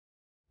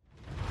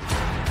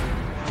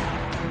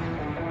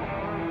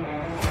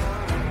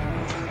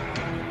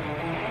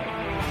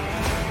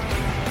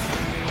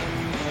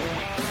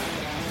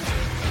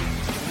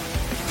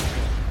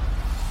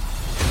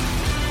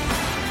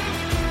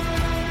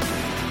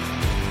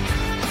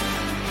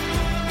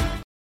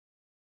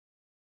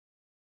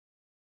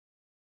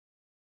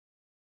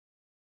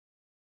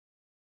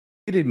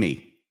unmuted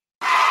me.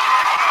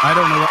 I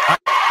don't know.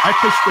 I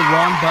pushed the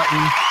wrong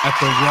button at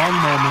the wrong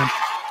moment,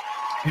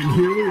 and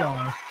here we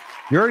are.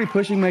 You're already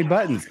pushing my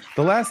buttons.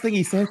 The last thing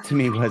he said to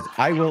me was,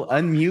 "I will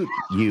unmute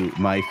you,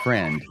 my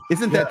friend."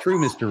 Isn't that true,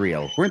 Mr.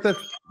 Real? Weren't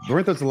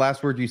those the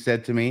last words you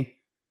said to me?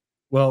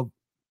 Well,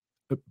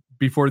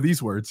 before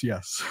these words,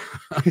 yes.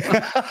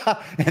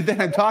 And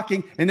then I'm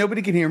talking, and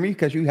nobody can hear me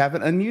because you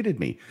haven't unmuted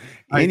me.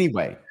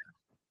 Anyway.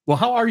 Well,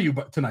 how are you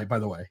tonight, by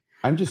the way?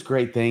 I'm just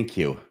great, thank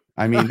you.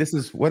 I mean, this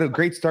is what a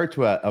great start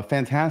to a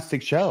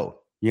fantastic show.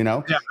 You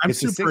know, yeah, I'm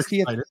super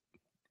excited.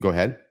 Go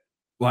ahead.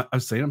 Well, I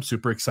was saying I'm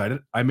super excited.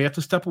 I may have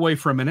to step away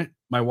for a minute.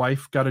 My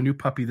wife got a new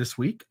puppy this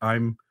week.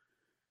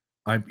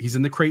 He's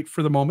in the crate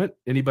for the moment.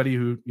 Anybody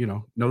who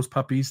knows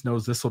puppies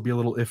knows this will be a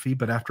little iffy.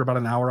 But after about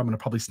an hour, I'm going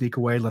to probably sneak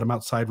away, let him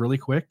outside really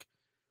quick,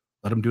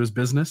 let him do his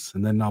business,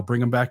 and then I'll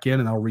bring him back in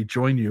and I'll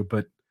rejoin you.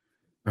 But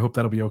I hope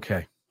that'll be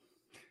okay.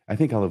 I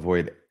think I'll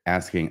avoid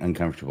asking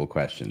uncomfortable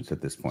questions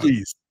at this point.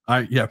 Please.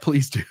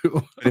 Please do.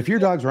 But if your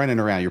dog's running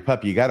around, your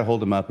puppy, you got to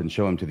hold him up and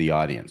show him to the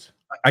audience.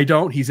 I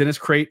don't. He's in his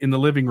crate in the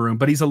living room,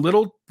 but he's a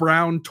little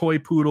brown toy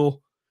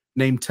poodle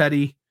named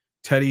Teddy.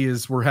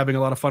 We're having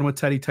a lot of fun with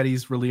Teddy.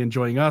 Teddy's really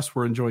enjoying us.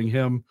 We're enjoying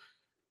him.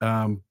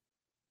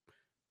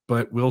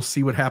 But we'll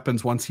see what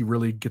happens once he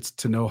really gets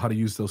to know how to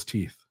use those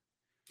teeth.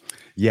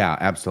 Yeah,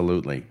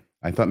 absolutely.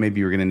 I thought maybe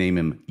you were going to name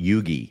him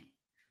Yugi.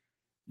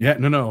 Yeah,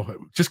 no.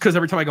 Just because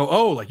every time I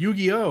go, like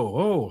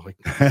Yu-Gi-Oh! Like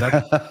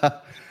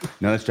that.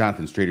 No, that's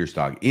Jonathan Streeter's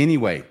dog.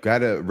 Anyway, got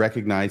to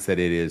recognize that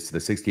it is the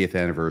 60th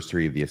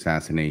anniversary of the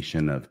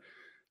assassination of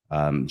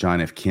John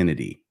F.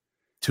 Kennedy.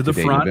 To the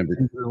front and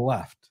to the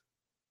left.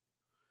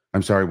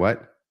 I'm sorry,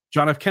 what?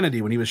 John F.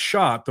 Kennedy, when he was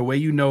shot, the way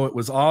it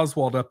was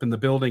Oswald up in the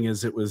building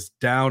is it was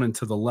down and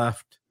to the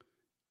left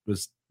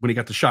was when he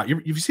got the shot.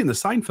 You've seen the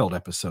Seinfeld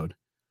episode.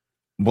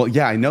 Well,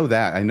 yeah, I know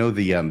that. I know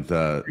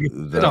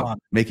the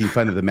making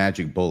fun of the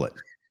magic bullet.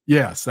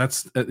 Yes,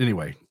 that's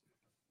anyway.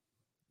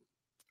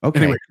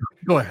 Okay. Anyway,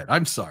 go ahead.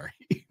 I'm sorry.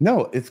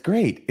 No, it's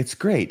great. It's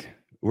great.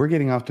 We're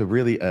getting off to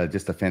really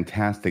just a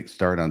fantastic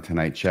start on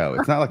tonight's show.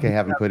 It's not like I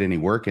haven't put any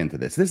work into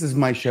this. This is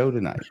my show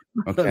tonight.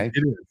 Okay.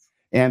 It is.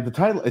 And the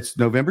title, it's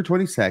November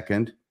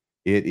 22nd.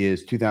 It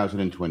is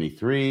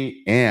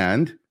 2023.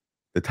 And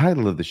the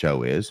title of the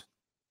show is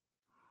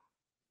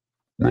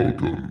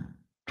Welcome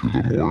to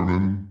the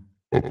Mormon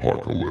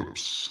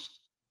Apocalypse.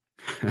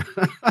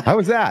 How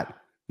was that?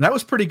 That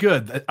was pretty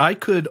good. I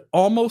could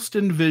almost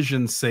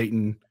envision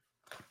Satan.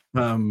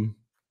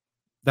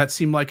 That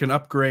seemed like an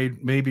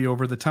upgrade maybe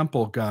over the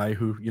temple guy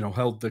who,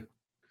 held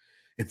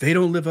if they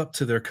don't live up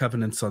to their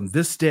covenants on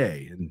this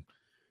day. And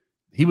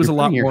he was a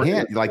lot more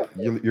hand, like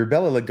your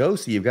Bela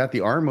Lugosi. You've got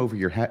the arm over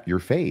your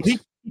face. He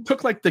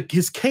took like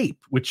his cape,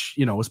 which,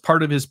 was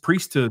part of his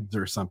priesthood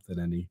or something.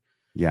 And he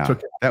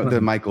took that was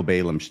the Michael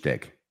Balaam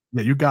shtick.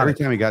 Yeah, you got Every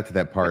time we got to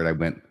that part, I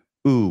went,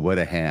 "Ooh, what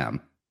a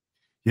ham!"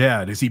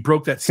 Yeah, as he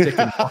broke that stick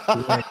and walked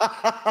away.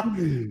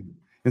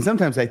 And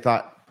sometimes I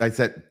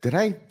said, "Did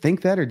I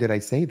think that or did I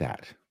say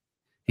that?"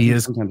 He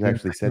is sometimes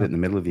actually said it in the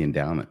middle of the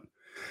endowment.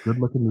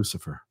 Good-looking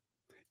Lucifer.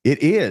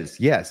 It is,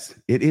 yes,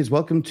 it is.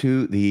 Welcome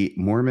to the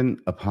Mormon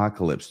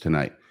Apocalypse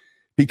tonight,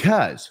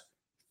 because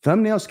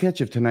thumbnail sketch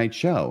of tonight's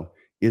show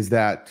is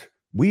that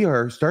we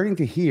are starting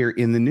to hear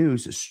in the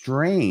news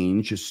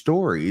strange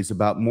stories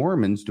about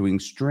Mormons doing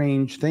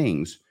strange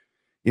things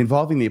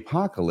involving the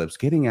apocalypse,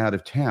 getting out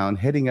of town,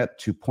 heading up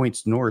to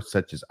points north,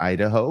 such as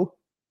Idaho.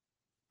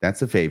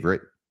 That's a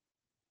favorite,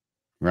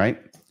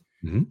 right?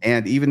 Mm-hmm.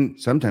 And even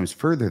sometimes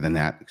further than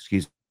that,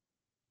 excuse me.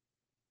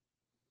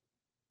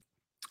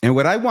 And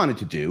what I wanted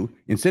to do,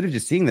 instead of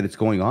just seeing that it's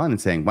going on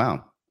and saying,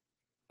 wow,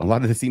 a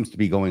lot of this seems to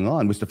be going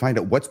on, was to find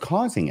out what's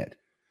causing it.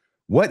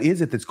 What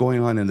is it that's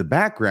going on in the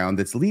background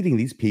that's leading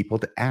these people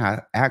to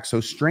act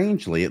so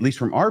strangely, at least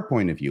from our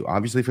point of view?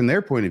 Obviously, from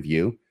their point of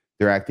view,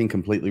 they're acting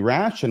completely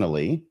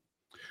rationally.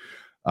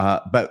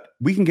 But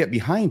we can get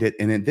behind it.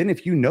 And then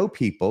if you know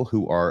people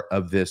who are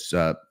of this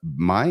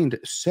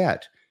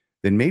mindset,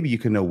 then maybe you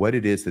can know what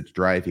it is that's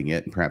driving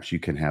it. And perhaps you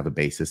can have a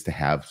basis to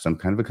have some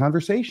kind of a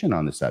conversation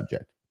on the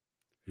subject.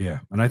 Yeah.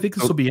 And I think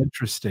this will be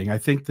interesting. I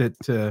think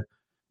that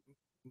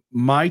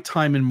my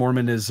time in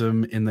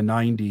Mormonism in the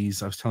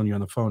 90s, I was telling you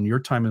on the phone, your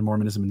time in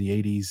Mormonism in the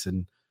 80s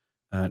and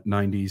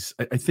 90s,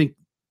 I think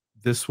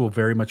this will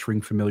very much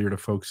ring familiar to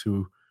folks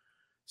who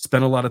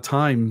spent a lot of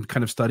time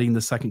kind of studying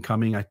the second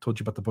coming. I told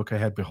you about the book I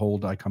had,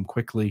 Behold, I Come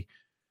Quickly,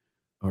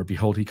 or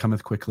Behold, He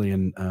Cometh Quickly.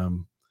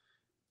 And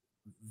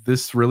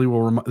this really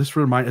will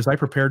remind, as I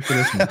prepared for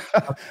this.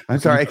 I'm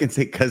sorry, I can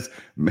see, because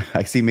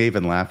I see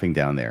Maven laughing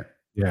down there.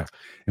 Yeah.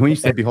 And when you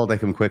said, Behold, I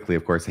Come Quickly,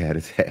 of course, I had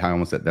to say, I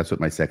almost said, that's what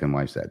my second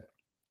wife said.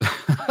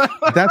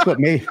 That's what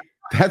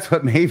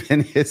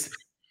Maven is.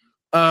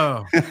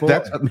 Oh, boy.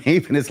 That's what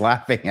Maven is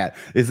laughing at,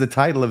 is the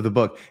title of the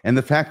book. And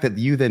the fact that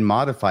you then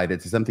modified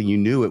it to something you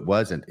knew it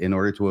wasn't in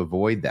order to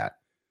avoid that.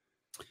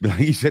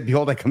 You said,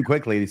 Behold, I come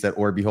quickly. And he said,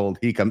 or Behold,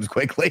 he comes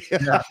quickly.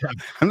 Yeah.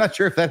 I'm not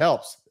sure if that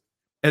helps.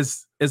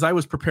 As I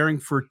was preparing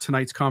for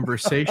tonight's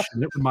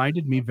conversation, it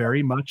reminded me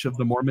very much of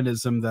the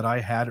Mormonism that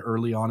I had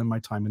early on in my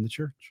time in the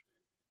church.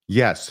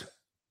 Yes.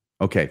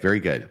 Okay, very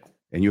good.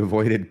 And you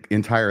avoided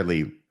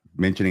entirely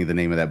mentioning the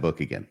name of that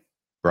book again.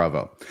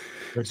 Bravo.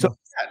 So,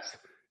 yes.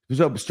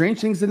 So strange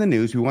things in the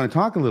news. We want to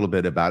talk a little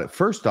bit about it.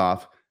 First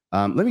off,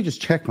 let me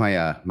just check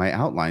my my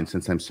outline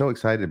since I'm so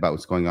excited about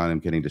what's going on. I'm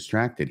getting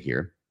distracted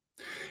here.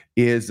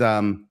 Is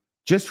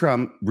just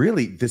from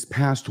really this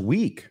past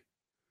week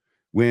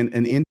when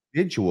an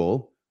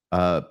individual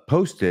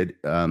posted.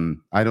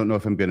 I don't know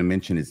if I'm going to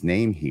mention his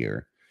name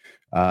here,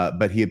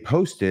 but he had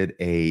posted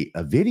a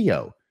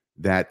video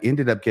that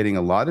ended up getting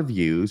a lot of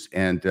views,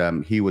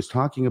 and he was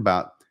talking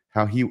about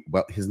how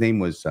his name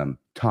was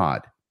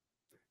Todd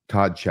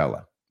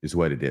Cella is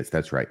what it is.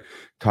 That's right.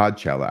 Todd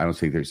Cella. I don't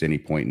think there's any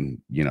point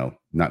in,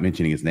 not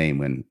mentioning his name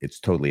when it's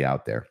totally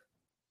out there.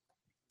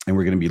 And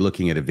we're going to be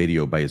looking at a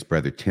video by his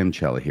brother, Tim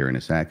Cella, here in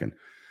a second.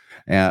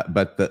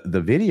 But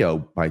the video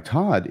by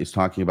Todd is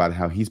talking about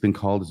how he's been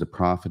called as a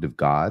prophet of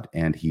God.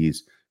 And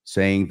he's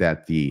saying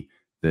that the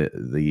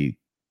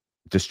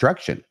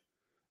destruction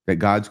that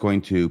God's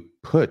going to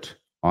put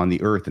on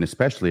the earth, and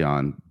especially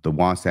on the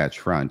Wasatch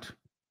Front,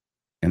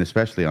 and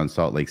especially on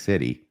Salt Lake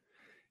City,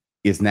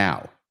 is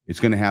now. It's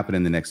going to happen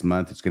in the next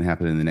month. It's going to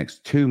happen in the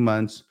next 2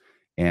 months.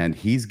 And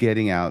he's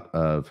getting out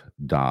of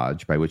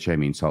Dodge, by which I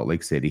mean Salt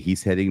Lake City.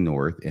 He's heading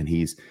north, and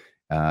he's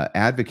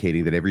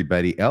advocating that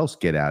everybody else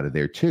get out of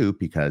there too,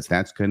 because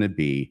that's going to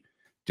be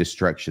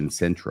destruction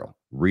central,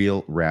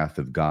 real wrath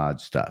of God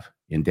stuff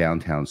in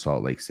downtown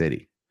Salt Lake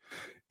City.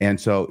 And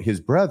so his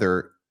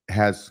brother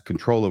has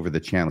control over the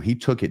channel. He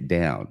took it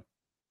down,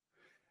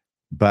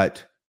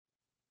 but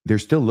they're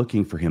still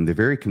looking for him. They're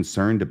very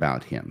concerned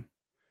about him.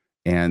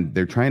 And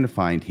they're trying to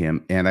find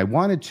him. And I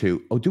wanted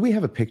to, do we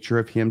have a picture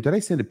of him? Did I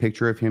send a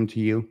picture of him to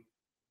you?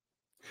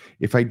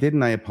 If I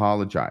didn't, I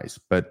apologize.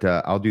 But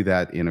I'll do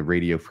that in a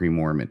Radio Free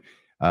Mormon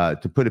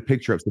to put a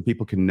picture up so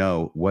people can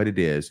know what it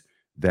is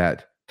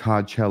that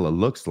Todd Cella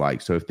looks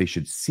like. So if they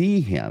should see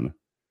him,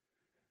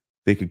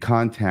 they could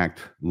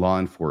contact law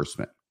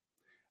enforcement.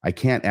 I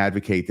can't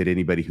advocate that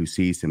anybody who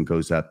sees him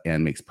goes up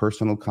and makes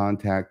personal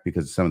contact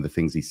because of some of the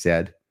things he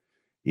said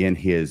in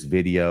his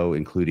video,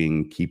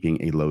 including keeping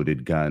a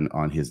loaded gun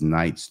on his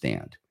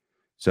nightstand.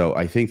 So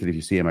I think that if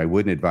you see him, I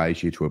wouldn't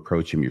advise you to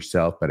approach him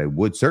yourself, but I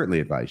would certainly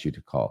advise you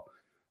to call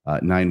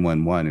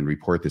 911 and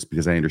report this,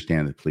 because I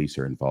understand the police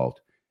are involved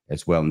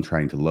as well in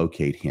trying to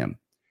locate him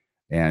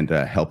and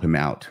help him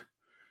out.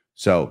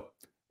 So,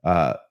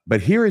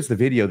 but here is the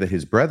video that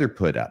his brother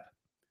put up.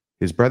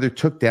 His brother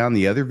took down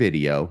the other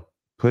video,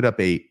 put up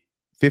a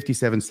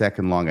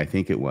 57-second long, I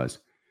think it was,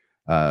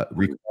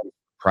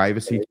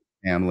 privacy to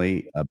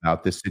family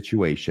about this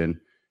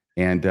situation,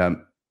 and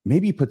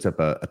maybe he puts up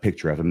a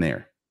picture of him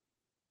there.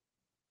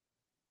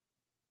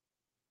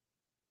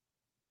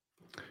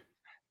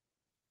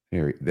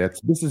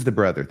 This is the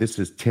brother. This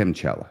is Tim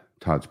Cella,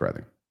 Todd's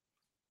brother.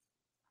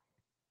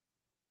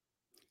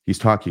 He's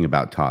talking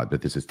about Todd,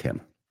 but this is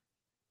Tim,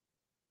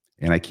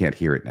 and I can't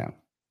hear it now.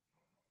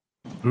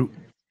 Ooh,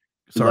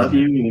 sorry. We love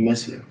you and we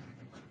miss you,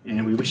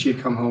 and we wish you'd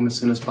come home as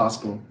soon as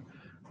possible.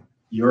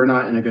 You're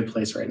not in a good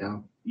place right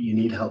now. You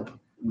need help.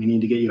 We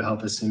need to get you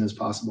help as soon as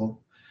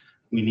possible.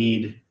 We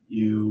need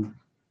you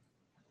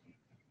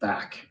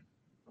back.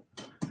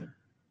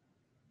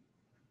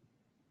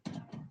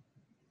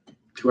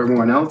 To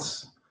everyone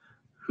else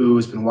who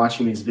has been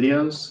watching these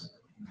videos,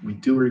 we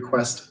do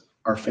request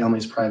our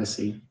family's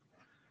privacy.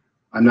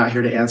 I'm not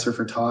here to answer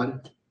for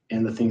Todd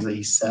and the things that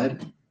he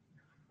said,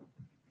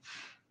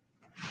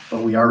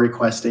 but we are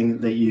requesting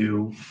that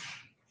you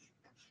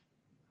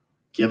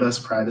give us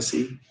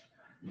privacy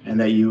and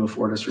that you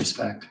afford us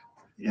respect.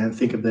 And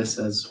think of this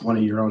as one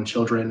of your own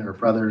children or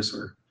brothers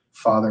or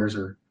fathers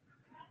or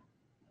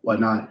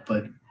whatnot,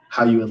 but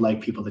how you would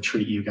like people to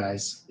treat you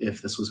guys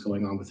if this was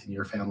going on within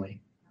your family.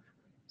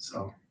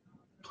 So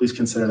please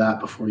consider that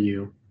before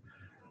you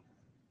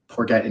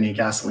pour any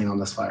gasoline on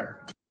this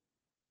fire.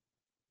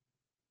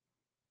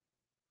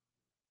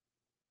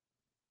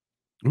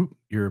 Ooh,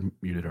 you're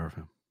muted,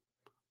 RFM.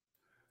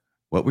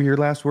 What were your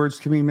last words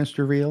to me,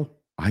 Mr. Real?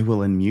 I will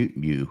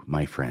unmute you,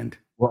 my friend.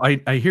 Well,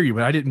 I hear you,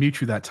 but I didn't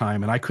mute you that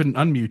time, and I couldn't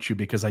unmute you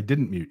because I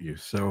didn't mute you.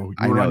 So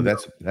I know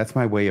that's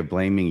my way of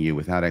blaming you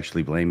without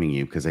actually blaming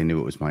you, because I knew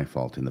it was my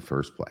fault in the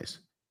first place.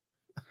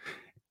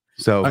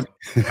 So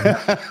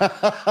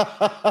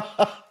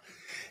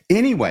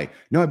anyway,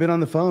 no, I've been on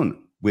the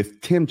phone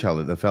with Tim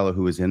Cella, the fellow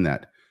who was in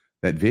that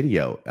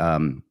video,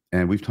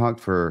 and we've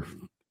talked for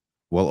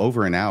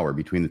over an hour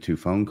between the two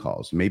phone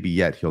calls. Maybe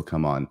yet he'll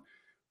come on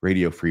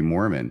Radio Free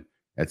Mormon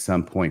at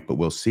some point, but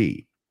we'll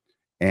see.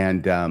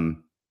 And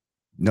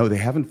no, they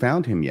haven't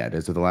found him yet.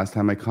 As of the last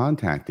time I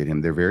contacted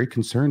him, they're very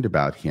concerned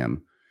about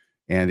him.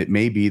 And it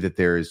may be that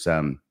there's,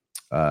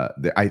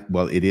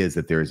 it is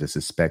that there is a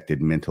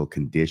suspected mental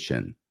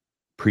condition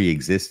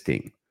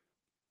pre-existing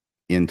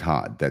in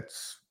Todd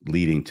that's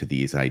leading to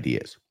these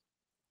ideas.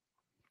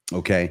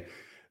 Okay.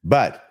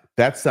 But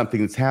that's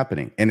something that's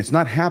happening, and it's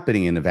not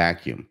happening in a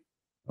vacuum.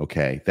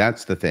 Okay.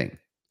 That's the thing.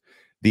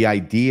 The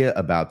idea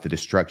about the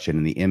destruction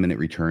and the imminent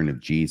return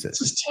of Jesus.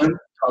 This is Tim,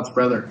 Todd's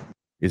brother.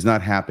 is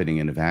not happening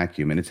in a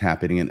vacuum, and it's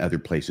happening in other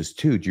places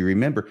too. Do you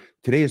remember?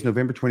 Today is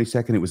November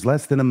 22nd. It was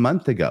less than a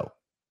month ago.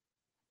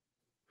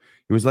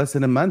 It was less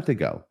than a month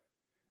ago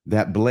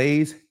that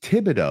Blaze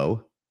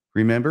Thibodeau,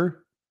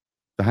 remember,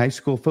 the high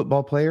school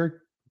football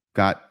player,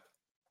 got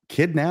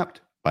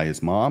kidnapped by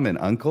his mom and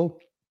uncle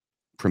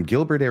from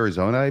Gilbert,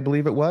 Arizona, I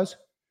believe it was,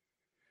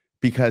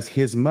 because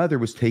his mother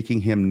was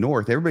taking him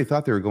north. Everybody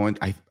thought they were going,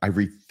 I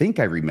think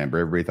I remember,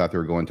 everybody thought they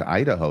were going to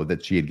Idaho,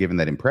 that she had given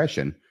that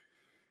impression.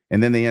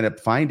 And then they end up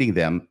finding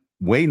them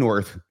way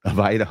north of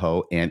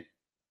Idaho and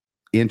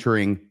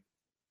entering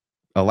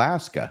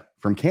Alaska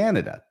from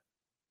Canada.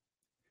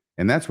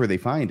 And that's where they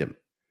find him.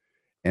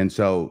 And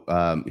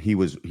so he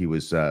was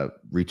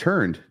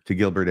returned to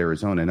Gilbert,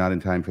 Arizona, not in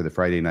time for the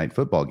Friday night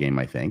football game,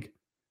 I think,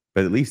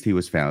 but at least he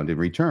was found and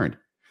returned.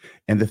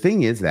 And the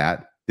thing is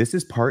that this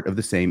is part of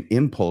the same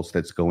impulse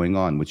that's going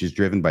on, which is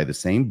driven by the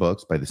same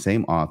books, by the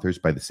same authors,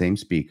 by the same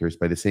speakers,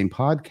 by the same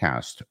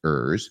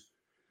podcasters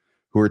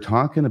who are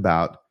talking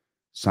about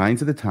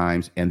signs of the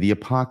times and the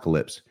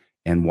apocalypse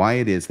and why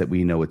it is that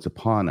we know it's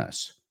upon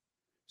us.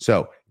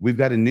 So we've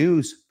got a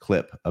news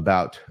clip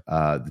about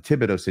the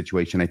Thibodeau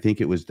situation. I think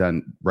it was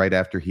done right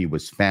after he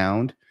was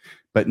found.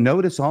 But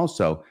notice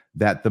also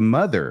that the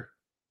mother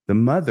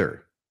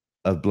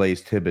of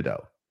Blaze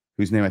Thibodeau,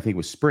 whose name I think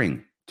was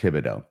Spring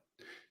Thibodeau,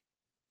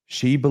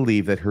 she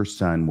believed that her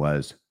son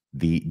was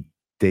the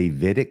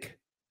Davidic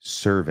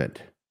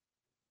servant.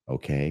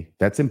 Okay,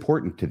 that's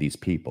important to these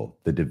people,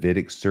 the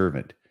Davidic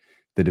servant.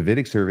 The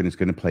Davidic servant is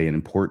going to play an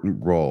important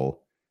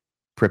role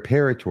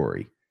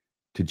preparatory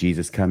to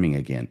Jesus coming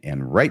again.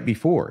 And right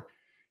before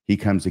he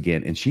comes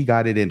again, and she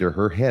got it into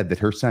her head that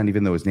her son,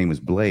 even though his name was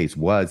Blaze,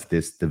 was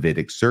this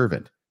Davidic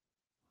servant.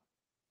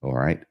 All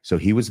right. So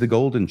he was the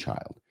golden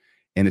child.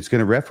 And it's going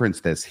to reference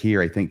this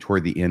here, I think,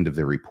 toward the end of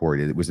the report.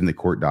 It was in the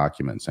court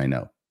documents, I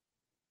know.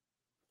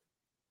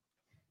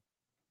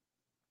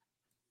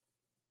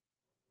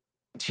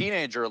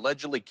 Teenager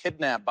allegedly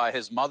kidnapped by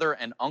his mother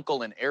and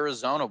uncle in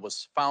Arizona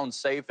was found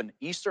safe in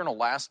eastern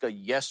Alaska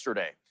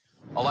yesterday.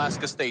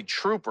 Alaska State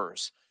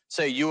troopers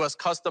say U.S.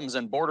 Customs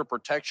and Border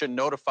Protection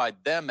notified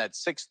them at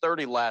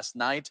 6:30 last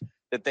night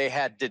that they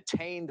had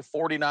detained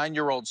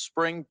 49-year-old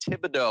Spring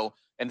Thibodeau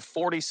and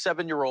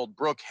 47-year-old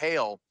Brooke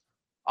Hale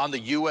on the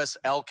U.S.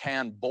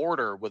 Elkhorn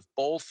border, with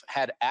both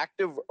had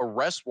active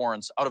arrest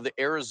warrants out of the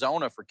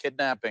Arizona for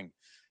kidnapping.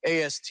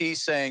 AST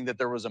saying that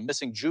there was a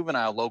missing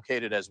juvenile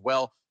located as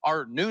well.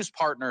 Our news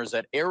partners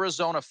at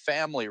Arizona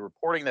Family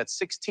reporting that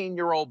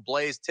 16-year-old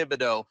Blaze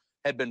Thibodeau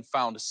had been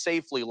found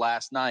safely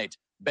last night.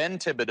 Ben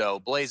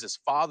Thibodeau, Blaze's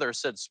father,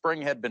 said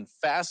Spring had been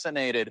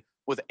fascinated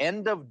with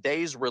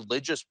end-of-days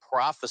religious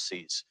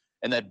prophecies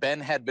and that Ben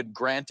had been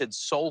granted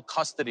sole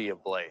custody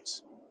of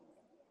Blaze.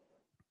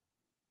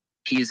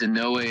 He is in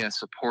no way a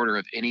supporter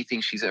of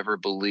anything she's ever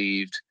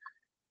believed.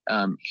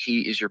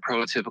 He is your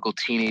prototypical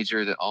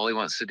teenager that all he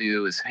wants to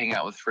do is hang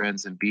out with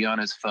friends and be on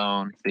his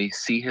phone. They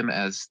see him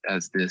as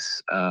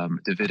this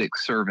Davidic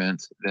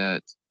servant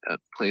that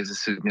plays a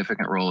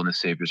significant role in the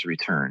Savior's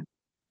return.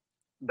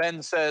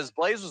 Ben says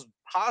Blaze was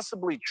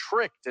possibly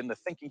tricked into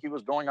thinking he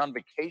was going on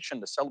vacation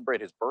to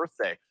celebrate his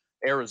birthday.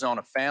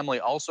 Arizona Family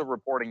also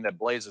reporting that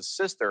Blaze's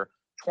sister,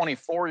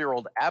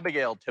 24-year-old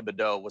Abigail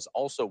Thibodeau, was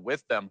also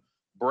with them.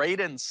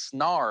 Braden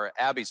Snar,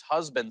 Abby's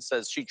husband,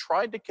 says she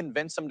tried to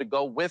convince him to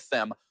go with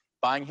them,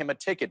 buying him a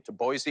ticket to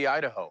Boise,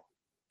 Idaho.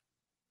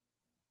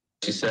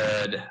 She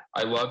said,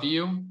 "I love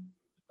you.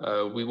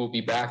 We will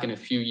be back in a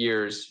few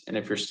years, and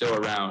if you're still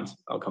around,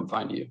 I'll come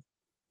find you."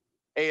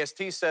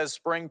 AST says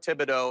Spring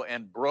Thibodeau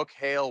and Brooke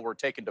Hale were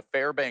taken to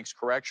Fairbanks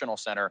Correctional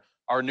Center.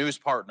 Our news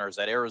partners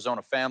at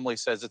Arizona Family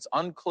says it's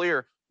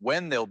unclear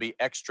when they'll be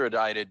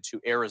extradited to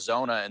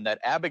Arizona, and that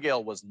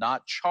Abigail was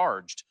not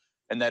charged,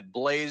 and that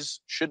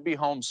Blaze should be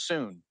home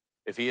soon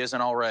if he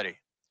isn't already.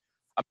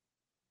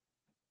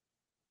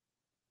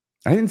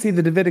 I didn't see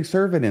the Davidic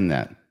servant in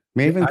that.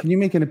 Maven, can you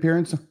make an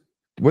appearance?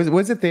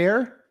 Was it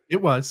there?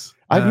 It was.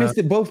 I've missed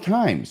it both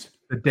times.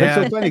 That's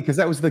so funny because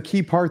that was the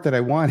key part that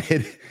I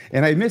wanted,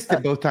 and I missed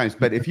it both times.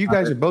 But if you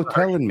guys are both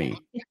telling me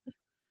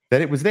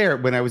that it was there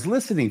when I was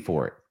listening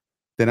for it,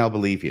 then I'll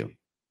believe you.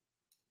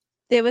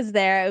 It was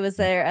there. It was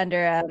there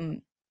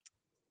under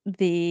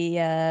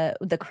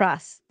the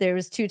cross. There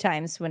was 2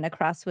 times when a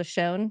cross was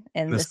shown,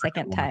 and the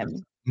second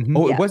time. Mm-hmm.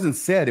 Oh, it wasn't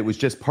said. It was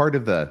just part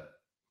of the.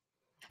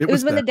 It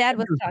was when the dad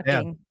was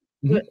talking.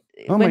 Mm-hmm.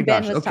 Oh my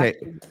gosh. Okay.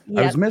 Yep.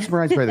 I was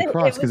mesmerized by the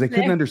cross because I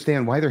couldn't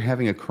understand why they're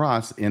having a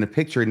cross in a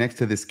picture next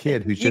to this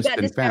kid who's just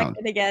been found.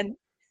 Again.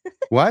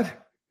 What?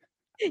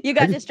 You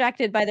got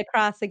distracted by the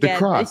cross again. The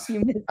cross.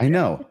 I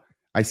know.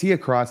 I see a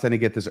cross and I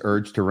get this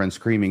urge to run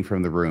screaming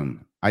from the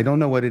room. I don't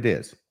know what it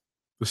is.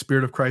 The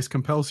Spirit of Christ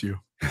compels you.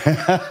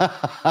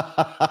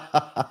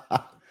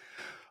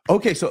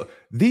 Okay, so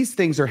these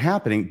things are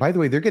happening. By the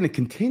way, they're going to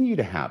continue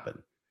to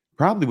happen,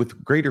 probably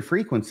with greater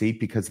frequency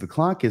because the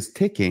clock is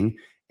ticking,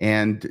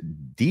 and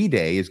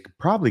D-Day is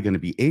probably going to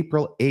be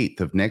April 8th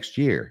of next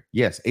year.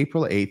 Yes,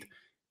 April 8th,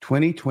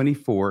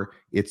 2024.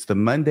 It's the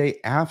Monday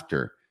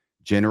after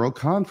General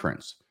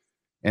Conference.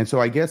 And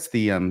so I guess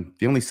the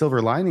only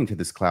silver lining to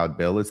this cloud,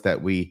 Bill, is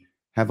that we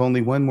have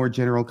only one more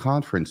general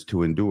conference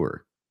to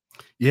endure.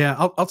 Yeah,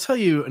 I'll tell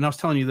you, and I was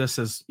telling you this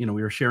as we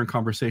were sharing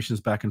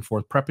conversations back and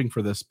forth prepping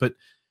for this, but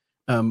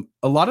a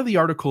lot of the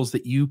articles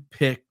that you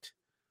picked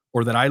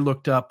or that I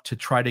looked up to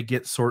try to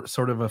get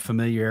sort of a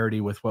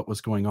familiarity with what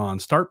was going on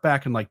start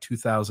back in like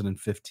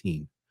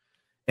 2015.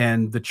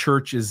 And the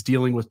church is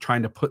dealing with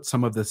trying to put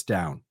some of this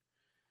down.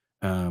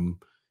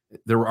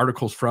 There were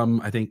articles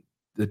from, I think,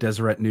 the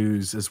Deseret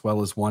News, as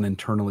well as one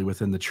internally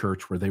within the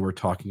church, where they were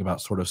talking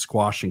about sort of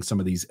squashing some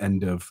of these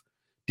end of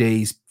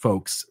days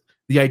folks.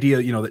 The idea,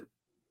 that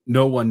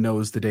no one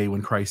knows the day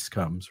when Christ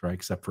comes, right,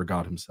 except for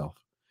God himself.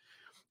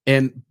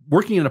 And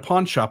working in a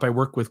pawn shop, I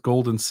work with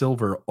gold and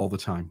silver all the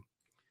time.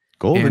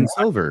 Gold and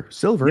silver,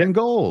 and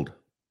gold.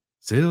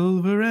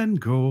 Silver and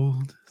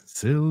gold,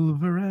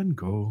 silver and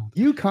gold.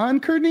 Yukon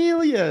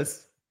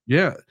Cornelius.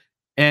 Yeah.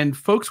 And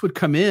folks would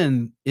come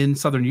in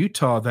Southern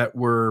Utah that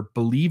were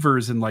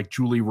believers in like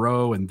Julie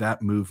Rowe and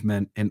that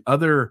movement and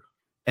other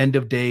end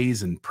of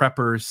days and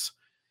preppers.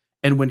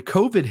 And when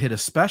COVID hit,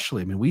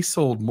 especially, I mean, we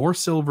sold more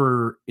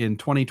silver in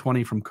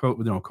 2020 from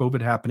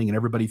COVID happening and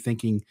everybody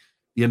thinking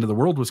the end of the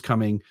world was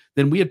coming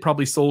than we had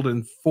probably sold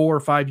in 4 or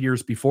 5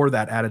 years before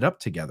that added up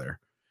together.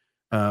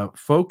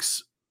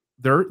 Folks,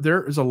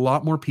 there is a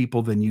lot more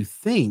people than you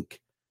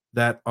think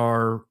that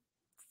are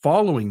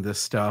following this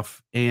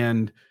stuff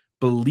and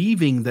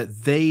believing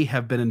that they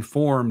have been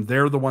informed.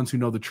 They're the ones who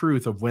know the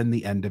truth of when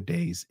the end of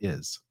days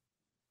is.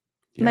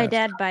 Yes. My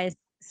dad buys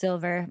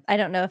silver. I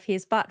don't know if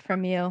he's bought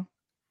from you.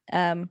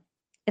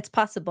 It's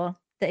possible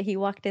that he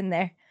walked in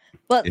there.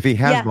 Well, if he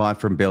has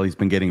bought from Bill, he's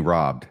been getting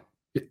robbed.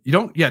 You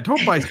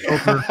don't buy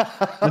silver.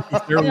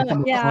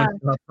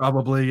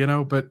 Probably,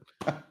 but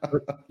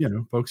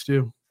folks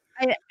do.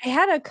 I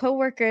had a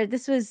coworker,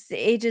 this was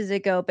ages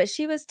ago, but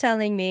she was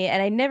telling me,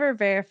 and I never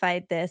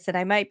verified this, and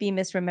I might be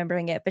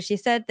misremembering it, but she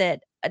said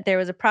that there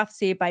was a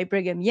prophecy by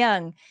Brigham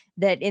Young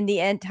that in the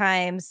end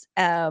times,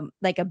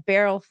 like a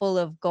barrel full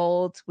of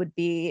gold would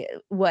be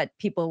what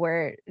people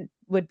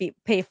would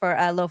pay for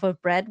a loaf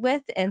of bread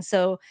with. And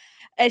so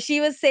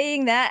she was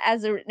saying that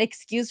as an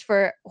excuse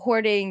for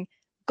hoarding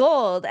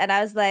gold. And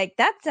I was like,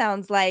 that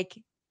sounds like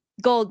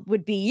gold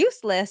would be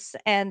useless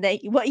and that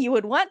what you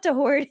would want to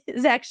hoard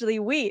is actually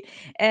wheat.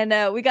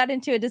 And we got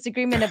into a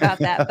disagreement about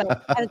that.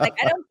 But I was like,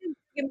 I don't think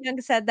Brigham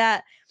Young said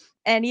that.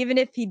 And even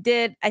if he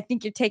did, I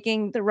think you're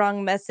taking the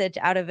wrong message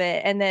out of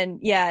it. And then,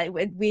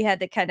 we had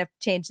to kind of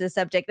change the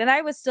subject. And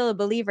I was still a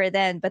believer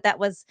then, but that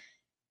was,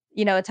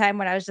 a time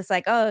when I was just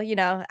like, oh,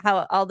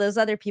 how all those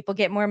other people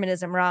get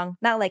Mormonism wrong.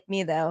 Not like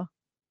me, though.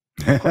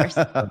 Of course.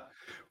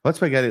 That's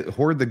why I got to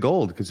hoard the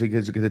gold because you're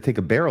going to take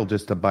a barrel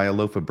just to buy a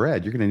loaf of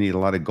bread. You're going to need a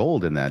lot of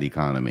gold in that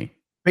economy.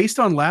 Based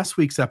on last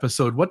week's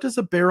episode, what does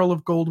a barrel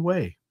of gold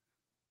weigh?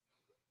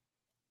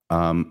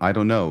 I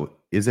don't know.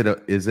 Is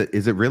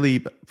it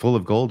really full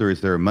of gold, or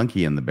is there a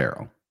monkey in the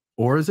barrel?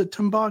 Or is it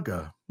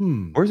Tumbaga?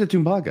 Or is it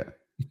Tumbaga?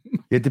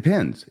 It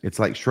depends. It's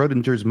like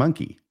Schrodinger's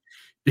monkey.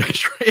 Yeah,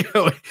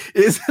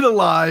 is it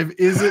alive?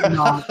 Is it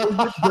not? Is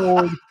it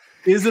gold?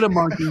 Is it a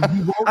monkey? You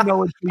won't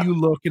know until you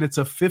look, and it's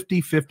a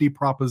 50-50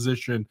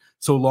 proposition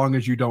so long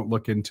as you don't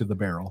look into the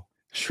barrel.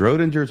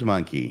 Schrodinger's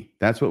monkey.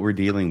 That's what we're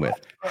dealing with.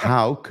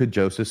 How could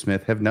Joseph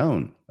Smith have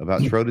known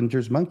about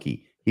Schrodinger's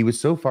monkey? He was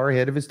so far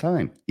ahead of his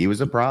time. He was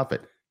a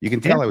prophet. You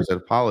can tell I was an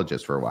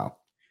apologist for a while.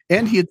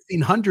 And he had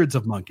seen hundreds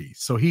of monkeys.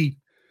 So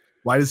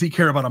why does he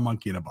care about a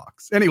monkey in a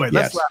box? Anyway,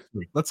 that's last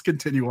week. Let's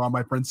continue on,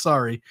 my friend.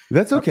 Sorry.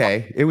 That's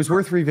okay. It was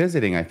worth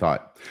revisiting, I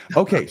thought.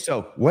 Okay,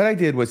 so what I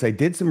did was I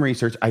did some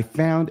research. I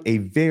found a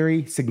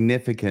very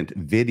significant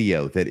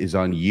video that is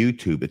on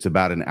YouTube. It's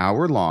about an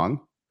hour long.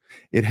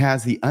 It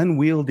has the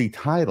unwieldy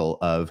title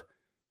of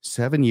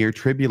 7-Year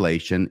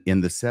Tribulation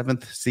in the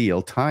Seventh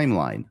Seal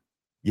Timeline.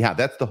 Yeah,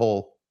 that's the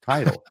whole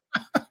title.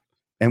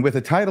 And with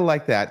a title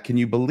like that, can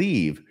you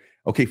believe...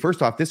 Okay,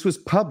 first off, this was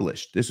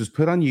published. This was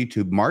put on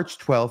YouTube March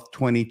 12th,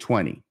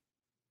 2020.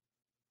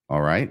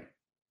 All right.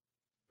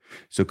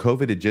 So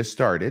COVID had just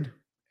started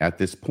at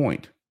this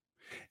point.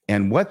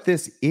 And what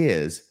this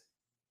is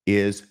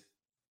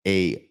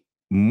a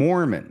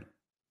Mormon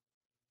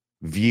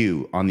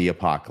view on the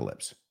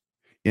apocalypse.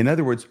 In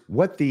other words,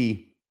 what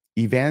the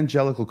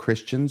evangelical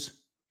Christians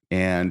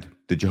and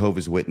the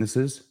Jehovah's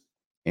Witnesses,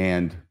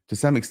 and to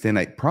some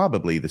extent,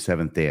 probably the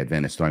Seventh-day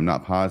Adventists, so I'm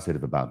not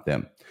positive about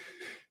them,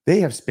 they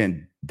have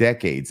spent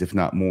decades, if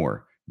not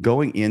more,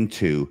 going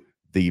into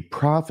the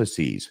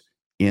prophecies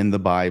in the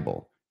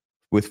Bible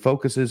with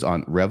focuses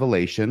on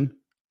Revelation,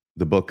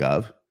 the book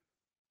of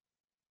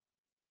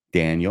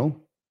Daniel,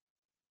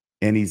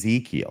 and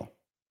Ezekiel,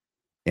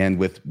 and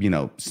with,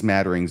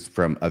 smatterings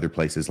from other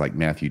places like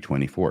Matthew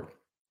 24.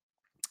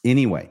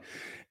 Anyway,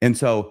 and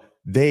so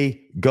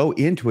they go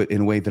into it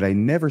in a way that I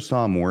never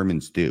saw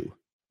Mormons do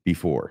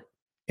before.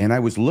 And I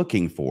was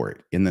looking for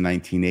it in the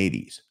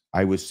 1980s.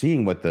 I was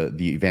seeing what the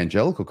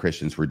evangelical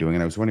Christians were doing,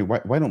 and I was wondering,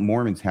 why don't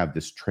Mormons have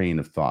this train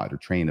of thought or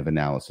train of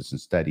analysis and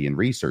study and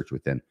research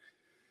within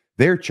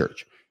their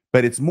church?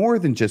 But it's more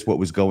than just what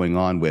was going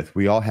on with,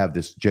 we all have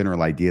this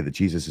general idea that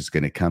Jesus is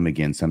going to come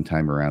again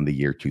sometime around the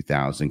year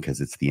 2000 because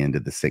it's the end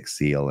of the sixth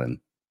seal and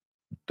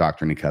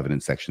Doctrine and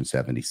Covenants, section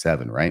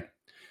 77, right?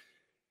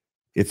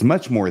 It's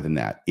much more than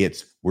that.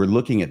 We're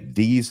looking at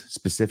these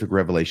specific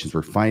revelations.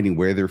 We're finding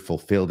where they're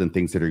fulfilled and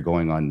things that are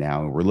going on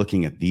now. And we're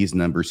looking at these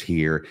numbers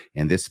here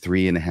and this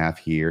 3.5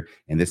 here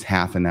and this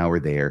half an hour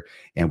there.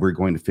 And we're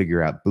going to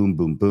figure out boom,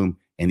 boom, boom.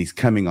 And he's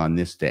coming on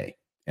this day.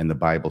 And the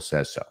Bible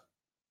says so.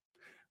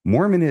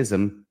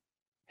 Mormonism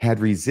had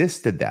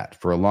resisted that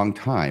for a long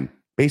time.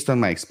 Based on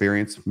my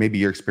experience, maybe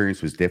your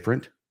experience was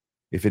different.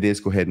 If it is,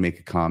 go ahead and make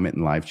a comment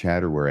in live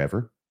chat or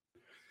wherever.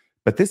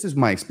 But this is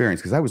my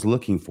experience because I was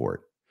looking for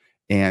it.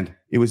 And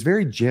it was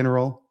very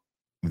general,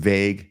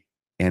 vague,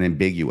 and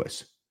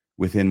ambiguous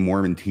within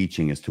Mormon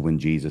teaching as to when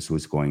Jesus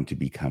was going to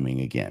be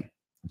coming again.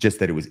 Just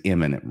that it was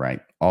imminent,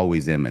 right?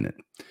 Always imminent.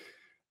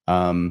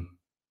 And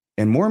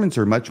Mormons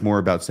are much more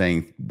about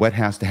saying what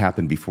has to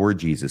happen before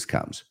Jesus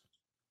comes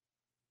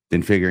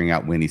than figuring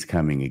out when he's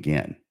coming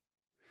again.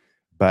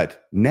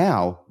 But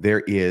now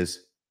there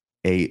is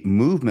a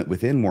movement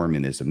within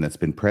Mormonism that's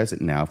been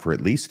present now for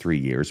at least 3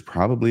 years,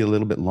 probably a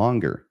little bit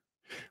longer,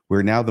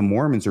 where now the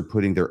Mormons are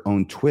putting their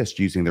own twist,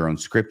 using their own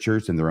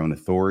scriptures and their own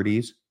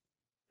authorities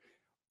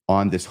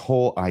on this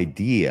whole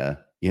idea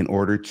in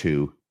order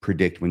to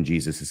predict when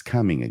Jesus is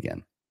coming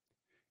again.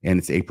 And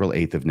it's April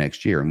 8th of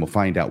next year. And we'll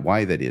find out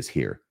why that is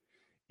here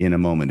in a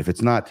moment. If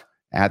it's not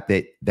at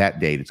that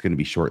date, it's going to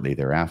be shortly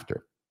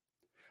thereafter.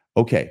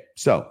 Okay,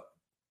 so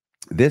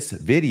this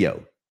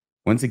video,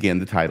 once again,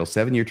 the title,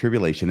 7-Year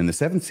Tribulation and the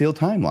Seventh Seal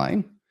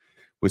Timeline,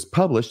 was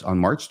published on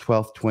March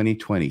 12th,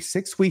 2020.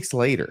 6 weeks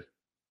later,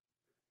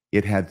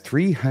 it had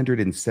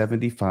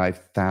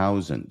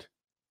 375,000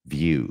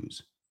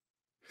 views.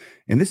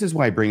 And this is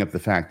why I bring up the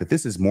fact that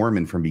this is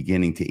Mormon from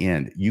beginning to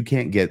end. You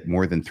can't get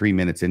more than 3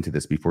 minutes into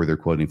this before they're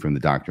quoting from the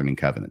Doctrine and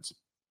Covenants.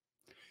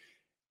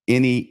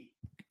 Any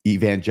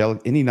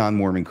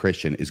non-Mormon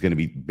Christian is going to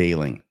be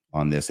bailing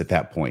on this at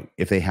that point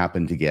if they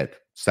happen to get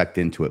sucked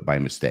into it by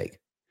mistake.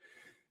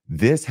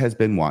 This has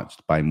been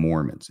watched by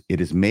Mormons. It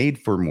is made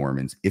for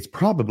Mormons. It's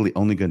probably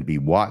only going to be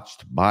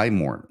watched by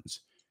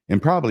Mormons,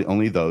 and probably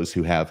only those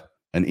who have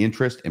an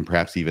interest and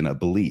perhaps even a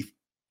belief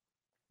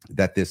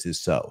that this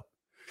is so.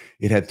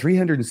 It had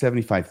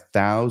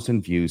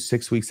 375,000 views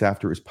 6 weeks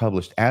after it was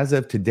published. As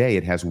of today,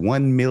 it has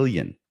 1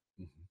 million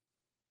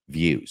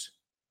views.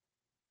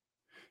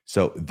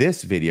 So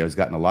this video has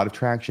gotten a lot of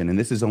traction, and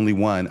this is only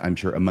one, I'm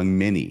sure, among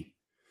many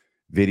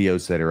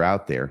videos that are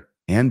out there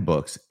and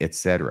books,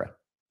 etc.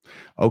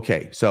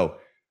 Okay, so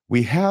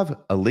we have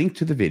a link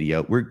to the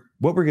video.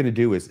 What we're going to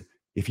do is,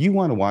 if you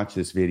want to watch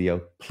this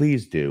video,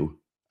 please do.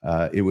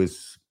 It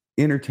was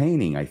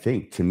entertaining, I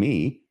think, to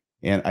me,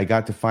 and I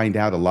got to find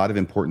out a lot of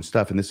important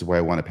stuff, and this is why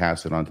I want to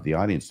pass it on to the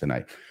audience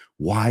tonight.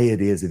 Why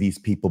it is that these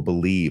people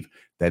believe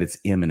that it's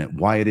imminent,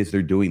 why it is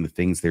they're doing the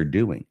things they're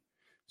doing.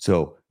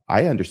 So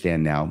I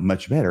understand now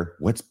much better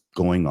what's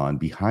going on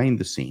behind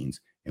the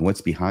scenes and what's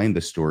behind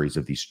the stories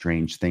of these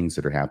strange things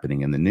that are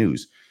happening in the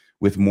news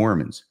with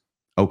Mormons.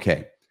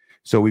 Okay,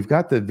 so we've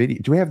got the video.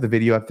 Do we have the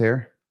video up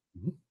there?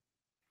 Mm-hmm.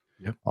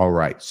 Yep. All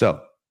right.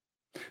 So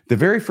the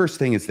very first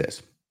thing is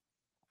this.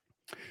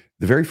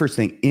 The very first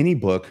thing any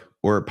book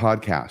or a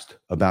podcast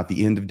about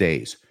the end of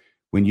days,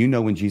 when you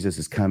know when Jesus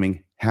is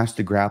coming, has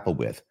to grapple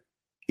with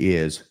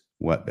is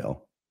what,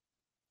 Bill?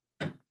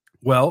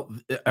 Well,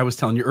 I was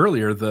telling you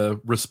earlier,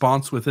 the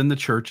response within the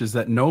church is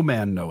that no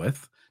man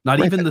knoweth, not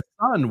Right. even the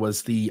Son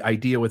was the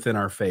idea within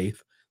our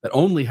faith, that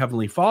only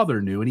Heavenly Father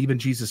knew, and even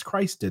Jesus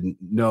Christ didn't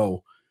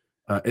know,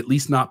 at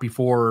least not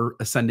before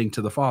ascending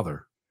to the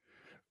Father.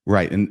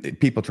 Right. And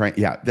people try,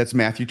 yeah, that's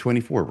Matthew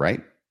 24,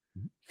 right?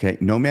 Okay.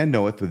 No man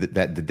knoweth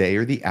that the day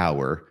or the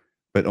hour,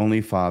 but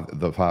only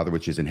the Father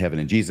which is in heaven.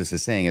 And Jesus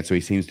is saying it, so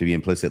he seems to be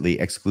implicitly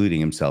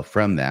excluding himself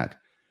from that.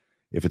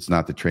 If it's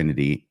not the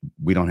Trinity,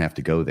 we don't have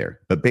to go there.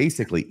 But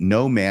basically,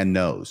 no man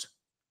knows,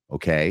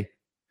 okay?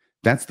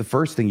 That's the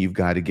first thing you've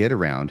got to get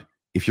around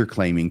if you're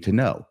claiming to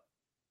know.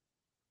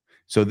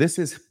 So this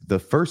is the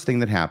first thing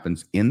that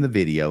happens in the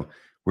video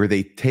where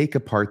they take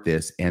apart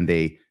this and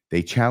they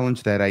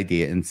challenge that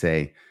idea and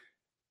say,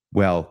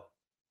 well,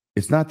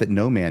 it's not that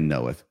no man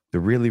knoweth. The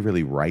really,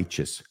 really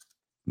righteous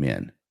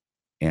men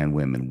and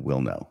women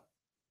will know.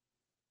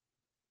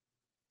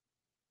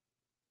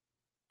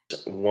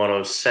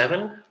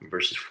 107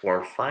 verses 4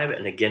 and 5.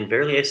 And again,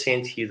 verily I say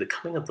unto you, the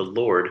coming of the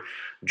Lord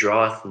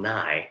draweth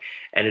nigh,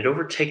 and it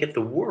overtaketh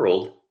the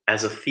world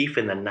as a thief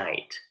in the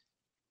night.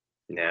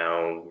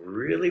 Now,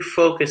 really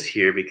focus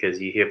here,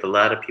 because you have a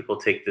lot of people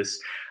take this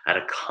out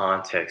of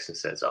context and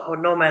says, oh,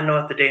 no man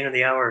knoweth the day nor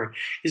the hour.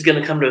 He's going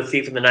to come to a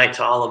thief in the night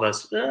to all of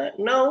us.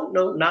 No,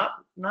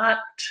 not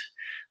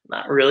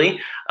really.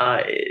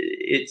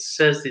 It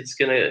says it's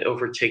going to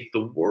overtake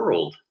the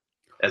world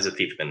as a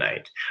thief in the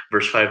night.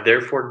 Verse 5,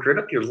 therefore gird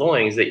up your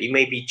loins, that ye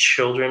may be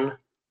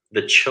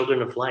the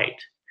children of light,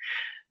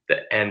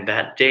 and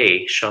that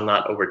day shall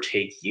not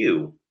overtake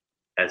you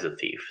as a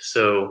thief.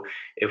 So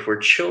if we're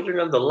children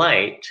of the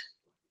light,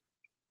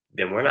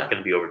 then we're not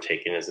going to be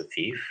overtaken as a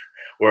thief,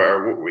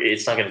 or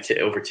it's not going to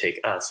overtake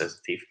us as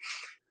a thief.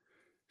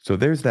 So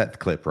there's that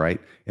clip,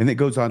 right? And it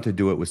goes on to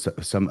do it with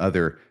some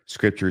other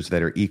scriptures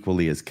that are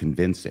equally as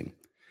convincing,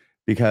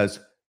 because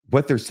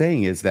what they're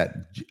saying is that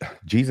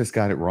Jesus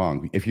got it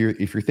wrong. If you're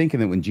thinking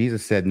that when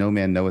Jesus said, "No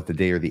man knoweth the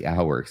day or the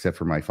hour except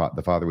for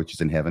the Father which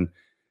is in heaven,"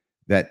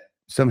 that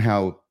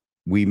somehow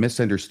we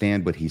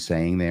misunderstand what he's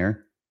saying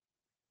there.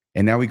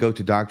 And now we go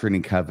to Doctrine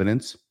and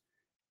Covenants,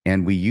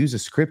 and we use a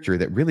scripture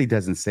that really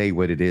doesn't say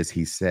what it is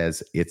he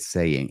says it's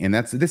saying. And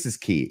this is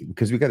key,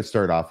 because we've got to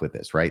start off with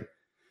this, right?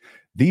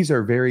 These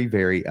are very,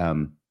 very,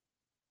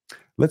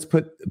 let's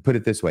put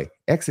it this way.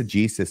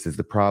 Exegesis is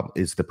the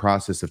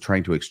process of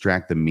trying to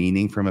extract the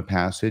meaning from a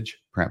passage,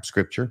 perhaps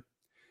scripture.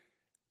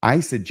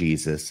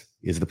 Eisegesis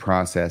is the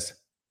process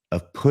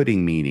of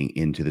putting meaning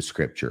into the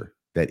scripture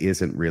that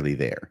isn't really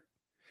there.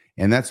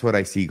 And that's what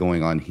I see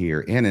going on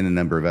here and in a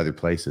number of other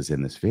places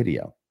in this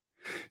video.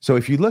 So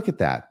if you look at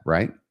that,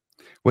 right,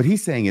 what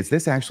he's saying is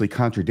this actually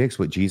contradicts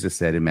what Jesus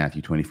said in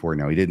Matthew 24.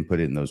 Now, he didn't put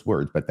it in those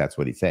words, but that's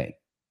what he's saying.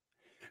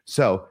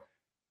 So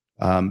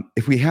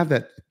if we have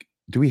that,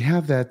 do we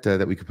have that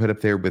that we could put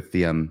up there with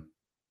the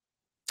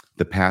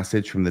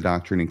passage from the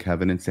Doctrine and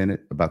Covenants in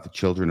it about the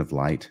children of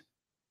light?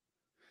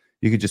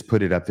 You could just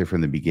put it up there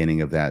from the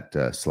beginning of that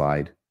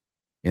slide,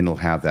 and it'll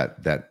have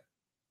that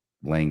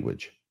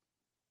language.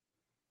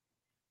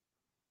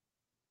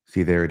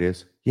 See, there it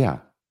is. Yeah.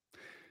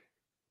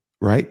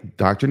 Right?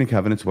 Doctrine and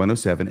Covenants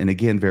 107. And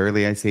again,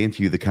 verily I say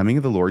unto you, the coming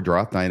of the Lord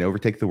draweth nigh, and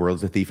overtake the world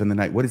as a thief in the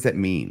night. What does that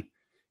mean?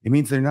 It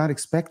means they're not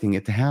expecting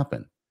it to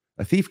happen.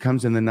 A thief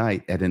comes in the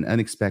night at an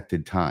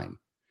unexpected time,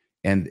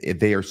 and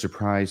they are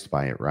surprised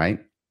by it, right?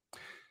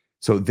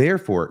 So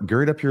therefore,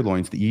 gird up your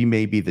loins that ye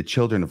may be the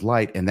children of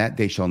light, and that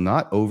day shall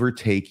not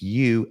overtake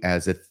you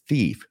as a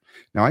thief.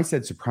 Now, I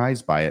said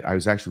surprised by it. I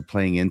was actually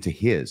playing into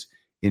his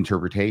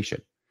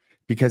interpretation,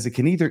 because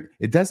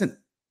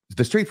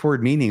the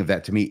straightforward meaning of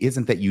that to me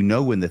isn't that you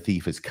know when the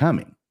thief is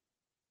coming.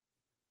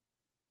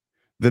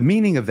 The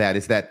meaning of that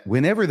is that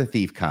whenever the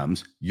thief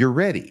comes, you're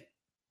ready.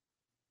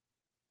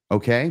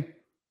 Okay?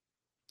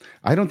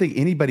 I don't think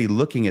anybody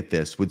looking at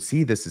this would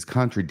see this as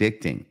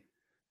contradicting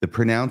the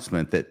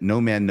pronouncement that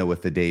no man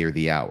knoweth the day or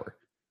the hour.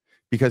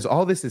 Because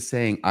all this is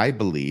saying, I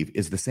believe,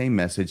 is the same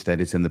message that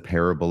is in the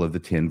parable of the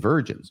 10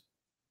 virgins,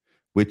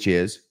 which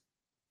is,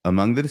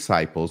 among the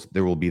disciples,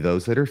 there will be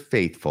those that are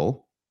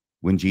faithful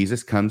when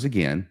Jesus comes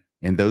again,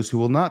 and those who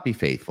will not be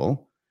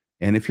faithful.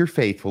 And if you're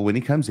faithful when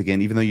he comes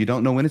again, even though you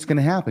don't know when it's going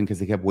to happen because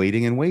they kept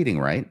waiting and waiting,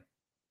 right?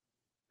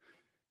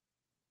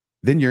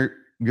 Then you're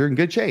in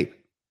good shape.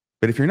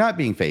 But if you're not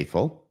being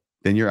faithful,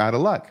 then you're out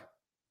of luck,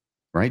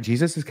 right?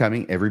 Jesus is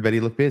coming. Everybody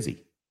look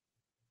busy.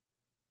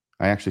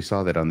 I actually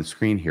saw that on the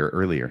screen here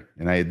earlier,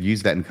 and I had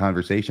used that in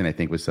conversation, I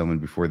think, with someone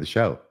before the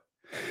show.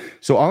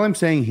 So all I'm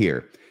saying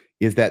here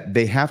is that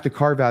they have to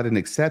carve out an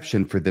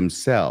exception for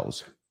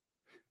themselves,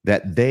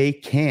 that they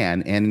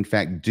can and in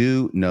fact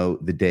do know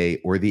the day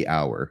or the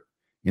hour,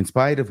 in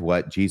spite of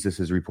what Jesus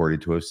is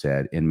reported to have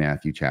said in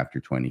Matthew chapter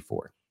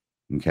 24.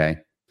 Okay?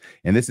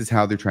 And this is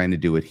how they're trying to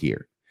do it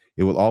here.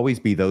 It will always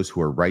be those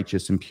who are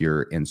righteous and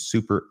pure and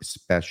super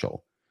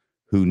special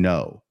who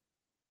know.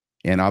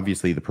 And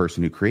obviously the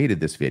person who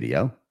created this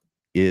video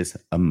is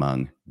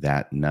among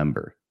that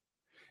number.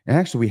 And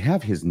actually we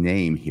have his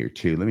name here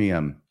too. Let me,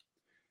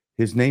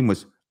 his name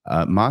was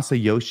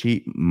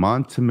Masayoshi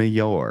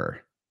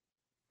Montemayor.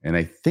 And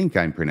I think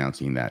I'm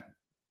pronouncing that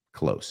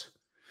close.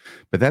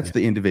 But that's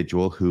the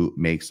individual who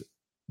makes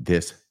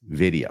this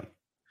video.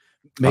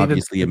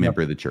 Obviously a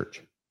member of the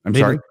church. I'm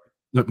sorry?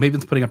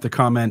 Maven's putting up the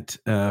comment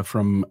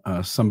from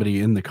somebody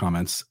in the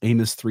comments.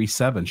 Amos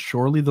 3:7.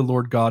 Surely the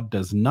Lord God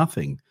does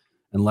nothing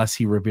unless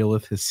he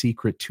revealeth his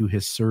secret to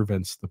his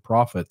servants, the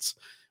prophets.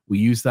 We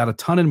use that a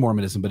ton in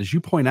Mormonism. But as you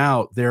point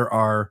out, there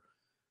are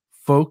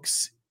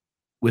folks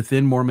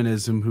within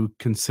Mormonism who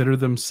consider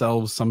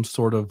themselves some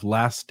sort of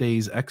last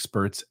days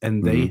experts,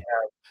 and they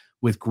have,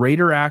 with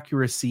greater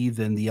accuracy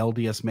than the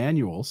LDS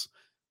manuals,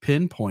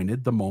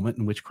 pinpointed the moment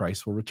in which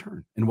Christ will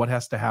return and what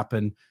has to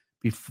happen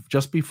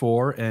just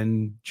before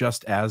and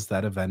just as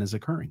that event is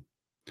occurring.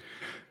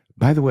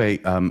 By the way,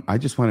 I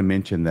just want to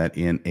mention that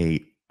in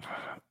a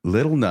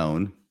little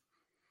known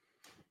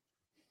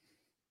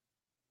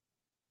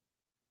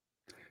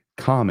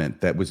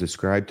comment that was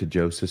ascribed to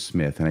Joseph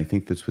Smith, and I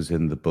think this was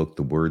in the book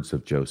The Words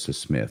of Joseph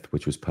Smith,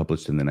 which was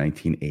published in the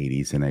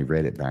 1980s, and I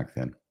read it back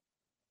then,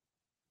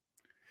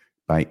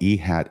 by E.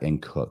 Hatt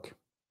and Cook,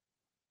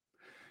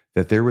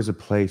 that there was a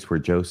place where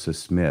Joseph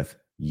Smith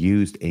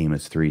used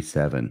Amos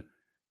 3:7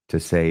 to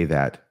say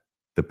that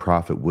the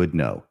prophet would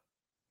know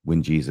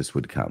when Jesus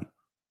would come.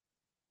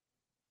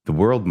 The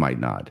world might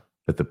not,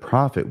 but the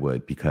prophet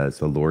would, because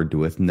the Lord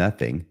doeth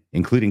nothing,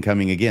 including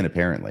coming again,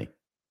 apparently,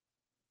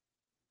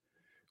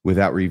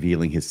 without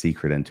revealing his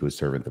secret unto his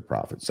servant, the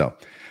prophet. So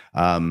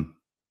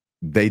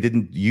they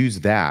didn't use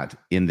that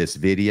in this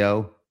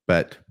video,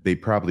 but they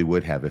probably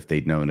would have if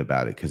they'd known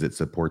about it, because it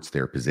supports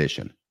their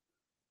position.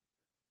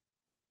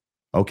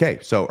 Okay,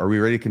 so are we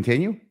ready to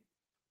continue?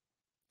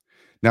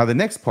 Now, the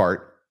next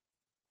part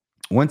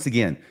Once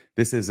again,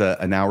 this is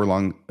an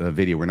hour-long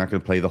video. We're not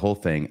going to play the whole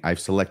thing. I've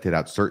selected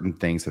out certain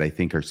things that I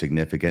think are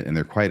significant, and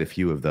there are quite a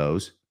few of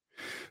those.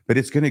 But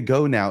it's going to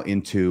go now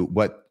into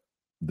what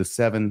the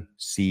 7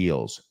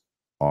 seals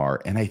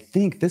are. And I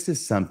think this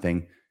is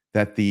something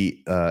that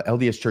the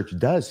LDS Church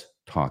does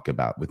talk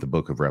about with the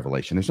book of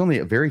Revelation. There's only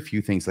a very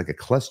few things, like a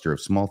cluster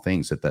of small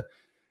things that the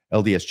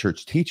LDS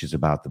Church teaches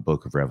about the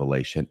book of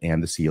Revelation,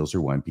 and the seals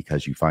are one,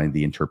 because you find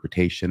the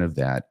interpretation of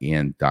that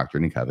in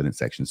Doctrine and Covenants,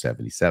 section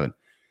 77.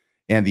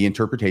 And the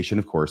interpretation,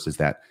 of course, is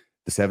that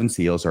the 7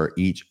 seals are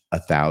each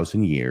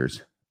 1,000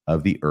 years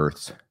of the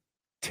earth's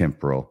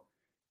temporal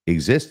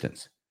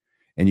existence.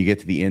 And you get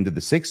to the end of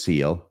the 6th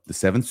seal, the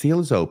 7th seal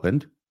is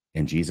opened,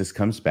 and Jesus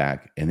comes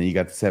back, and then you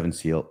got the 7th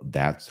seal.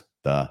 That's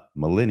the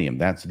millennium.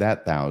 That's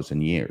that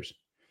 1,000 years.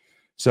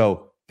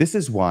 So this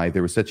is why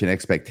there was such an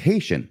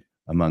expectation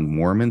among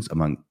Mormons,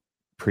 among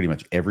pretty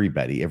much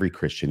everybody, every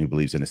Christian who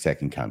believes in a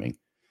second coming,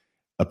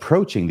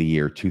 approaching the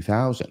year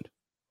 2000,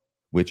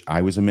 which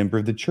I was a member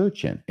of the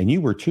church in. And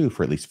you were too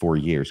for at least 4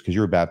 years, because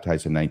you were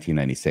baptized in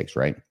 1996,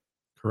 right?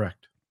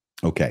 Correct.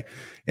 Okay.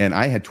 And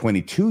I had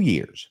 22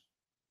 years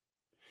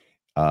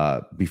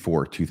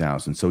before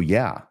 2000. So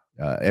yeah,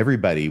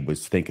 everybody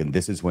was thinking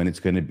this is when it's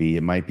going to be.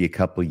 It might be a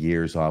couple of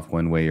years off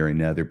one way or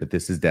another, but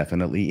this is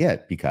definitely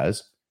it,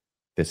 because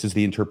this is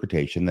the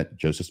interpretation that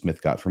Joseph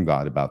Smith got from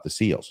God about the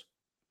seals.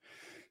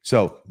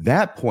 So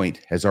that point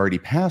has already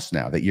passed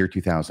now, that year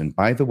 2000.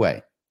 By the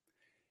way,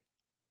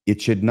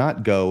 it should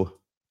not go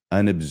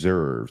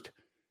unobserved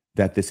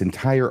that this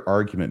entire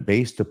argument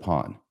based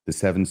upon the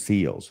 7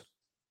 seals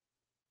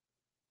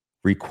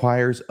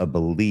requires a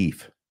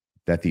belief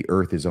that the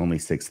earth is only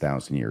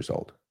 6,000 years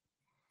old.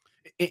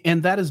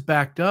 And that is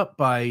backed up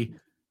by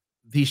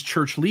these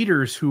church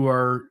leaders who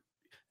are,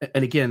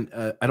 and again,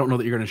 I don't know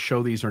that you're going to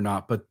show these or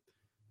not, but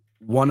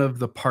one of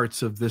the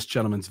parts of this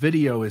gentleman's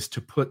video is to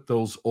put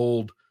those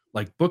old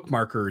like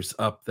bookmarkers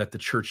up that the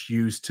church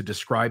used to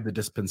describe the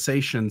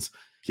dispensations.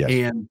 Yes.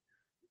 And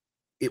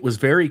it was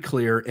very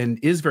clear, and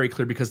is very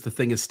clear, because the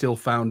thing is still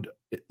found,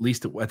 at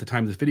least at the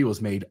time this video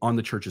was made, on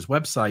the church's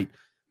website,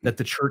 that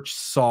the church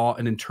saw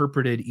and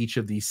interpreted each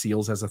of these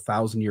seals as a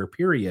 1,000-year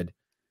period.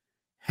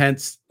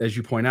 Hence, as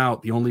you point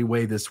out, the only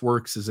way this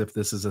works is if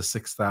this is a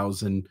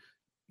 6,000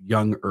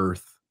 young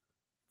earth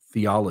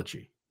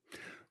theology.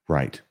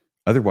 Right.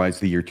 Otherwise,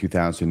 the year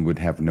 2000 would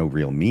have no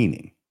real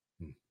meaning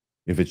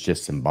if it's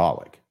just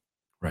symbolic.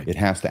 Right. It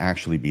has to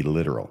actually be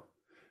literal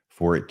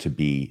for it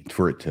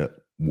to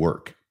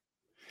work.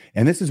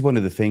 And this is one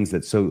of the things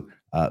that's so,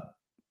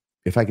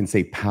 if I can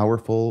say,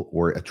 powerful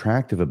or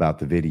attractive about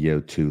the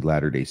video to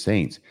Latter-day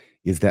Saints,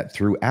 is that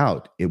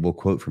throughout it will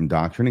quote from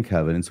Doctrine and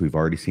Covenants. We've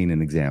already seen an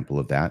example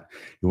of that.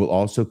 It will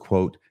also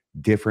quote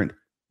different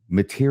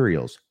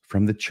materials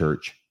from the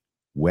church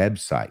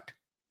website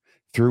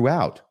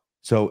throughout.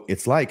 So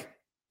it's like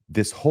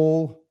this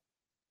whole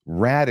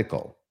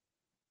radical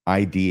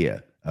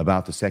idea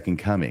about the second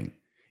coming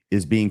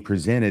is being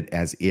presented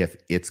as if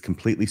it's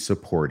completely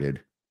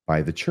supported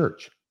by the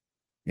church.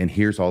 And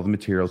here's all the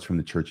materials from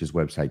the church's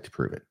website to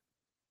prove it.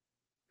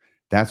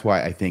 That's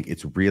why I think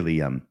it's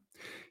really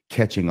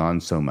catching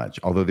on so much,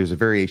 although there's a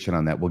variation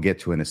on that we'll get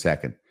to in a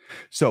second.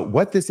 So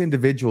what this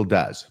individual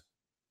does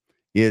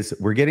is,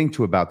 we're getting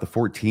to about the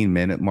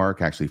 14-minute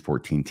mark, actually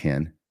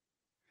 14:10,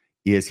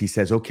 is he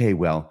says, okay,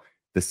 well,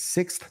 the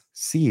 6th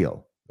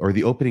seal, or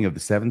the opening of the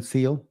 7th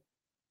seal,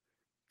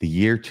 the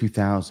year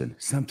 2000,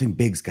 something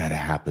big's got to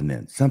happen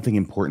then, something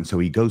important. So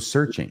he goes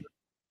searching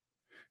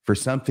for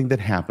something that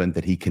happened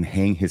that he can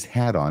hang his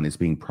hat on as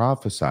being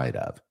prophesied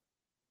of.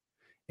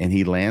 And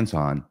he lands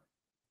on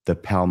the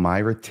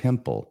Palmyra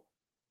Temple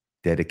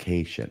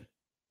dedication.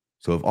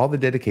 So of all the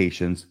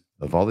dedications,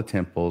 of all the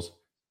temples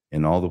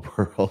in all the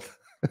world,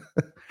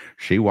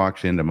 she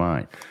walks into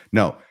mine.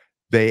 No,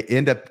 they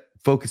end up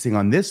focusing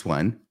on this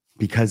one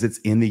because it's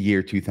in the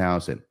year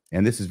 2000.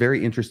 And this is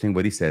very interesting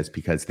what he says,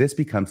 because this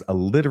becomes a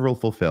literal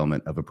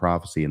fulfillment of a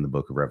prophecy in the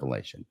book of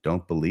Revelation.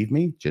 Don't believe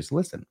me? Just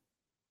listen.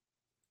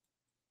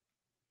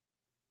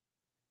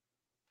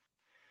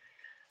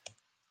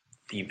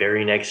 The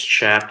very next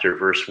chapter,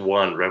 verse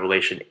 1,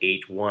 Revelation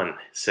 8:1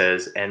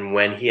 says, "And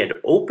when he had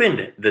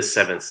opened the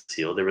 7th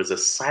seal, there was a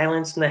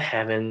silence in the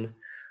heaven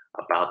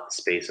about the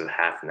space of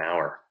half an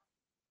hour."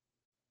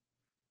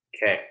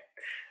 Okay,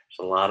 there's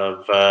a lot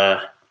of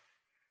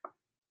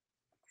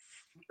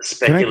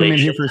speculation. Can I come in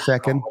here for a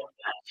second?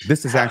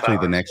 This is actually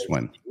the next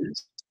one.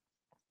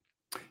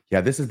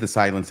 Yeah, this is the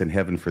silence in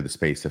heaven for the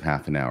space of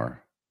half an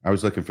hour. I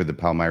was looking for the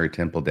Palmyra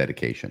Temple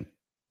dedication.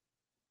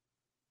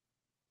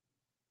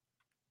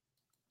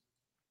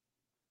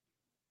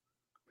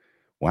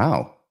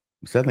 Wow,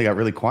 it suddenly got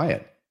really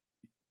quiet.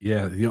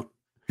 Yeah, maybe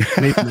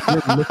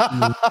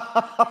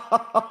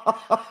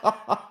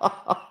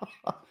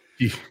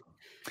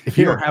if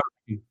you don't have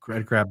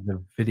it, grab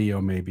the video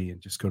maybe and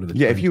just go to the.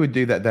 Yeah, if you would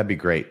do that, that'd be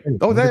great.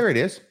 Oh, there it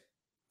is.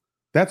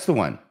 That's the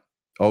one.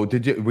 Oh,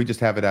 we just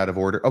have it out of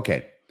order?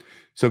 Okay,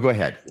 so go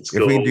ahead. Let's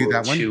if go we can do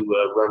that one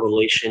to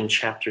Revelation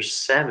chapter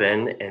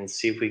 7 and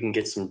see if we can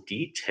get some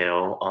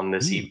detail on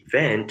this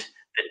event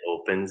that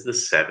opens the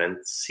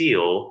seventh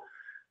seal.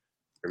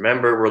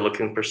 Remember, we're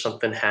looking for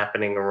something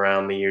happening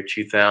around the year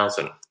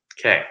 2000.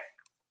 Okay.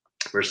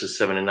 Verses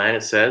 7 and 9,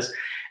 it says,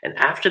 "And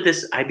after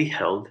this I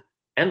beheld,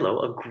 and lo,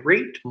 a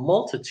great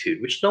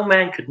multitude, which no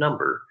man could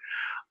number,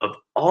 of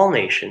all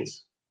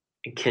nations,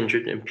 and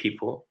kindred, and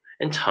people,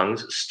 and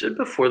tongues, stood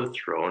before the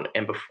throne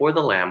and before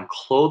the Lamb,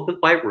 clothed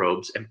with white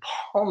robes and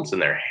palms in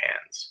their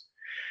hands,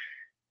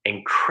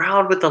 and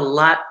cried with a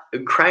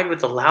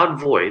loud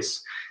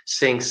voice,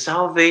 saying,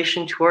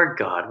 Salvation to our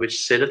God,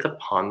 which sitteth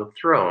upon the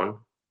throne,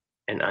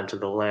 and unto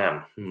the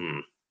Lamb."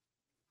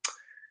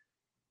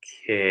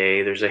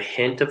 Okay, there's a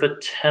hint of a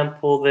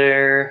temple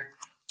there.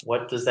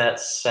 What does that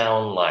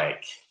sound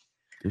like?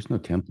 There's no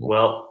temple.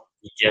 Well,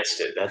 you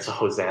guessed it. That's a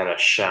Hosanna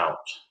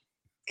shout.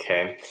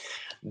 Okay.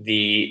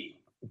 The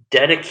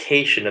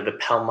dedication of the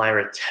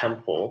Palmyra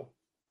temple,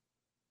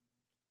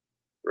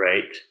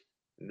 right?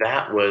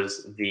 That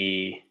was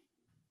the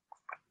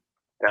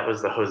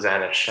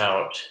Hosanna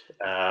shout.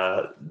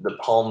 The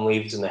palm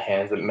leaves in the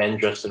hands, the men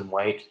dressed in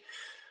white.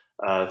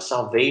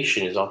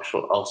 Salvation is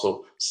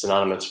also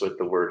synonymous with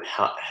the word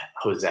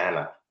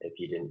Hosanna, if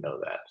you didn't know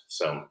that.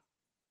 So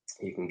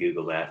you can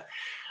Google that.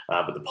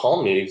 But the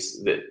palm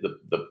leaves, the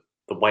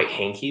white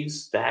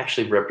hankies, that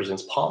actually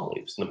represents palm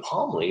leaves. And the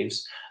palm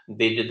leaves,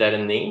 they did that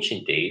in the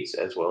ancient days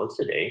as well as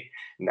today.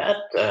 And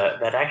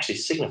that actually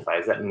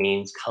signifies, that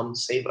means, come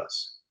save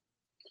us.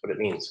 That's what it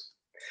means.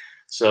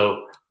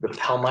 So the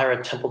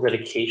Palmyra temple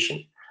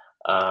dedication,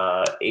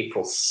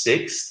 April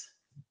 6th,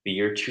 the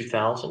year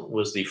 2000,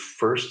 was the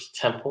first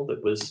temple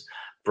that was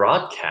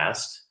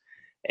broadcast,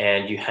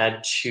 and you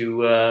had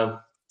to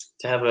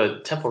have a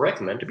temple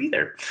recommend to be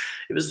there.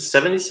 It was the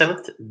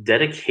 77th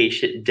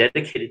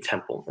dedicated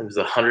temple. It was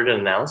the 100th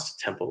announced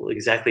temple,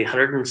 exactly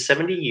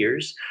 170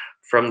 years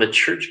from the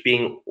church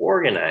being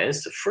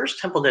organized. The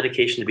first temple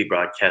dedication to be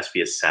broadcast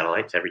via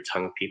satellite to every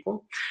tongue of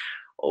people.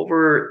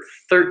 Over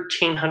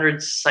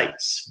 1,300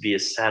 sites via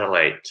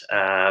satellite.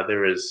 That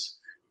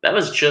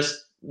was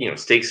just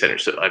stake center.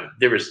 So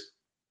there was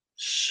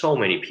so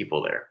many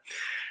people there.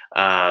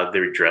 They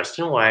were dressed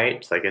in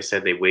white. Like I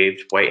said, they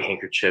waved white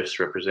handkerchiefs,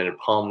 represented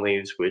palm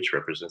leaves, which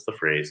represents the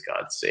phrase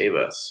 "God save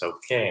us."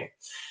 Okay.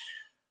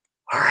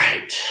 All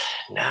right.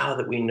 Now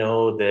that we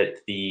know that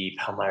the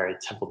Palmyra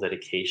temple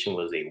dedication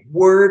was a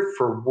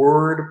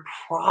word-for-word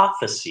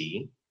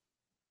prophecy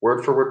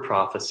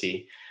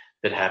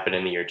that happened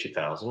in the year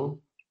 2000.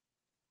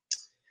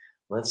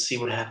 Let's see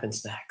what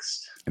happens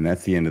next. And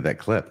that's the end of that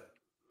clip.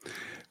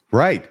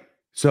 Right.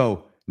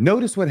 So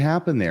notice what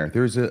happened there.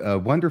 There's a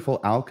wonderful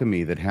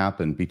alchemy that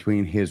happened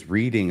between his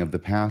reading of the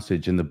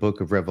passage in the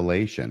book of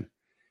Revelation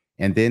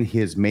and then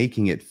his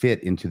making it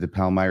fit into the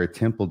Palmyra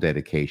temple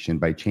dedication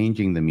by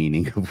changing the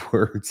meaning of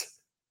words.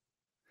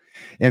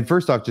 And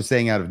first off, just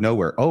saying out of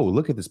nowhere, oh,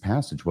 look at this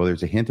passage. Well,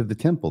 there's a hint of the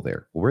temple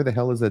there. Well, where the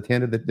hell is the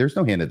hint of there's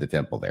no hint of the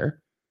temple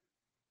there.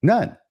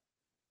 None.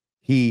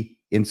 He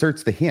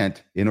inserts the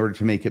hint in order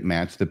to make it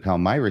match the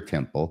Palmyra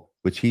temple,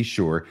 which he's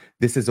sure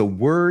this is a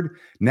word.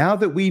 Now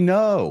that we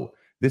know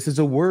this is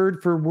a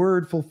word for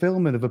word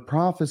fulfillment of a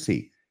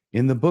prophecy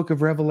in the book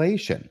of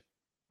Revelation,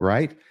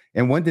 right?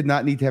 And one did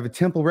not need to have a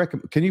temple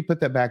Can you put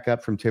that back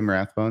up from Tim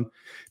Rathbone?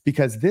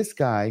 Because this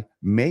guy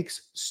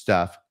makes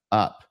stuff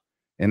up.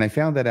 And I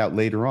found that out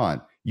later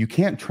on. You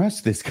can't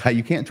trust this guy.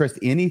 You can't trust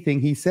anything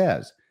he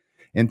says.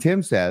 And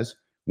Tim says,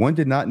 one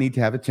did not need to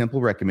have a temple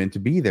recommend to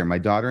be there. My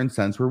daughter and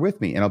sons were with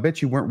me. And I'll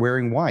bet you weren't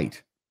wearing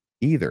white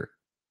either.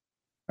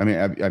 I mean,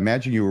 I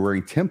imagine you were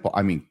wearing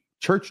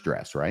church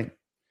dress, right?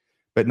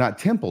 But not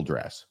temple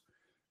dress.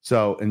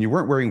 So, and you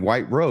weren't wearing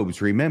white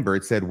robes. Remember,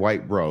 it said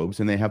white robes,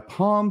 and they have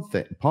palm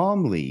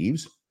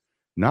leaves,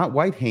 not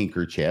white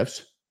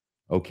handkerchiefs.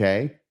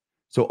 Okay.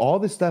 So all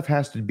this stuff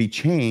has to be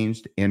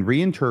changed and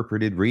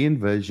reinterpreted,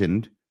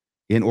 re-envisioned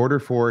in order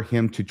for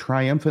him to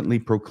triumphantly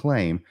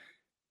proclaim,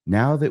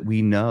 now that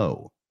we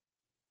know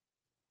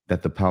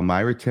that the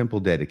Palmyra temple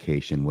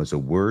dedication was a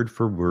word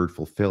for word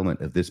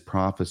fulfillment of this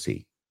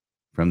prophecy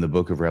from the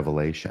book of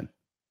Revelation.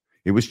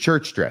 It was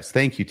church dress.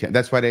 Thank you, Tim.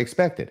 That's what I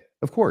expected.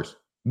 Of course.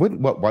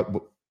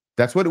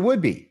 That's what it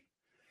would be.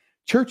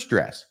 Church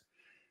dress.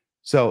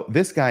 So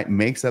this guy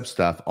makes up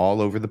stuff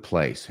all over the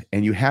place,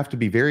 and you have to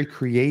be very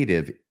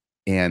creative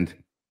and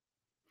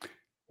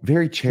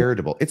very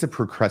charitable. It's a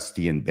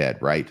Procrustean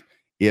bed, right?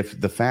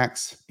 If the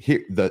facts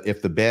here,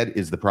 if the bed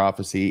is the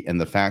prophecy and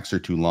the facts are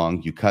too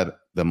long, you cut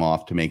them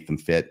off to make them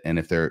fit. And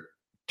if they're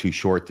too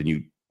short, then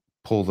you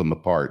pull them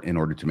apart in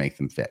order to make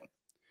them fit.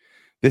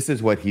 This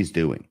is what he's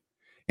doing.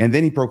 And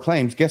then he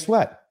proclaims, guess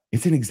what?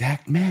 It's an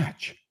exact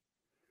match.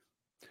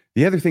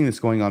 The other thing that's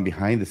going on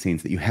behind the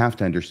scenes that you have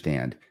to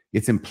understand,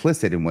 it's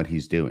implicit in what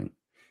he's doing,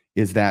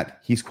 is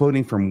that he's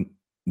quoting from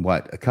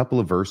a couple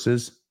of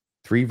verses,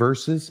 3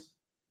 verses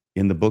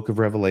in the book of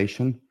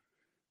Revelation,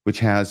 which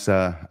has,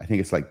 I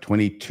think it's like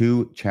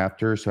 22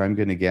 chapters. So I'm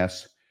going to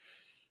guess,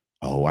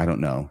 I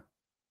don't know,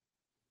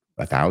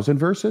 1,000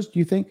 verses, do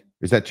you think?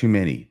 Is that too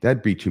many?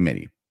 That'd be too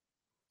many.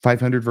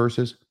 500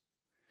 verses?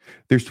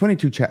 There's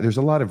 22 there's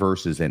a lot of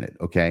verses in it,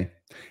 okay?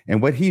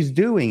 And what he's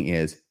doing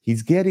is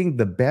he's getting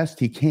the best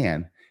he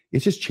can.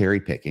 It's just cherry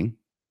picking.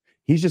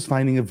 He's just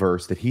finding a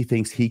verse that he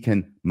thinks he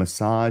can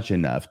massage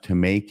enough to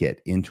make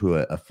it into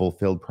a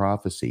fulfilled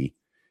prophecy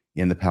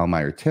in the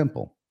Palmyra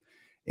temple.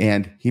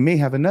 And he may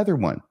have another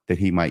one that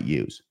he might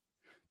use.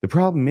 The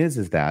problem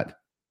is that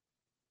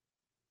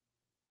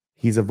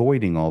he's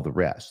avoiding all the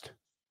rest.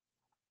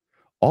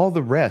 All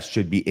the rest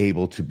should be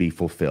able to be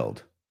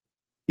fulfilled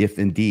if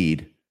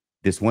indeed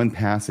this one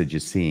passage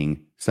is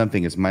seeing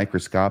something as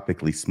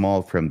microscopically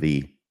small from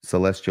the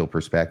celestial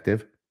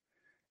perspective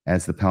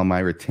as the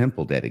Palmyra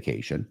temple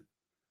dedication,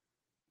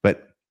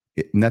 but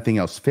nothing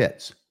else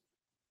fits.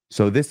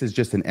 So this is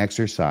just an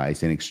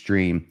exercise in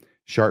extreme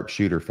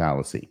sharpshooter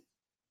fallacy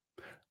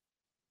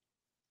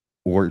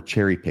or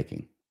cherry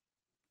picking.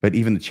 But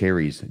even the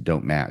cherries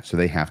don't match, so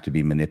they have to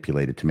be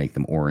manipulated to make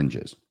them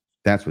oranges.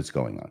 That's what's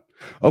going on.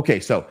 Okay,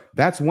 so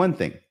that's one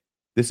thing.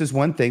 This is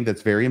one thing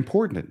that's very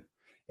important.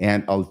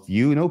 And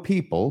you know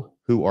people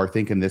who are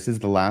thinking this is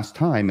the last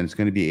time and it's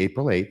going to be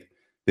April 8th.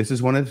 This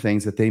is one of the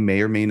things that they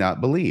may or may not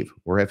believe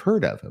or have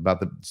heard of about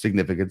the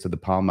significance of the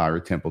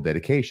Palmyra temple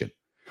dedication.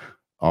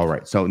 All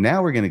right, so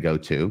now we're going to go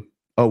to,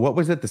 what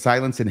was it? The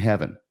silence in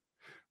heaven.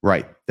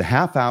 Right, the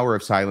half hour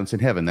of silence in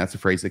heaven. That's a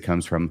phrase that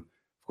comes from,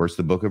 of course,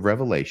 the book of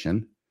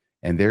Revelation.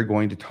 And they're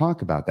going to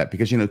talk about that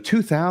because,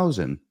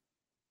 2000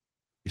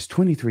 is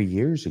 23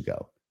 years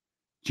ago.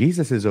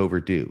 Jesus is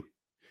overdue.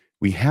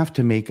 We have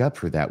to make up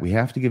for that. We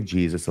have to give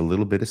Jesus a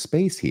little bit of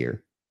space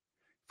here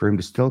for him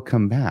to still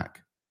come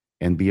back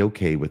and be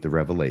okay with the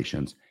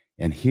revelations.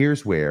 And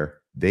here's where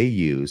they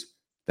use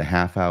the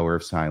half hour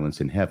of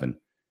silence in heaven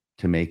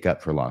to make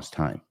up for lost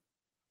time.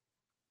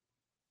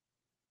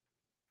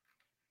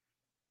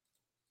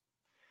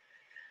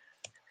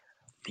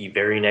 The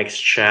very next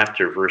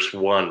chapter, verse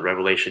 1,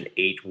 Revelation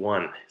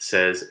 8:1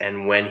 says,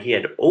 "And when he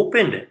had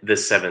opened the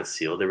seventh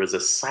seal, there was a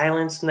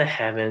silence in the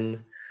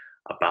heaven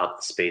about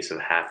the space of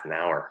half an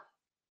hour."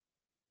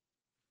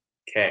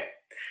 Okay,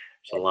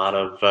 there's a lot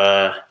of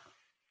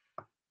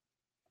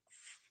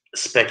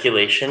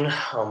speculation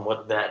on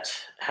what that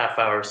half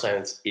hour of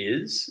silence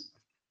is.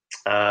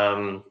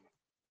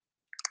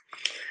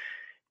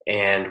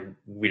 And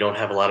we don't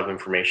have a lot of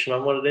information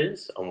on what it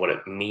is, on what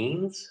it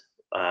means.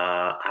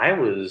 I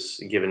was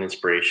given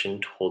inspiration,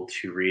 told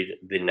to read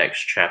the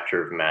next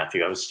chapter of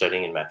Matthew. I was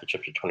studying in Matthew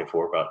chapter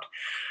 24 about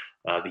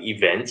the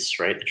events,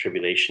 right, the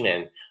tribulation,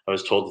 and I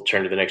was told to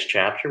turn to the next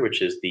chapter,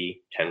 which is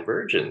the 10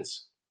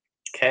 virgins.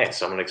 Okay,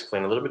 so I'm going to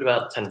explain a little bit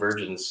about 10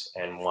 virgins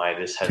and why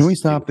this has. Can we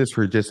stop this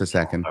for just a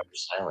second?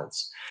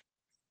 Silence.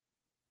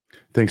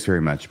 Thanks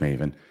very much,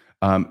 Maven.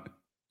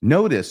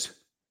 Notice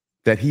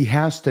that he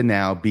has to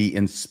now be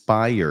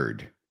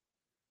inspired.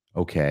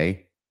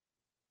 Okay.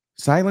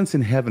 Silence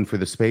in heaven for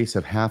the space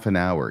of half an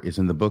hour is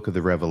in the book of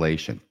the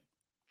Revelation.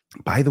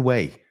 By the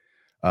way,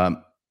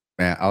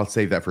 I'll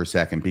save that for a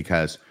second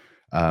because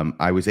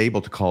I was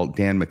able to call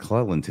Dan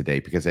McClellan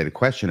today because I had a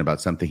question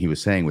about something he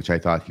was saying, which I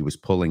thought he was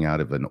pulling out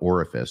of an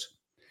orifice.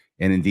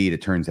 And indeed,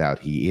 it turns out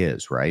he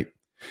is, right?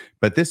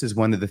 But this is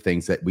one of the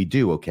things that we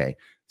do, okay?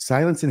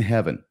 Silence in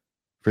heaven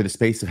for the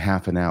space of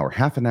half an hour.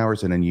 Half an hour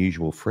is an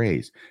unusual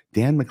phrase.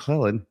 Dan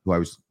McClellan, who I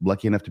was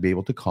lucky enough to be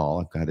able to call,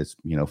 I've got his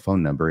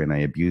phone number and I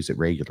abuse it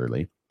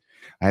regularly.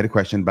 I had a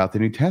question about the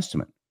New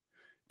Testament.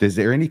 Is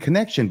there any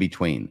connection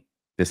between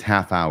this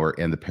half hour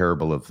and the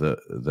parable of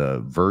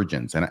the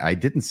virgins? And I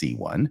didn't see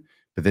one,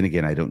 but then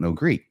again, I don't know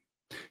Greek.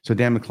 So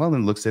Dan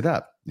McClellan looks it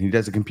up. He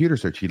does a computer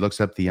search. He looks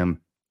up the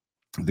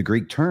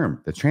Greek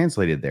term that's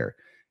translated there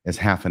as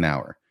half an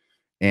hour.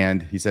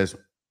 And he says,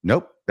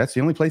 nope, that's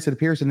the only place it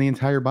appears in the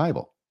entire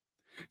Bible.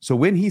 So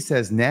when he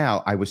says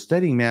now, I was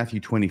studying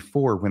Matthew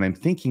 24 when I'm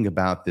thinking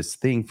about this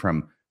thing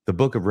from the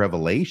book of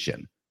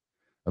Revelation,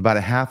 about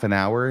a half an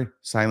hour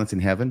silence in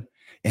heaven,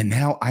 and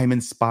now I'm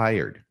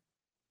inspired.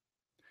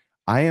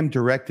 I am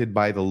directed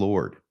by the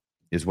Lord,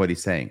 is what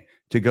he's saying,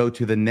 to go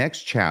to the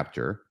next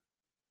chapter,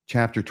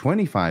 chapter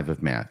 25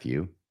 of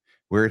Matthew,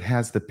 where it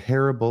has the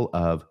parable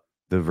of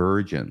the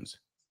virgins.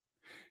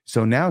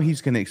 So now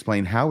he's going to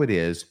explain how it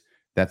is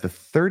that the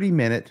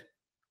 30-minute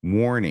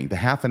warning, the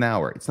half an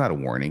hour, it's not a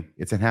warning,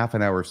 it's a half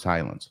an hour of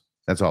silence.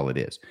 That's all it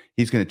is.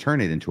 He's going to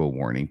turn it into a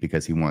warning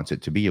because he wants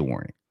it to be a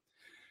warning.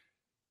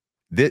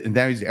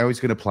 Now he's always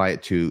going to apply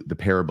it to the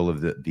parable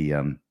of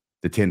the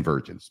 10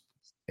 virgins,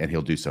 and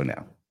he'll do so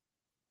now.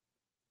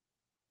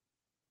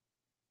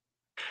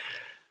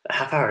 A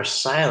half hour of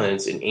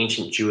silence in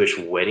ancient Jewish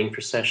wedding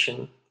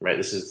procession, right?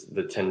 This is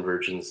the 10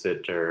 virgins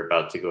that are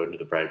about to go into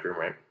the bridegroom,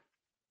 right?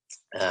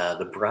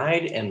 The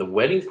bride and the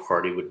wedding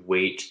party would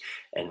wait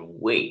and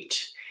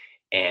wait.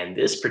 And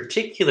this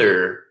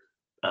particular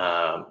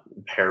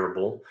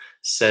parable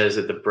says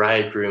that the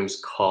bridegroom's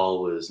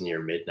call was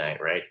near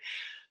midnight, right?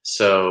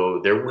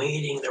 So they're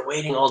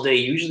waiting all day.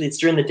 Usually it's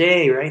during the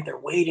day, right? They're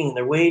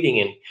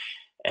waiting.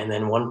 And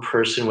then one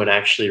person would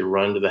actually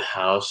run to the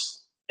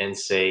house and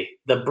say,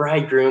 the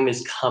bridegroom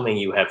is coming.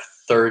 You have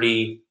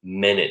 30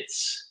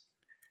 minutes.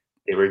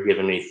 They were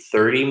given a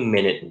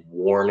 30-minute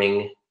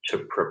warning to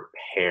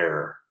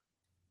prepare.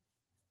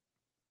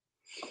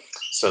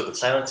 So the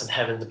silence in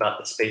heaven is about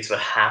the space of a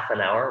half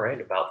an hour,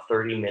 right? About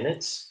 30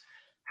 minutes.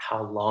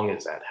 How long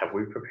is that? Have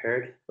we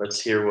prepared?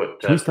 Let's hear what.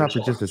 Can we stop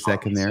for just a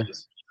second there?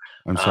 Says.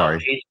 I'm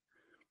sorry.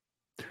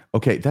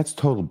 Okay, that's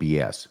total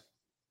BS.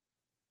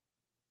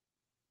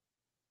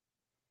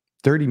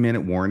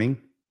 30-minute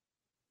warning.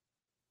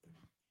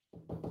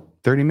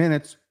 30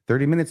 minutes,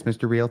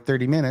 Mr. Real,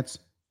 30 minutes.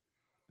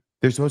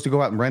 They're supposed to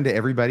go out and run to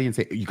everybody and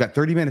say, you got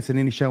 30 minutes and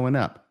then he's showing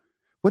up.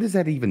 What does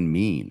that even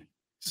mean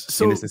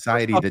in a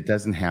society that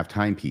doesn't have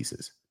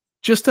timepieces?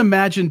 Just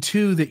imagine,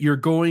 too, that you're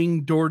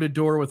going door to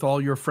door with all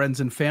your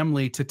friends and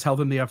family to tell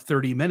them they have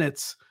 30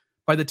 minutes.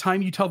 By the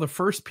time you tell the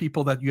first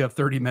people that you have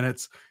 30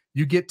 minutes,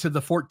 you get to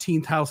the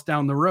 14th house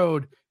down the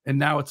road, and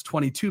now it's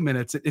 22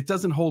 minutes. It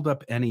doesn't hold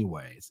up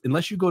anyways,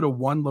 unless you go to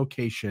one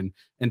location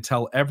and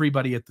tell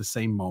everybody at the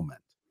same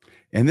moment.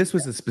 And this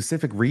was a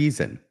specific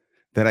reason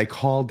that I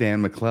called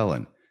Dan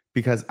McClellan,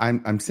 because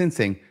I'm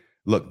sensing,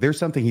 look, there's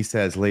something he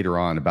says later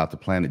on about the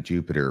planet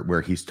Jupiter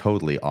where he's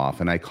totally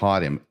off. And I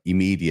caught him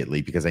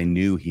immediately because I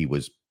knew he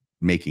was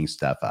making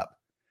stuff up.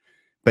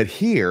 But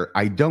here,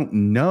 I don't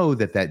know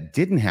that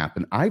didn't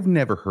happen. I've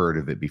never heard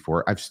of it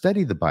before. I've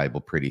studied the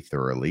Bible pretty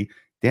thoroughly.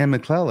 Dan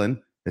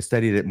McClellan has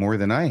studied it more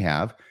than I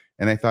have.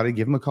 And I thought I'd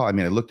give him a call. I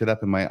mean, I looked it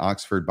up in my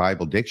Oxford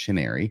Bible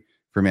Dictionary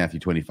for Matthew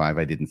 25.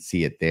 I didn't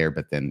see it there,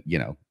 but then,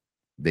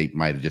 they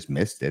might have just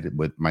missed it. It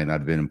might not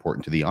have been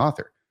important to the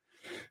author.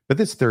 But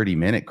this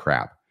 30-minute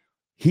crap,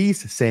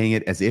 he's saying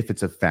it as if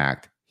it's a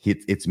fact.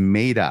 It's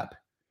made up.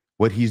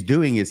 What he's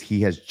doing is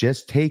he has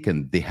just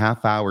taken the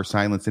half-hour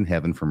silence in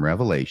heaven from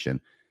Revelation,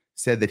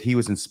 said that he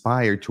was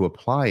inspired to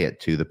apply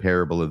it to the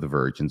parable of the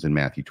virgins in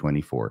Matthew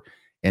 24.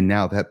 And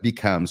now that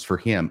becomes for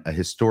him a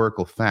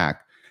historical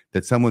fact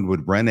that someone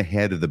would run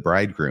ahead of the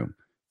bridegroom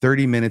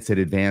 30 minutes in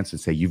advance and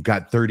say, you've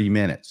got 30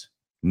 minutes.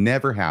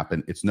 Never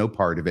happened. It's no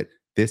part of it.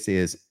 This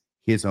is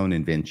his own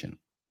invention.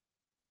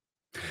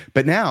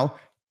 But now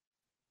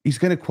he's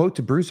going to quote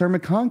to Bruce R.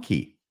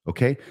 McConkie.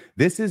 Okay.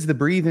 This is the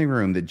breathing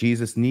room that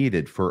Jesus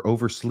needed for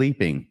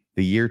oversleeping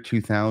the year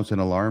 2000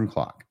 alarm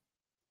clock.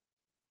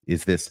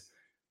 Is this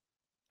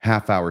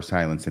half-hour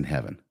silence in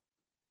heaven?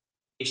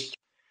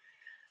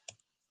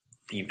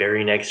 The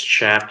very next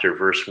chapter,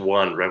 verse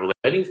 1, Revelation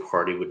wedding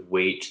party would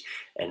wait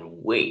and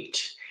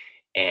wait.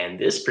 And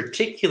this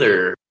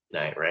particular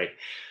night, right?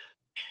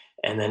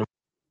 And then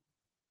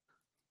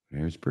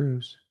there's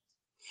Bruce.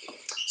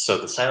 So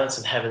the silence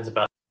in heaven's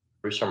about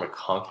Bruce R.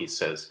 McConkie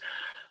says,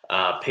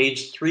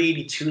 page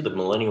 382, The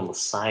Millennial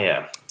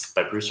Messiah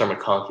by Bruce R.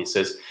 McConkie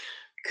says,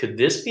 could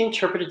this be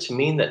interpreted to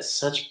mean that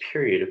such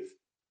period of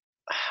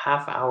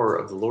half hour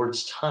of the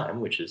Lord's time,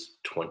 which is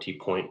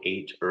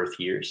 20.8 Earth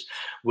years,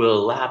 will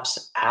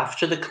elapse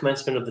after the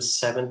commencement of the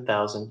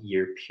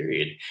 7,000-year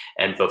period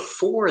and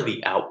before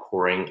the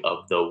outpouring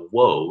of the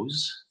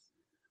woes,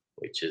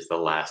 which is the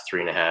last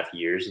 3.5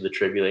 years of the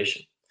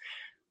tribulation,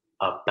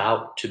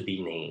 about to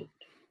be named?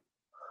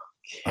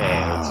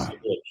 Okay, let's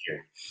take a look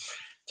here.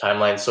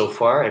 Timeline so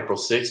far, April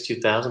 6,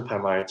 2000,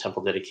 Palmyra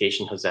Temple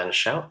dedication, Hosanna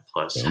shout,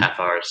 plus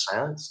half-hour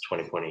silence,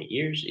 20.8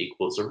 years,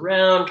 equals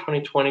around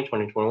 2020,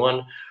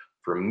 2021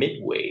 for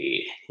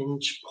midway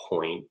hinge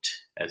point,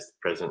 as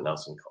President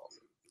Nelson called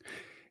it.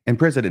 And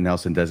President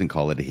Nelson doesn't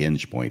call it a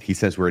hinge point. He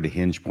says we're at a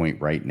hinge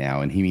point right now,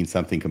 and he means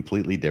something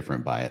completely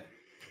different by it.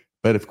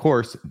 But of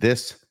course,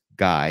 this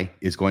guy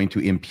is going to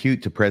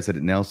impute to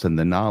President Nelson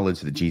the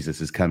knowledge that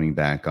Jesus is coming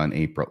back on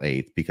April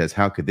 8th, because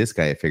how could this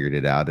guy have figured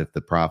it out if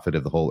the prophet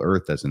of the whole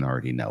earth doesn't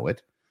already know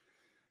it?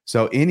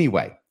 So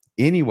anyway,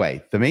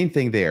 the main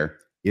thing there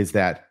is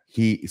that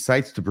he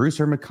cites to Bruce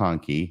R.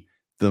 McConkie,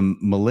 the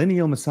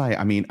millennial Messiah.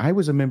 I mean, I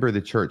was a member of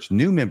the church,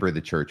 new member of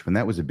the church, when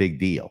that was a big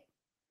deal.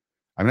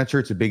 I'm not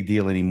sure it's a big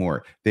deal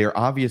anymore. They are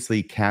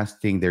obviously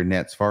casting their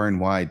nets far and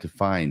wide to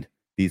find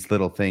these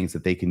little things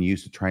that they can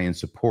use to try and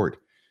support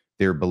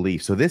their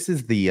belief. So this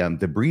is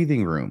the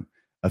breathing room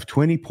of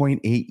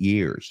 20.8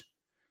 years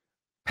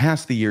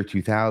past the year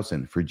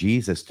 2000 for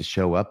Jesus to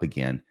show up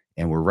again.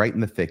 And we're right in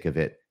the thick of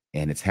it.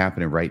 And it's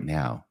happening right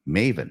now.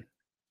 Maven.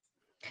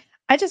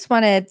 I just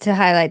wanted to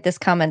highlight this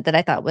comment that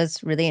I thought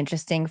was really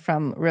interesting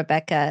from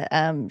Rebecca.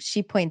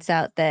 She points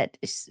out that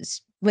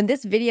when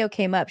this video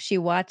came up, she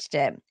watched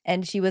it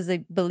and she was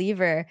a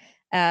believer,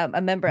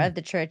 a member of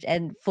the church,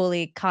 and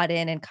fully caught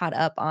in and caught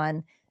up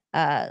on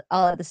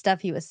all of the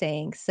stuff he was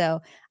saying.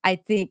 So I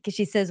think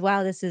she says,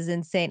 wow, this is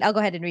insane. I'll go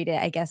ahead and read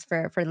it, I guess,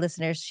 for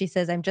listeners. She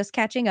says, I'm just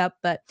catching up,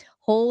 but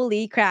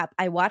holy crap.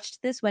 I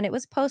watched this when it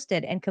was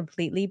posted and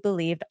completely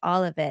believed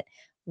all of it.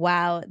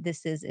 Wow,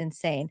 this is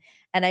insane.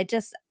 And I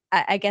guess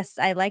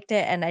I liked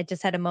it. And I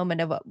just had a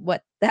moment of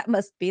what that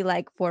must be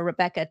like for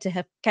Rebecca to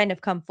have kind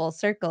of come full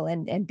circle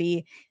and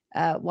be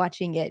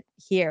watching it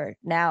here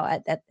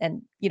now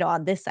and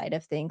on this side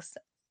of things.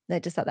 I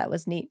just thought that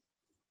was neat.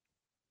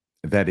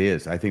 That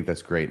is. I think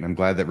that's great. And I'm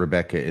glad that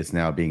Rebecca is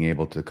now being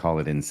able to call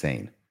it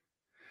insane.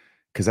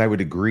 Because I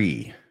would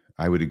agree.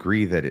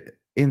 That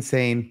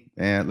insane,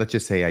 let's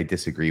just say I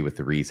disagree with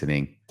the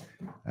reasoning.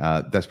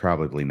 That's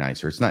probably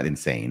nicer. It's not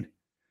insane.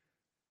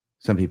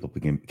 Some people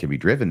can be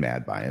driven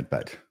mad by it,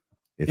 but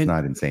it's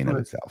not insane of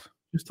itself.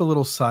 Just a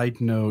little side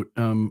note.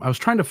 I was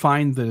trying to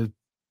find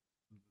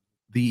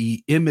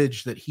the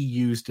image that he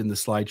used in the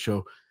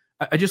slideshow.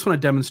 I just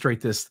want to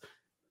demonstrate this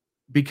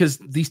because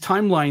these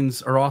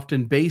timelines are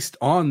often based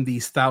on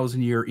these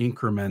 1,000-year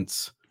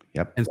increments.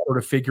 Yep. And sort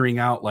of figuring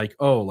out like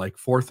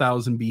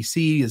 4,000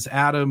 BC is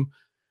Adam.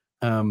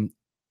 And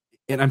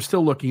I'm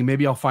still looking.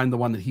 Maybe I'll find the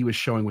one that he was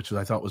showing, which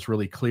I thought was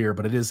really clear.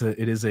 But it is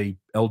a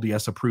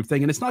LDS approved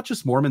thing, and it's not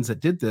just Mormons that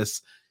did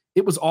this.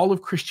 It was all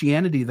of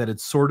Christianity that had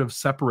sort of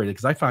separated.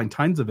 Because I find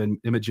tons of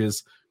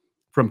images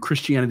from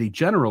Christianity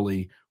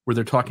generally where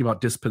they're talking about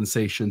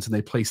dispensations and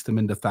they place them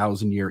into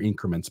 1,000-year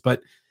increments.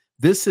 But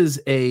this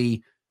is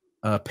a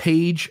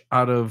page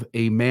out of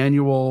a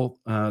manual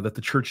that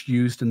the church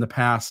used in the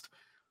past.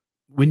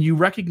 When you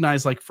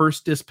recognize like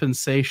first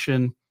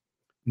dispensation,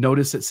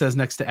 notice it says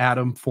next to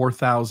Adam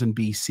 4,000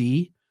 BC.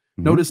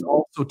 Mm-hmm. Notice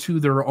also too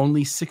there are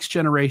only 6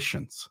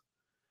 generations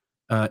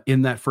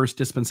in that first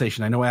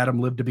dispensation. I know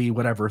Adam lived to be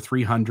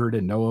 300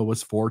 and Noah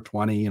was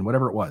 420 and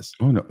whatever it was.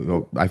 Oh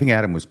no, I think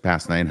Adam was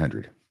past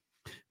 900.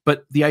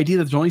 But the idea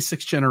that there's only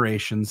 6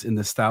 generations in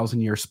this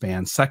 1,000-year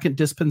span. Second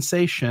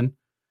dispensation,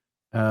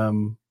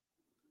 I'm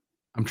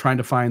trying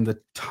to find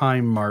the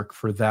time mark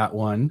for that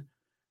one.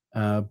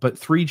 But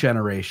 3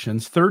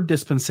 generations. Third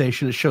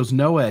dispensation, it shows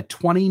Noah at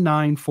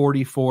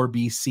 2944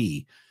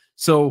 BC.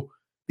 So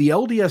the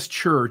LDS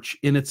Church,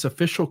 in its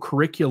official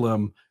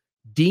curriculum,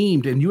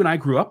 deemed, and you and I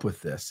grew up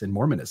with this in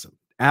Mormonism,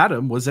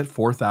 Adam was at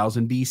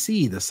 4,000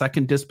 BC. The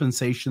second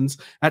dispensation's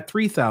at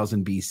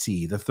 3,000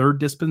 BC. The third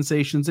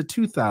dispensation's at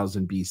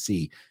 2,000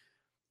 BC.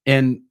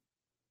 And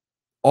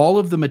all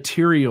of the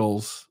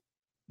materials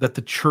that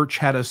the church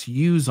had us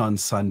use on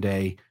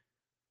Sunday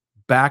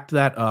backed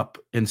that up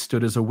and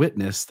stood as a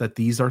witness that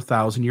these are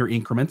 1,000-year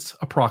increments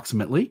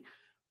approximately,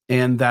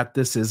 and that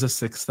this is a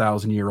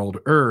 6,000-year-old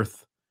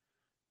earth.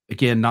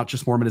 Again, not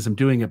just Mormonism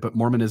doing it, but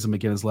Mormonism,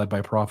 again, is led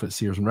by prophets,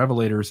 seers, and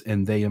revelators,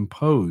 and they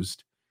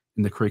imposed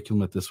in the curriculum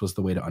that this was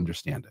the way to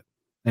understand it.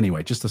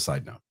 Anyway, just a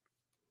side note.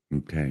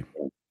 Okay,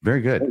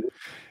 very good.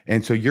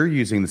 And so you're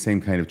using the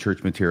same kind of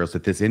church materials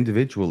that this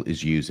individual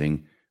is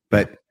using,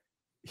 but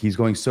he's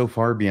going so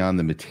far beyond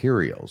the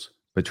materials,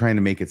 but trying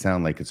to make it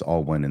sound like it's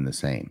all one and the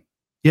same.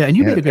 Yeah, and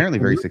you made apparently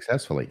very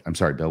successfully. I'm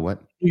sorry, Bill,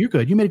 what? You're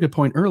good. You made a good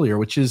point earlier,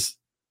 which is,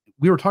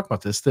 we were talking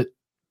about this, that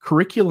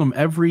curriculum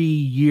every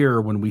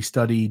year when we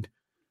studied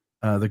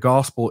the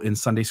gospel in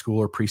Sunday school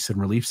or Priesthood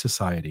and Relief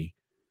Society,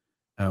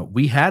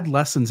 we had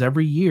lessons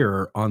every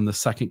year on the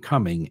second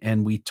coming,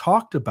 and we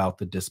talked about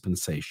the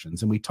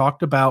dispensations, and we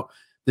talked about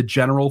the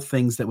general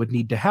things that would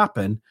need to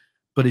happen.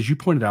 But as you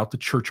pointed out, the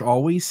church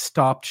always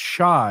stopped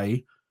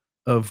shy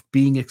of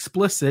being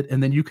explicit,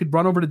 and then you could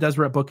run over to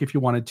Deseret Book if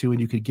you wanted to,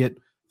 and you could get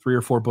 3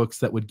 or 4 books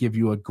that would give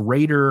you a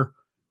greater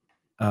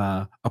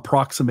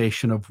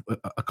approximation of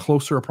a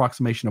closer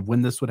approximation of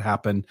when this would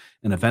happen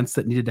and events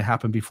that needed to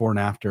happen before and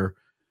after.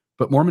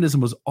 But Mormonism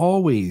was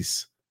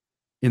always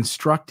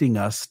instructing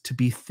us to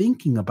be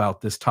thinking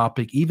about this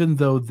topic, even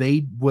though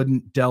they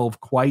wouldn't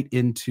delve quite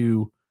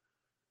into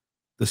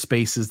the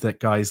spaces that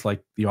guys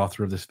like the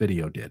author of this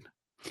video did.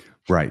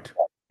 Right.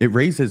 It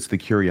raises the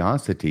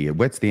curiosity. It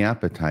whets the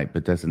appetite,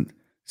 but doesn't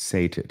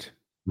sate it.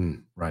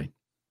 Right.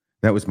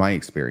 That was my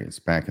experience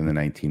back in the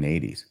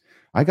 1980s.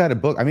 I got a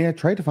book. I mean, I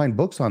tried to find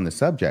books on the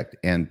subject,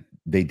 and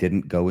they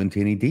didn't go into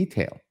any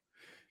detail.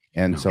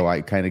 And so I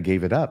kind of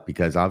gave it up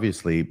because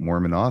obviously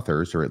Mormon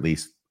authors, or at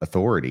least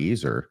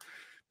authorities or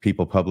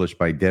people published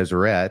by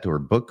Deseret or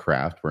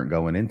Bookcraft, weren't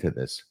going into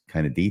this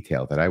kind of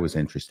detail that I was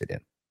interested in.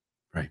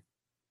 Right.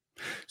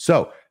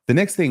 So the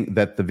next thing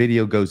that the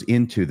video goes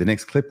into, the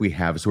next clip we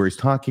have, is where he's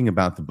talking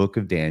about the book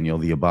of Daniel,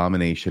 the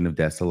abomination of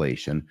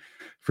desolation.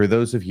 For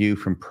those of you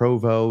from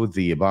Provo,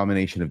 the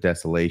abomination of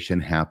desolation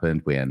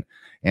happened when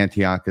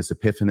Antiochus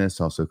Epiphanes,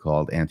 also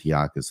called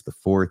Antiochus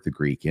IV, the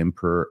Greek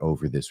emperor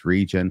over this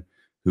region,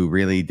 who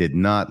really did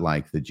not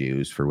like the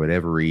Jews for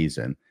whatever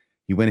reason,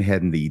 he went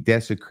ahead and he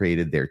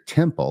desecrated their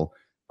temple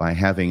by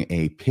having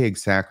a pig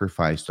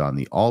sacrificed on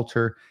the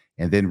altar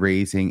and then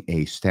raising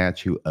a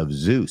statue of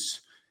Zeus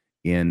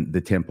in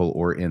the temple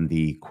or in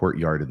the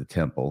courtyard of the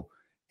temple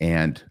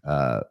and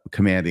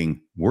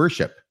commanding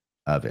worship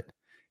of it.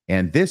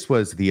 And this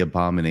was the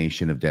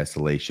abomination of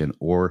desolation,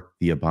 or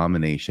the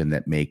abomination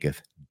that maketh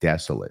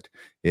desolate.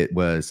 It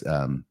was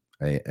an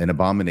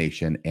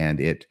abomination, and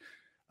it,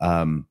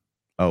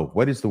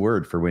 what is the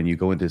word for when you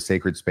go into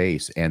sacred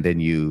space and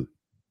then you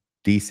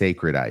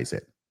desacredize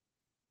it?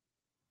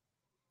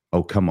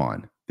 Oh, come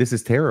on. This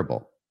is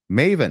terrible.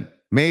 Maven,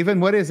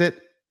 what is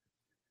it?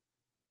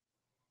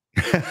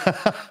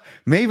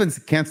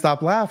 Maven can't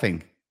stop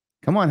laughing.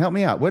 Come on, help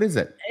me out. What is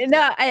it?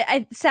 No,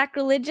 I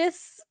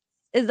sacrilegious.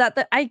 Is that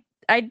the I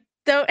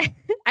don't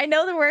I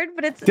know the word,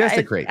 but it's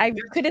desecrate. I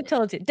could have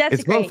told you. Desecrate.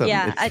 It's both of them.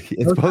 Yeah.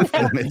 It's both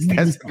of them. It's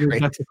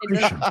desecrate.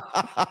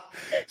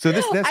 So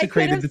this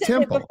desecrated the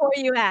temple. Before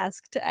you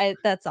asked,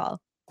 that's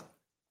all.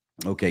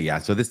 Okay, yeah.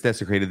 So this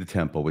desecrated the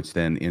temple, which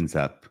then ends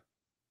up,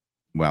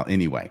 well,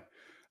 anyway.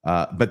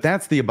 But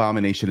that's the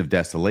abomination of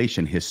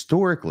desolation.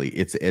 Historically,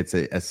 it's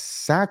a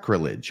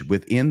sacrilege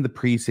within the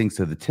precincts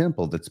of the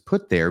temple that's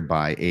put there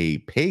by a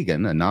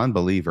pagan, a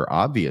non-believer,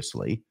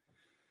 obviously.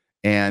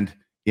 And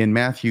in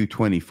Matthew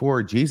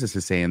 24, Jesus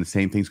is saying the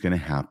same thing's going to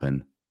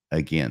happen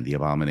again. The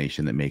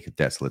abomination that maketh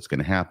desolate is going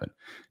to happen.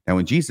 Now,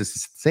 when Jesus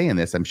is saying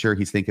this, I'm sure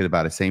he's thinking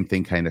about the same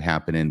thing kind of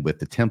happening with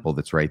the temple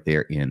that's right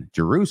there in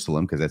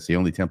Jerusalem, because that's the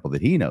only temple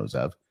that he knows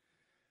of.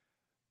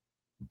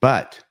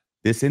 But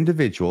this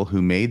individual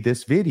who made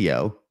this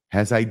video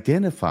has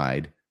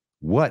identified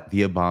what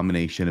the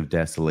abomination of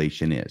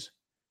desolation is.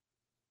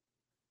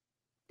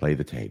 Play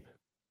the tape.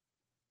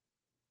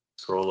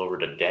 Scroll over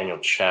to Daniel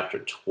chapter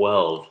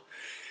 12.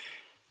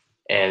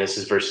 And this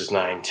is verses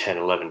 9, 10,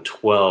 11,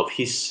 12.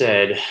 He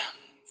said,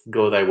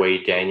 "Go thy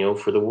way, Daniel,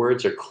 for the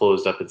words are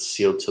closed up and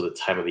sealed till the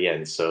time of the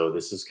end." So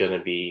this is going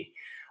to be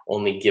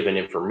only given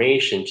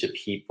information to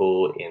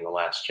people in the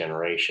last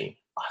generation,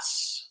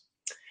 us.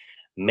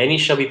 "Many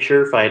shall be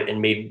purified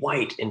and made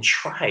white and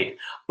tried,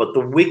 but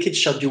the wicked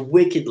shall do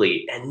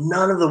wickedly, and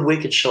none of the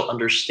wicked shall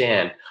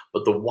understand,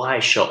 but the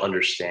wise shall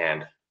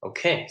understand."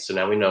 Okay, so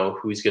now we know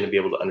who's going to be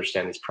able to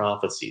understand these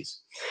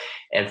prophecies.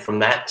 "And from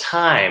that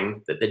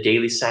time that the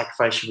daily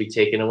sacrifice should be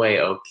taken away."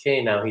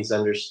 Okay, now he's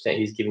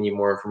giving you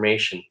more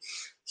information.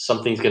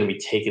 Something's going to be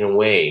taken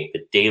away,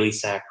 the daily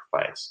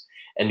sacrifice.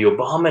 "And the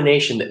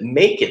abomination that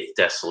maketh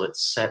desolate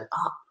set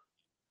up."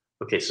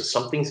 Okay, so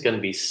something's going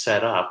to be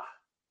set up.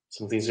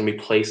 Something's going to be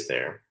placed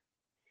there.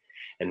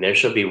 "And there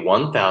shall be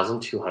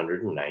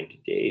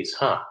 1,290 days."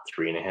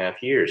 3.5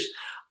 years.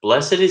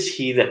 "Blessed is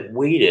he that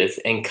waiteth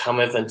and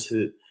cometh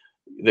to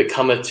the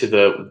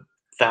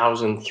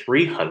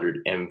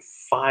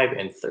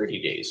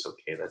 1,305 days.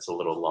 Okay, that's a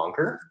little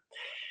longer.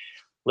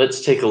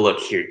 Let's take a look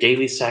here.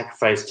 Daily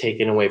sacrifice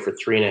taken away for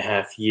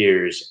 3.5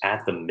 years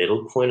at the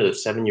middle point of the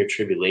 7-year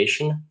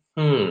tribulation.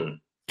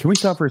 Can we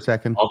stop for a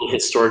second? All the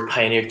historic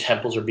pioneer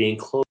temples are being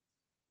closed.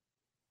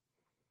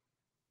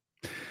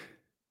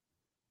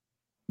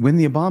 When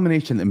the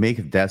abomination that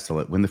maketh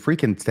desolate, when the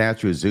freaking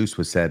statue of Zeus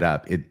was set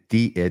up,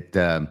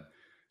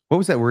 what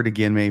was that word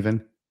again,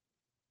 Maven?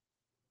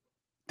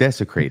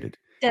 Desecrated.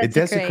 It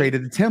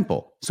desecrated the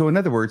temple. So in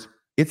other words,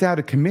 it's out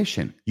of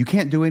commission. You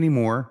can't do any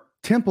more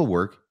temple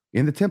work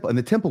in the temple. And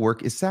the temple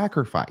work is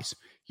sacrifice.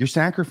 You're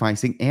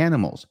sacrificing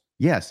animals.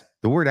 Yes,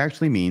 the word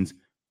actually means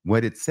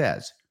what it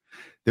says.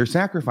 They're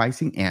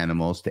sacrificing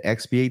animals to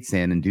expiate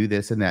sin and do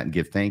this and that and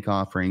give thank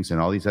offerings and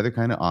all these other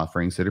kind of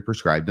offerings that are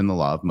prescribed in the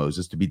law of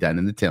Moses to be done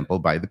in the temple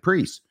by the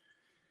priests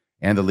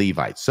and the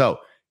Levites. So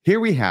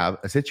here we have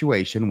a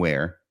situation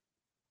where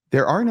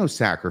there are no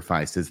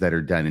sacrifices that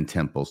are done in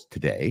temples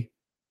today.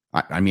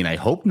 I mean, I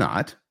hope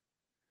not.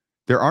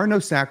 There are no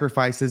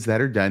sacrifices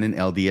that are done in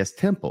LDS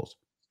temples.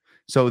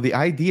 So the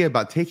idea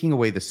about taking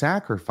away the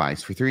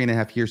sacrifice for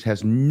 3.5 years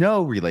has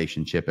no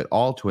relationship at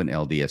all to an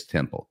LDS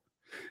temple.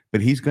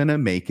 But he's going to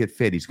make it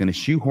fit. He's going to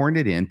shoehorn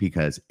it in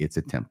because it's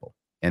a temple.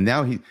 And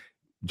now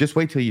just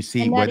wait till you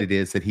see what it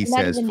is that he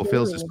says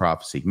fulfills his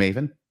prophecy.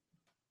 Maven?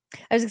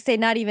 I was going to say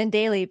not even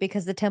daily,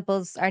 because the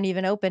temples aren't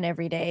even open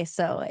every day.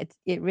 So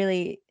it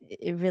really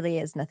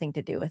has nothing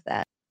to do with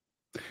that.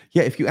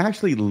 Yeah, if you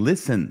actually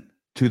listen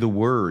to the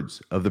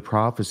words of the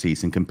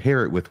prophecies and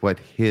compare it with what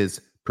his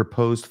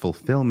proposed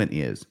fulfillment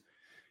is,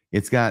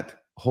 it's got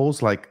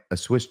holes like a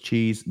Swiss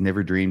cheese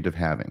never dreamed of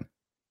having.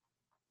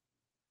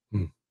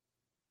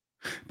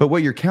 But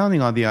what you're counting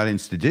on the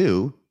audience to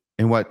do,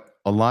 and what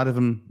a lot of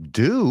them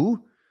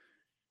do,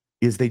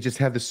 is they just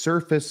have the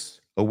surface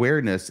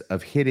awareness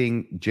of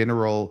hitting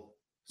general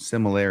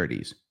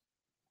similarities.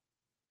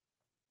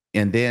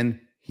 And then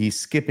he's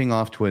skipping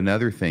off to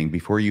another thing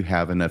before you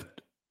have enough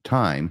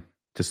time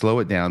to slow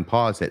it down,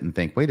 pause it, and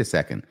think, wait a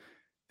second,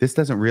 this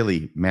doesn't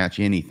really match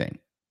anything.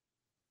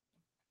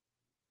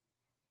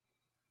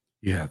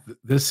 Yeah,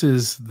 this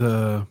is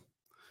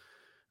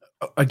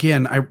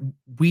again,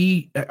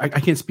 I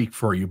can't speak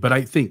for you, but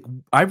I think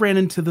I ran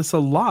into this a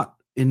lot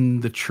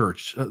in the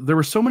church. There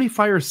were so many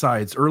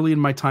firesides early in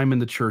my time in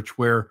the church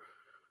where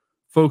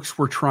folks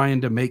were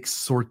trying to make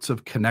sorts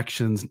of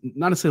connections,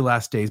 not necessarily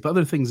last days, but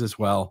other things as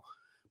well.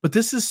 But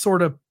this is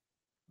sort of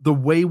the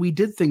way we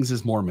did things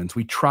as Mormons.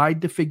 We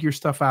tried to figure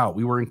stuff out.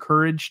 We were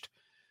encouraged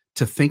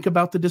to think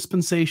about the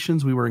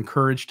dispensations. We were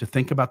encouraged to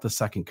think about the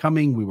second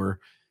coming. We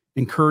were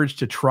encouraged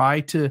to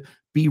try to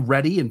be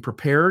ready and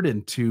prepared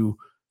and to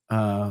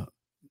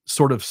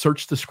sort of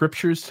search the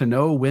scriptures to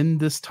know when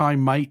this time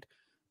might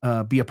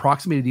be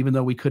approximated, even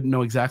though we couldn't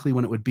know exactly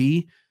when it would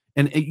be.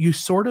 And you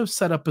sort of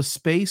set up a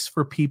space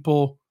for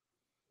people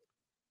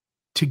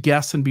to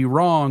guess and be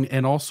wrong,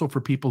 and also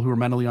for people who are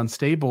mentally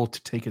unstable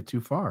to take it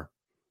too far.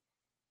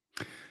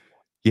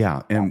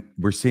 Yeah, and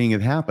we're seeing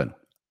it happen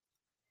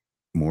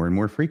more and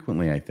more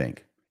frequently, I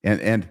think.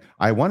 And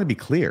I want to be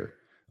clear,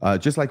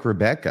 just like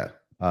Rebecca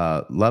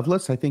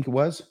Lovelace, I think it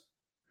was,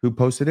 who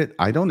posted it,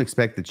 I don't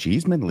expect that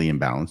she's mentally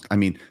imbalanced. I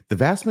mean, the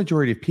vast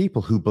majority of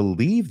people who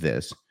believe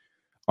this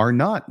are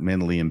not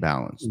mentally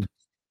imbalanced.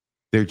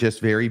 They're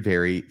just very,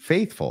 very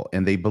faithful,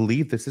 and they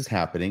believe this is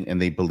happening,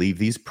 and they believe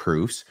these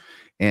proofs,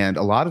 And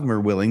a lot of them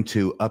are willing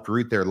to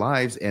uproot their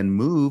lives and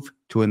move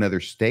to another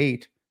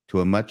state,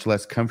 to a much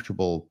less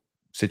comfortable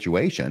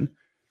situation,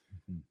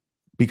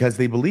 because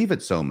they believe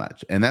it so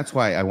much. And that's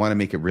why I want to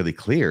make it really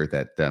clear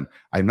that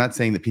I'm not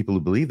saying that people who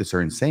believe this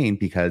are insane,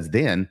 because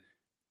then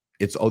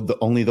it's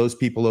only those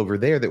people over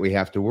there that we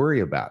have to worry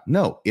about.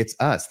 No, it's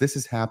us. This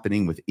is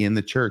happening within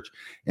the church.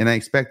 And I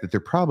expect that there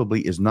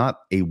probably is not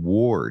a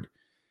ward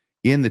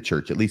in the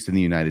church, at least in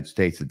the United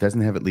States, that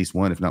doesn't have at least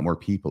one, if not more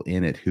people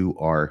in it who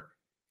are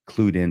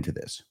clued into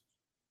this.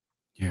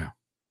 Yeah.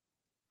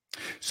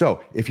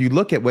 So if you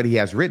look at what he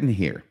has written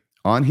here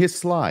on his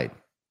slide,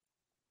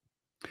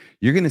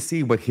 you're going to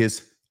see what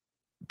his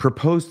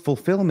proposed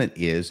fulfillment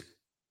is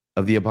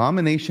of the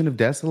abomination of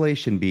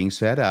desolation being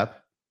set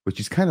up, which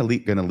he's kind of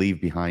going to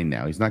leave behind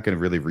now. He's not going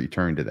to really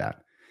return to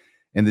that.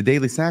 And the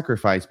daily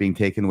sacrifice being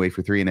taken away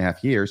for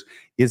 3.5 years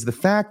is the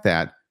fact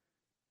that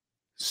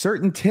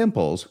certain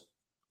temples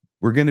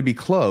were going to be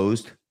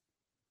closed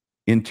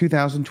in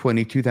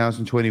 2020,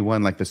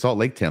 2021, like the Salt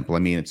Lake Temple. I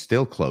mean, it's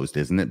still closed,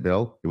 isn't it,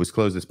 Bill? It was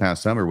closed this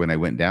past summer when I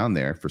went down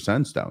there for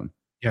Sunstone.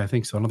 Yeah, I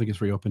think so. I don't think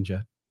it's reopened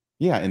yet.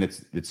 Yeah, and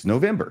it's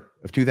November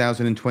of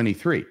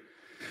 2023.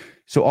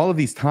 So all of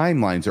these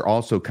timelines are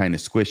also kind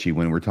of squishy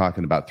when we're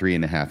talking about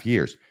 3.5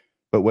 years.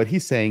 But what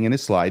he's saying in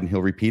his slide, and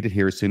he'll repeat it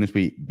here as soon as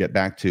we get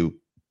back to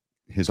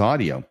his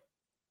audio,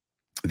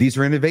 these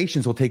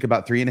renovations will take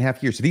about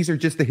 3.5 years. So these are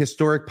just the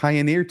historic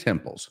pioneer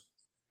temples,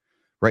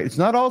 right? It's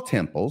not all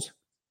temples.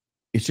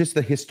 It's just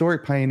the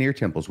historic pioneer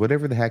temples,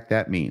 whatever the heck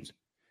that means.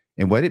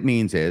 And what it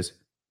means is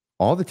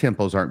all the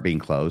temples aren't being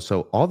closed.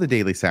 So all the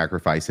daily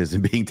sacrifices are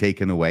being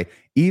taken away,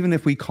 even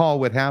if we call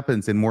what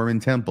happens in Mormon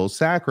temples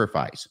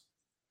sacrifice.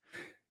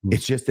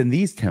 It's just in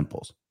these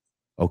temples.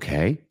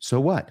 Okay,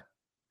 so what?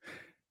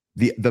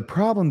 The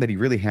problem that he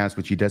really has,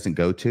 which he doesn't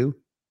go to,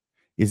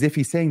 is if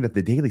he's saying that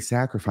the daily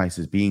sacrifice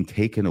is being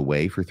taken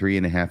away for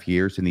 3.5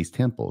 years in these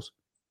temples.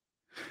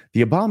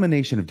 The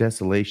abomination of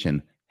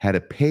desolation had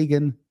a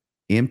pagan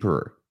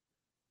emperor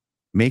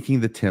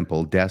making the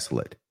temple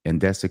desolate and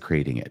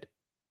desecrating it.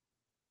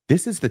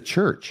 This is the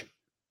church.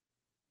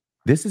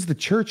 This is the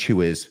church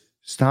who is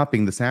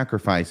stopping the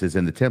sacrifices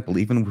in the temple,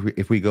 even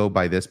if we go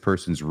by this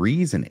person's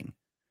reasoning.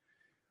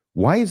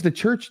 Why is the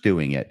church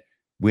doing it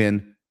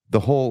when the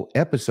whole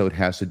episode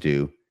has to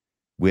do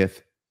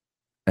with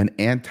an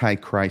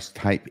antichrist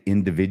type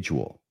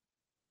individual,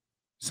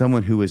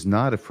 someone who is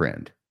not a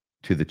friend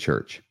to the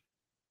church,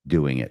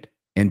 doing it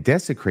and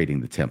desecrating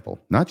the temple,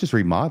 not just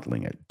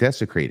remodeling it,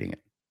 desecrating it?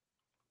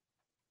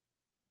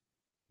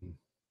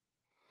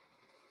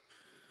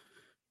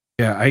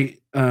 Yeah,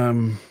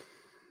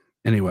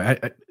 anyway,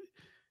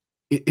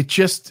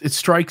 it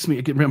strikes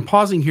me. I'm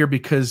pausing here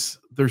because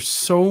there's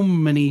so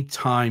many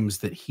times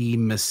that he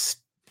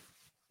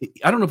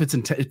I don't know if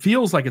it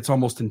feels like it's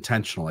almost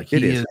intentional. Like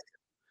it is.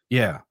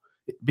 Yeah,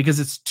 because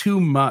it's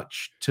too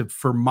much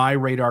for my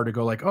radar to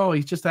go like, oh,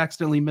 he just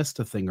accidentally missed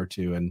a thing or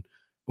two and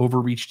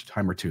overreached a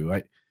time or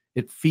two.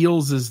 It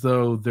feels as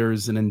though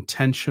there's an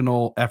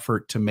intentional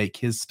effort to make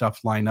his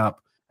stuff line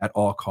up at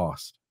all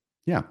cost.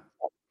 Yeah.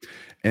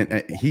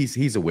 And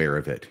he's aware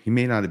of it. He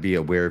may not be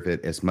aware of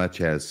it as much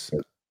as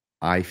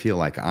I feel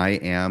like I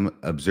am,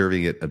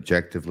 observing it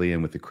objectively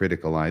and with a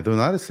critical eye, though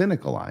not a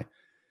cynical eye,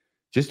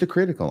 just a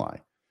critical eye.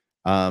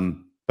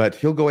 But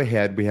he'll go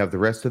ahead. We have the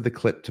rest of the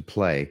clip to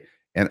play.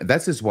 And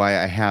that's just why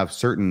I have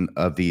certain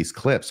of these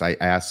clips. I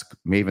ask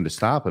Maven to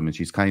stop him, and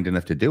she's kind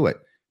enough to do it,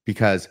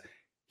 because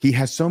he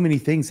has so many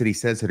things that he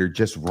says that are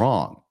just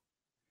wrong.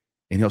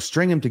 And he'll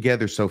string them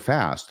together so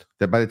fast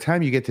that by the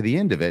time you get to the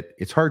end of it,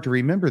 it's hard to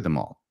remember them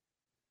all.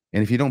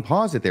 And if you don't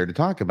pause it there to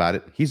talk about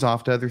it, he's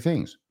off to other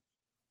things.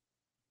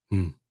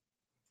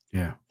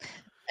 Yeah.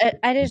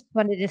 I just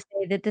wanted to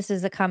say that this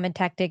is a common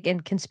tactic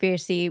in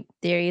conspiracy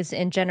theories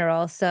in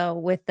general. So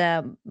with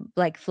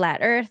like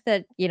flat Earth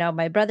that,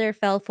 my brother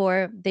fell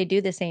for, they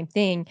do the same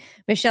thing.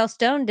 Michelle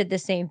Stone did the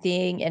same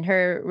thing in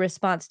her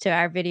response to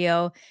our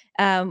video,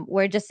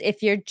 where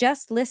if you're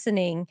just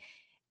listening,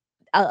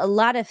 a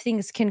lot of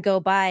things can go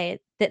by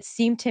that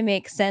seem to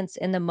make sense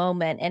in the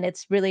moment, and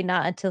it's really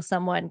not until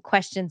someone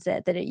questions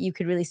it that you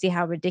could really see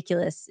how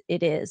ridiculous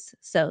it is.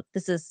 So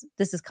this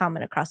is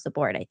common across the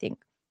board, I think.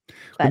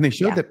 But, when they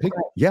showed that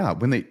picture,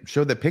 when they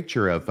showed that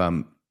picture of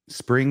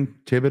Spring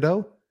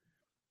Thibodeau,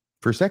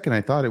 for a second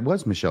I thought it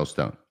was Michelle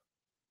Stone.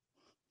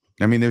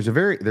 I mean, there's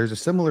a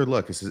similar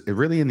look. It's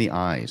really in the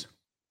eyes.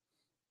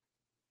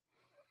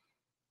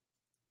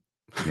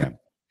 Yeah.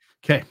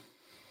 Okay.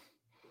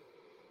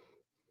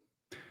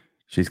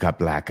 She's got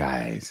black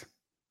eyes,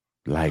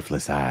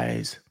 lifeless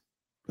eyes,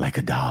 like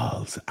a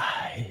doll's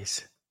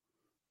eyes.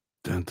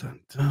 Dun dun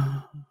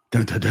dun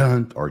dun dun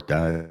dun or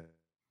dun.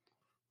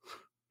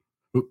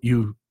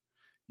 You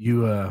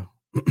there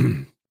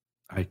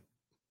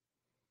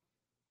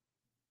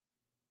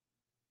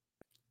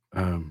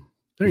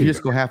you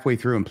just go halfway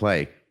through and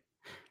play.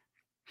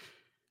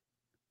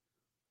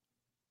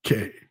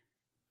 Okay.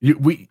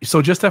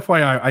 So just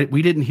FYI,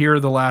 we didn't hear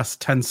the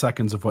last 10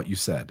 seconds of what you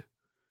said.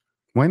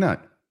 Why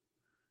not?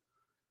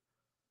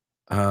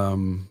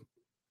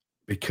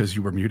 Because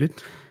you were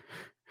muted.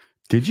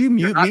 Did you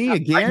mute me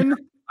again?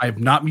 I have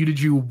not muted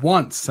you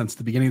once since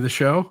the beginning of the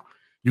show.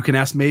 You can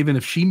ask Maven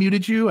if she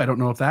muted you. I don't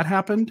know if that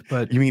happened,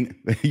 but You mean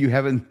you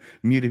haven't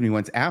muted me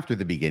once after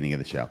the beginning of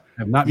the show?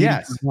 I have not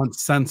muted you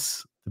once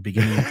since the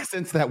beginning.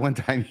 Since that one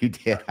time you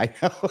did. I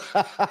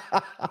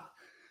know.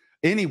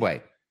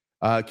 Anyway,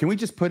 can we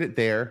just put it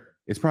there?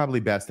 It's probably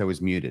best I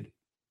was muted.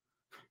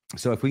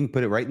 So if we can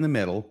put it right in the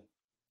middle.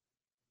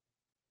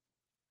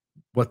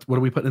 What do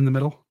we put in the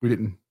middle? We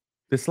didn't.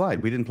 The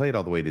slide. We didn't play it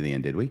all the way to the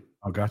end, did we?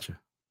 Oh, gotcha.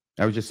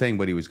 I was just saying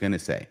what he was going to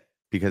say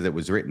because it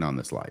was written on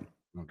the slide.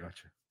 Oh,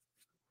 gotcha.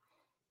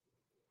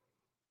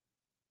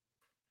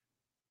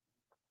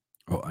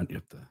 Oh,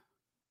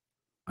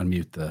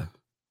 unmute the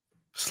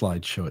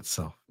slideshow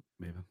itself,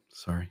 Maven.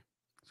 Sorry.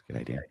 That's a good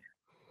idea.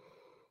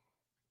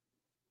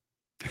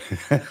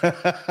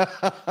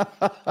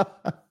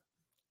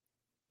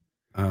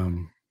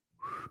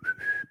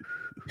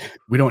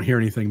 We don't hear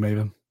anything,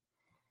 Maven.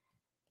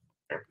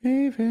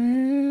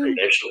 Maven.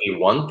 There should be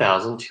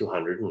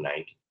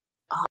 1,290.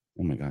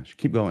 Oh my gosh.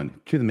 Keep going.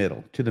 To the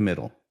middle. To the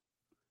middle.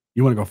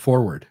 You want to go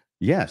forward?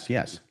 Yes,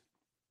 yes.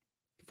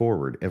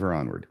 Forward, ever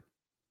onward.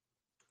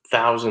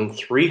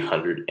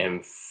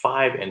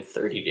 1,305 and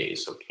 30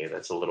 days. Okay,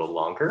 that's a little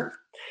longer.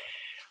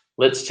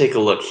 Let's take a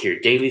look here.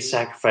 Daily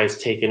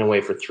sacrifice taken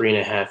away for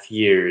 3.5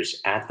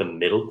 years at the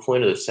middle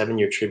point of the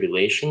 7-year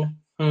tribulation.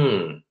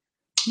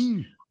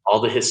 All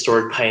the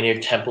historic pioneer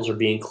temples are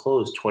being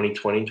closed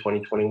 2020,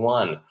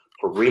 2021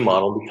 for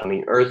remodel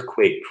becoming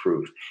earthquake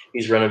proof.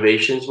 These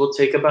renovations will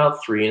take about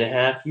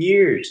 3.5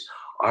 years.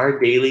 Our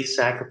daily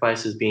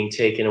sacrifice is being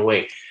taken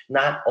away.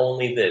 Not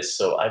only this,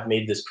 so I've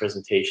made this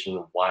presentation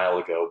a while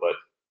ago, but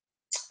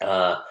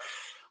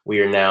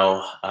we are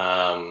now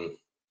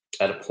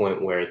at a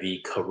point where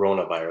the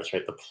coronavirus,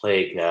 right, the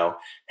plague now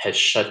has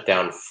shut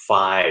down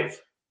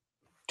 5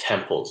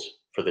 temples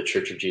for the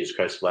Church of Jesus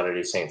Christ of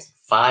Latter-day Saints.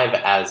 5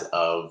 as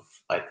of,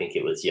 I think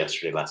it was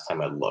yesterday, last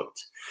time I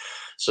looked.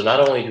 So not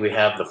only do we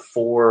have the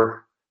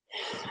 4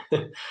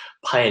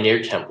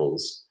 pioneer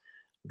temples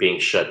being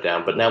shut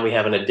down, but now we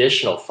have an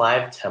additional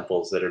 5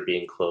 temples that are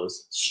being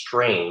closed.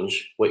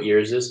 Strange. What year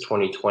is this?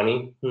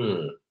 2020?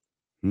 Okay.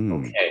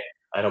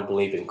 I don't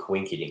believe in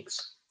coinkydinks.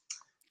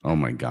 Oh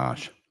my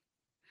gosh.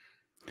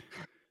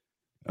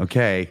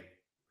 Okay.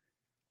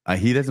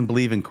 He doesn't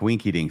believe in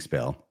coinkydinks,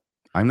 Bill.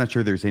 I'm not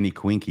sure there's any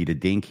coinky to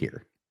dink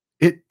here.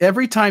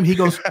 Every time he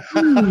goes,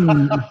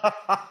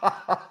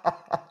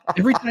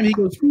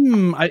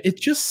 it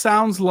just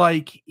sounds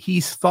like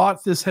he's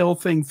thought this whole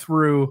thing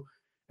through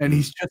and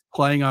he's just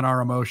playing on our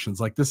emotions.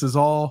 Like this is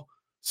all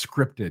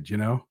scripted, you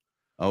know?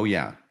 Oh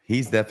yeah.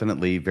 He's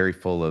definitely very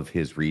full of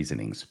his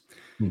reasonings.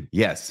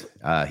 Yes.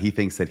 He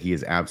thinks that he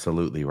is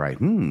absolutely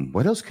right.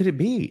 What else could it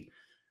be?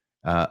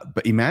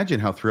 But imagine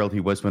how thrilled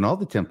he was when all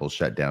the temples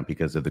shut down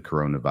because of the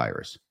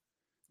coronavirus.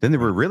 Then there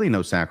were really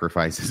no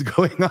sacrifices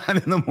going on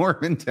in the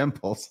Mormon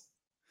temples.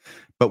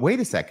 But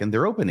wait a second,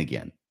 they're open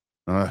again.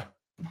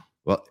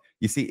 Well,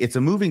 you see, it's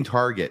a moving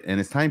target, and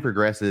as time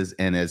progresses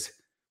and as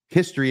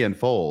history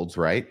unfolds,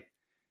 right,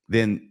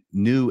 then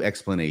new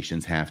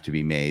explanations have to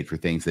be made for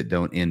things that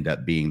don't end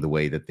up being the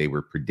way that they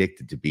were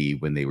predicted to be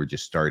when they were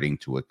just starting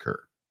to occur.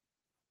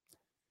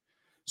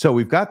 So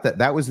we've got that.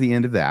 That was the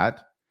end of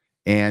that.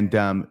 And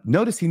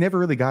notice he never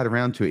really got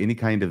around to any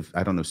kind of,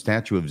 I don't know,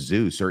 statue of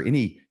Zeus or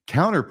any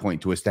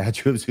counterpoint to a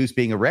statue of Zeus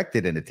being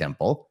erected in a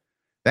temple.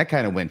 That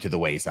kind of went to the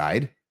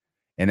wayside.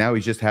 And now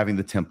he's just having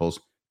the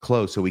temples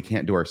closed, so we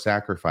can't do our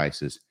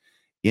sacrifices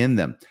in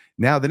them.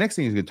 Now, the next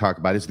thing he's going to talk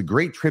about is the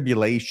Great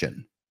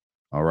Tribulation.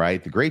 All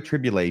right, the Great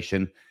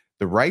Tribulation.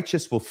 The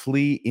righteous will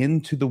flee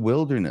into the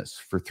wilderness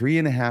for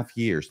 3.5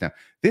 years. Now,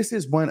 this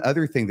is one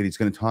other thing that he's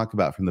going to talk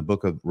about from the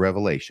book of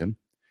Revelation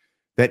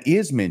that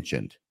is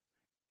mentioned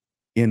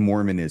in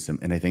Mormonism.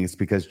 And I think it's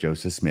because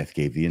Joseph Smith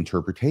gave the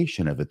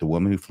interpretation of it. The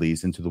woman who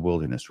flees into the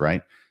wilderness,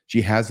 right?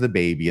 She has the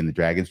baby and the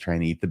dragon's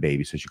trying to eat the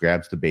baby. So she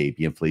grabs the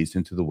baby and flees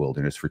into the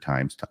wilderness for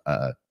times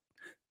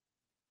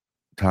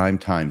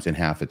and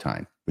half a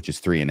time, which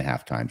is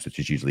 3.5 times, which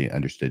is usually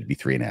understood to be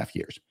 3.5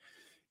 years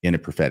in a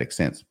prophetic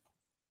sense.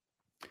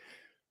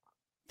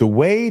 The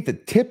way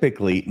that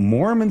typically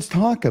Mormons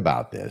talk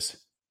about this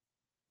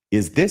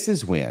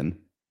is when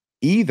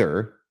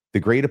either the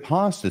great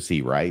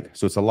apostasy, right?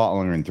 So it's a lot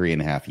longer than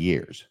 3.5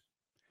 years.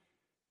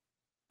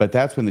 But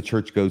that's when the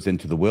church goes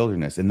into the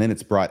wilderness, and then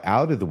it's brought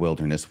out of the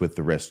wilderness with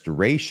the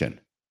restoration.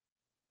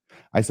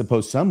 I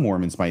suppose some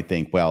Mormons might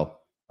think,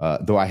 well,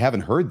 though I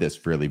haven't heard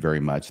this really very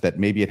much, that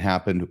maybe it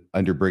happened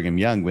under Brigham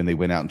Young when they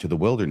went out into the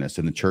wilderness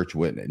and the church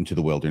went into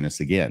the wilderness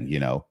again, you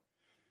know.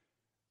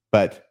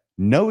 But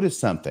notice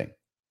something.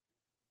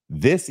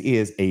 This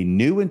is a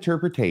new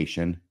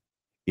interpretation.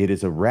 It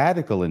is a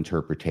radical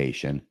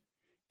interpretation.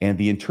 And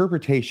the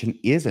interpretation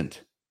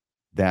isn't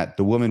that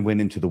the woman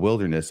went into the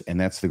wilderness and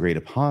that's the great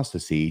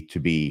apostasy to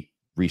be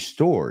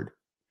restored.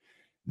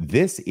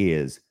 This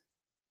is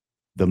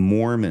the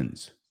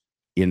Mormons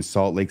in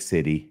Salt Lake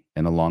City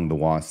and along the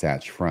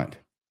Wasatch Front.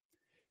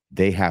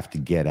 They have to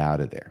get out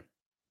of there.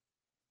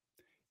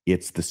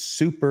 It's the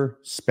super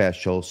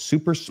special,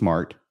 super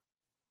smart,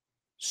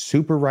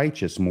 super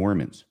righteous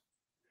Mormons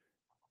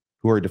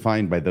who are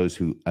defined by those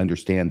who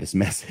understand this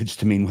message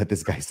to mean what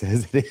this guy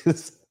says it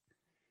is.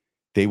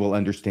 They will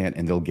understand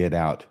and they'll get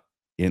out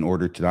in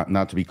order to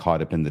not to be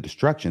caught up in the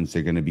destructions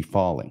they're going to be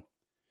falling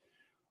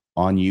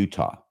on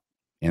Utah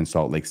and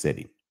Salt Lake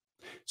City.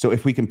 So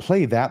if we can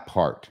play that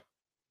part,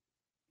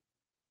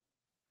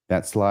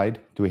 that slide,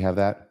 do we have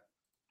that?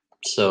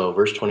 So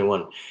verse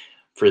 21,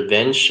 for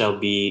then shall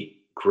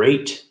be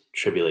great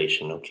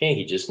tribulation. Okay,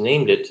 he just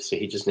named it. So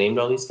he just named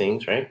all these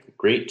things, right?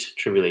 Great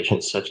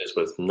tribulation, such as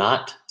was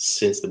not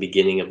since the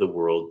beginning of the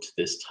world to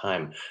this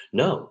time.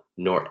 No,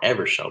 nor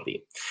ever shall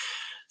be.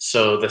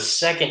 So the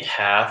second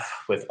half,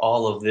 with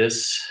all of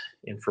this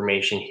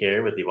information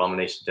here, with the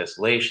abomination of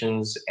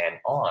desolations and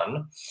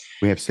on,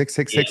 we have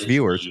 666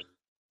 viewers.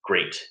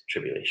 Great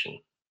tribulation.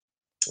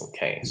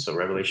 Okay, so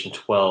Revelation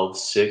 12,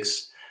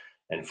 6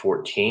 and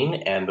 14.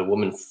 And the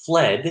woman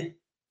fled,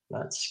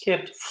 not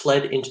skipped,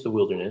 fled into the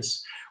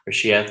wilderness, where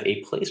she hath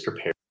a place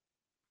prepared.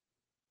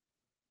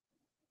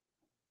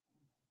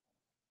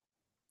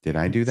 Did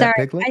I do that,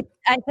 Sorry, Piglet?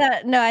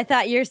 I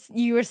thought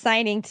you were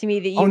signing to me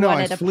that you wanted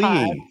I'm a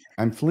fleeing. pause.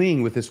 I'm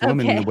fleeing with this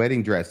woman in the Okay.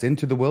 wedding dress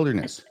into the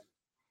wilderness.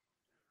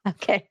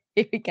 Okay,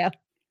 here we go.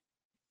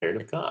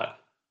 Of God,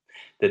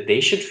 that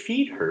they should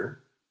feed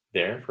her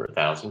there for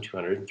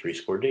 1,203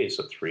 days,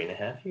 so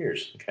 3.5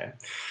 years. Okay.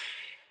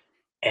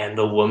 And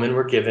the woman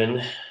were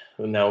given,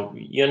 now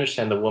you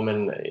understand the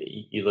woman,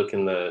 you look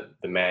in the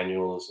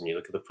manuals and you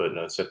look at the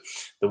footnotes. So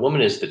the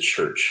woman is the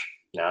church.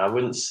 Now, I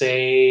wouldn't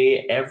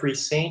say every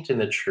saint in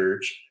the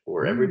church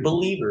or every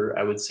believer.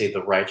 I would say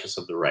the righteous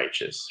of the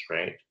righteous,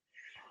 right?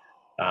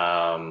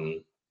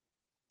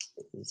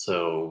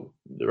 So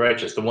the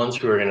righteous, the ones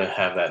who are going to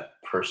have that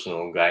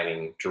personal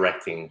guiding,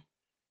 directing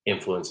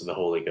influence of the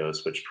Holy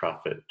Ghost, which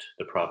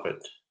the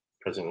prophet,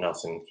 President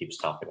Nelson keeps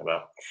talking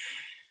about.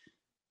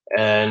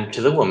 And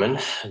to the woman,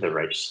 the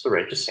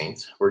righteous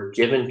saints, were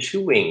given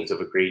 2 wings of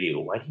a great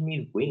eagle. Why do you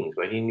need wings?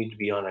 Why do you need to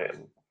be on a,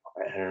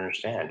 I don't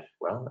understand.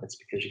 Well, it's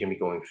because you're going to be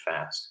going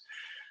fast.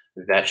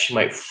 That she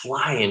might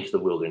fly into the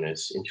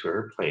wilderness, into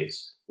her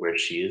place, where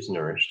she is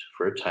nourished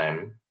for a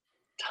times,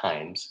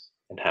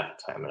 and half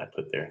a time. And I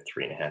put there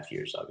 3.5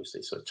 years,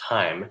 obviously. So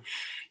time,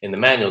 in the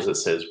manuals, it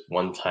says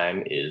 1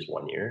 time is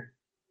 1 year,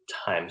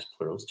 times,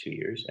 plural, is 2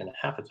 years, and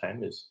half a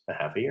time is a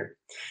half a year.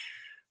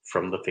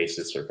 From the face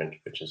of the serpent,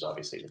 which is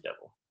obviously the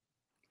devil.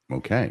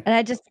 Okay. And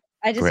I just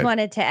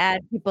wanted to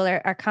add, people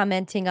are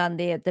commenting on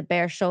the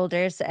bare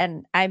shoulders,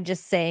 and I'm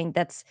just saying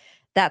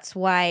that's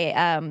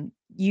why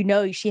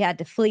she had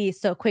to flee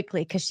so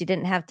quickly, because she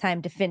didn't have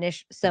time to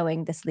finish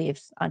sewing the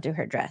sleeves onto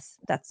her dress.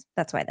 That's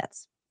why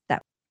that's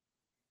that.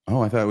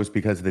 Oh, I thought it was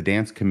because the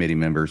dance committee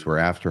members were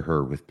after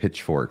her with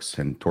pitchforks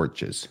and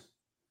torches.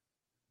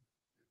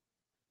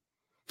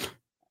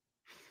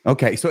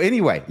 Okay, so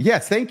anyway,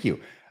 yes, thank you.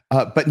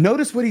 But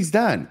notice what he's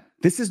done.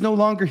 This is no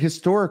longer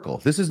historical.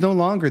 This is no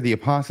longer the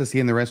apostasy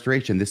and the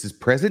restoration. This is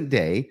present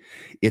day.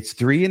 It's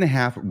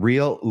 3.5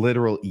 real,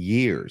 literal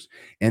years.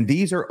 And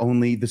these are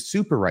only the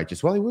super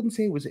righteous. Well, I wouldn't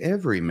say it was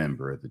every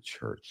member of the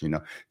church,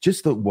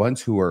 just the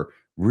ones who are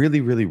really,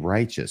 really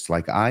righteous,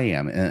 like I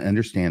am, and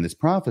understand this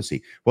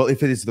prophecy. Well,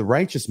 if it is the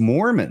righteous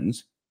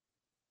Mormons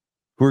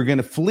who are going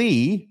to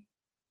flee,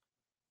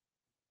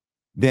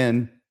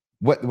 then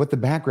what the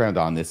background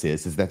on this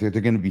is that they're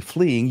going to be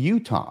fleeing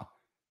Utah.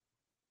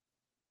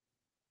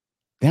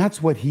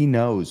 That's what he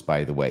knows,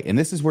 by the way. And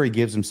this is where he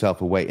gives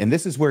himself away. And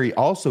this is where he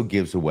also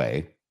gives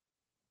away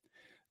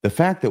the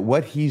fact that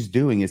what he's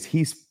doing is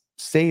he's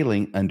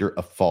sailing under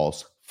a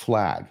false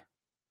flag.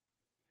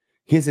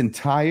 His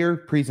entire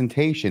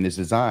presentation is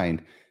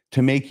designed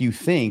to make you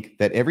think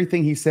that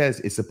everything he says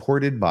is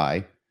supported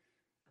by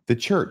the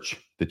church's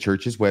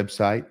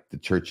website, the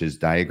church's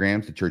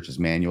diagrams, the church's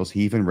manuals.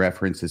 He even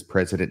references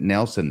President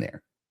Nelson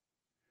there.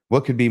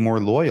 What could be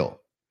more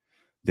loyal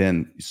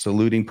than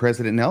saluting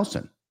President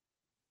Nelson?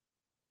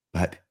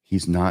 But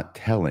he's not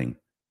telling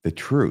the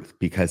truth,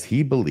 because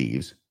he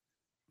believes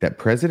that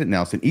President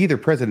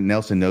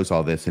Nelson knows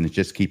all this and is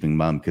just keeping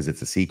mum because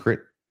it's a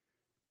secret.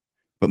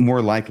 But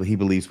more likely, he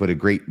believes what a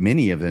great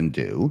many of them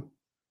do,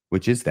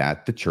 which is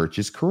that the church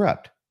is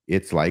corrupt.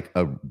 It's like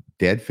a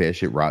dead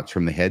fish. It rots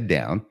from the head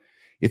down.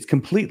 It's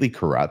completely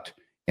corrupt.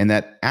 And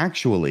that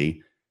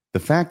actually, the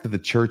fact that the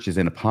church is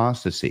in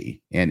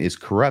apostasy and is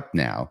corrupt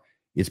now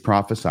is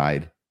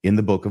prophesied in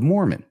the Book of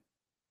Mormon.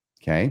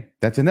 Okay,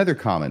 that's another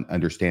common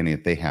understanding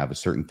that they have of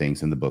certain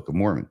things in the Book of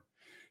Mormon.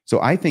 So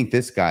I think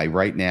this guy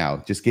right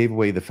now just gave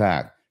away the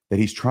fact that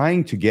he's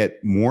trying to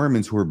get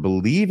Mormons who are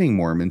believing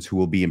Mormons who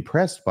will be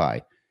impressed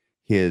by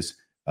his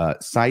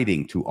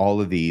citing to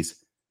all of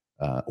these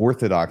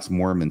Orthodox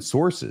Mormon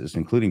sources,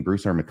 including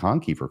Bruce R.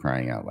 McConkie, for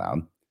crying out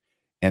loud,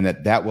 and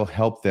that will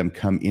help them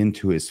come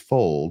into his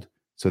fold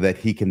so that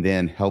he can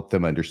then help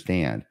them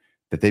understand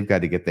that they've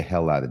got to get the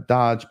hell out of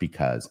Dodge,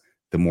 because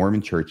the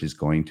Mormon church is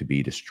going to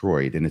be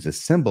destroyed and is a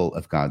symbol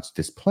of God's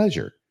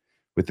displeasure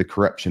with the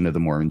corruption of the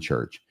Mormon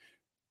church.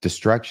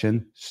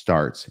 Destruction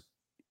starts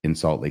in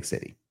Salt Lake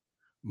City.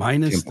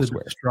 Minus Temple the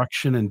Square.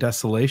 destruction and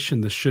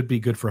desolation, this should be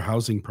good for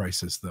housing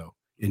prices, though,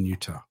 in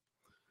Utah.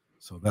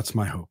 So that's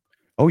my hope.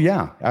 Oh,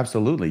 yeah,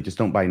 absolutely. Just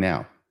don't buy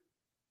now.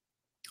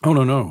 Oh,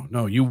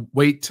 no. You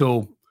wait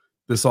till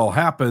this all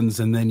happens,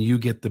 and then you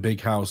get the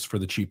big house for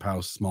the cheap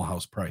house, small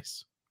house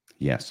price.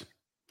 Yes.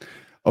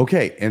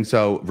 Okay. And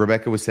so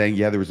Rebecca was saying,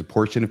 yeah, there was a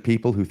portion of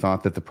people who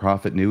thought that the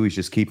prophet knew he's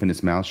just keeping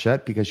his mouth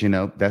shut because,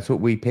 that's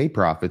what we pay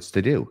prophets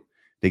to do.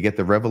 They get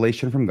the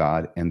revelation from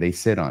God and they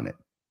sit on it.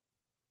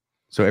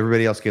 So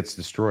everybody else gets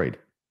destroyed.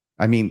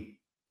 I mean,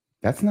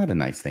 that's not a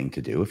nice thing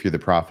to do if you're the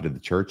prophet of the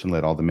church and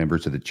let all the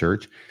members of the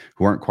church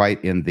who aren't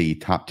quite in the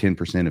top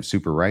 10% of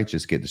super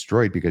righteous get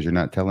destroyed because you're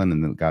not telling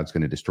them that God's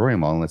going to destroy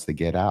them all unless they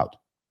get out.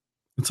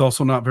 It's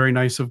also not very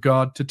nice of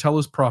God to tell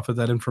his prophet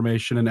that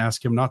information and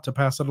ask him not to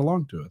pass it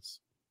along to us.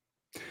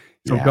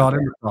 So Yeah. God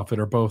and the prophet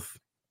are both,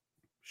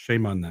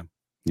 shame on them.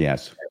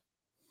 Yes.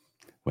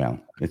 Well,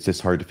 it's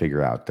just hard to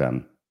figure out.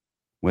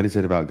 What is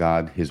it about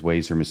God? His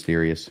ways are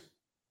mysterious.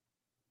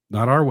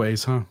 Not our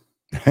ways, huh?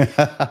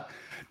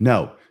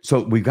 No.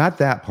 So we got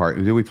that part.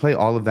 Did we play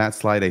all of that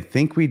slide? I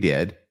think we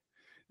did.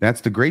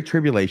 That's the great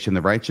tribulation.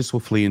 The righteous will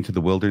flee into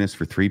the wilderness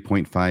for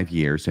 3.5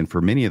 years. And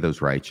for many of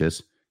those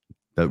righteous,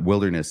 the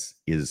wilderness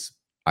is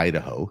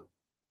Idaho.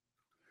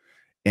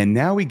 And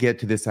now we get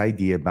to this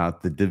idea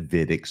about the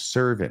Davidic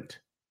servant.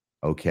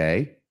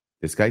 Okay.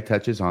 This guy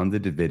touches on the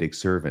Davidic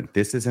servant.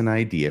 This is an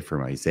idea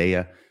from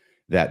Isaiah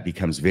that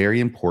becomes very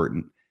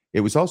important.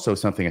 It was also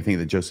something I think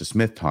that Joseph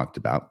Smith talked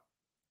about,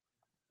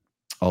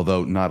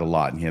 although not a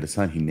lot. And he had a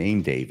son he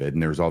named David,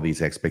 and there was all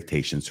these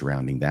expectations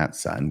surrounding that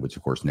son, which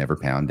of course never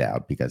panned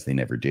out because they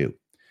never do.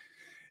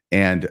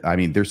 And I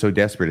mean, they're so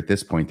desperate at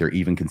this point, they're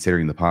even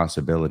considering the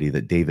possibility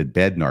that David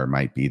Bednar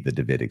might be the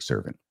Davidic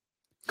servant.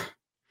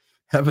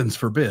 Heavens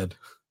forbid.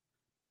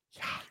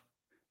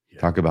 Yeah.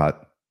 Talk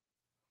about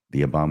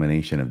the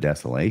abomination of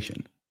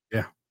desolation.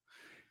 Yeah.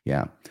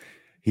 Yeah.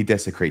 He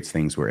desecrates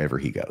things wherever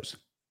he goes.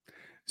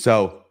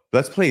 So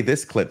let's play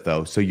this clip,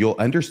 though, so you'll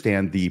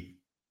understand the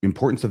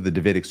importance of the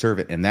Davidic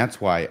servant. And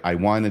that's why I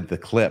wanted the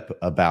clip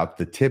about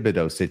the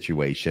Thibodeau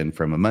situation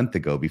from a month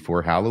ago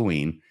before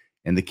Halloween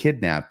and the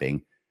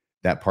kidnapping,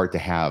 that part to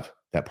have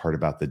that part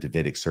about the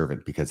Davidic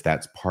servant, because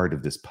that's part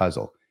of this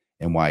puzzle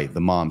and why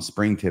the mom,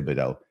 Spring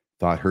Thibodeau,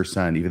 thought her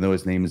son, even though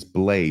his name is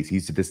Blaze,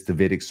 he's this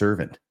Davidic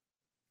servant.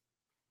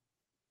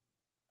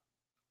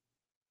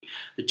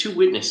 The two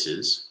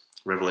witnesses,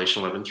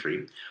 Revelation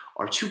 11:3,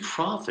 are two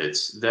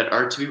prophets that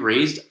are to be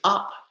raised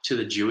up to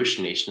the Jewish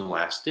nation in the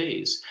last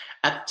days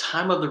at the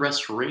time of the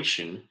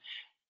restoration,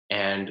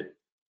 and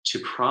to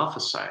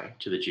prophesy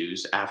to the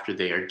Jews after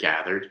they are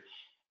gathered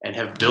and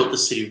have built the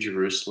city of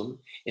Jerusalem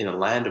in the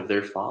land of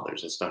their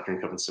fathers. That's Doctrine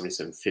and Covenants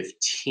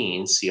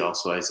 77:15. See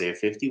also Isaiah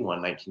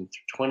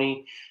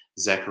 51:19-20,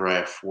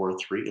 Zechariah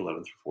 4:3,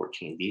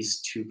 11-14.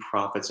 These two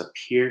prophets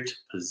appear to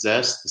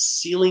possess the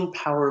sealing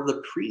power of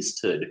the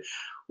priesthood,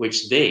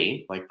 which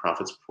they, like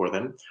prophets before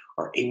them,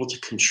 are able to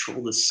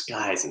control the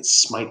skies and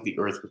smite the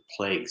earth with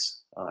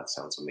plagues. Oh, that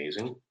sounds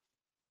amazing.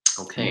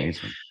 Okay,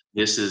 Amazing.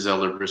 This is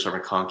Elder Bruce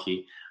R.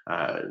 McConkie.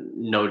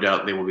 No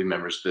doubt they will be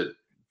members of the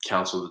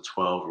Council of the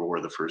 12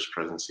 or the First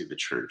Presidency of the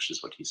Church,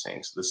 is what he's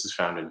saying. So this is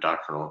found in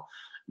Doctrinal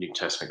New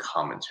Testament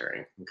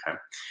Commentary. Okay,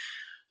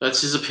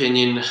 that's his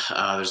opinion.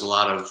 There's a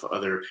lot of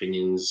other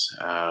opinions.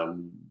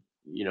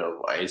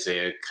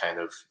 Isaiah kind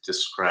of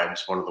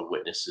describes one of the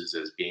witnesses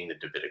as being the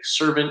Davidic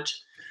servant.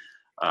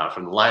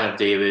 From the line of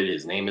David,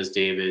 his name is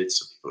David.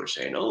 So people are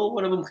saying, oh,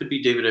 one of them could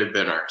be David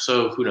Bednar.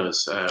 So who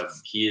knows?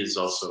 He is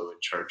also in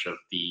charge of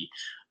the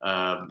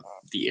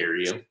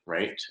area,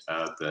 right?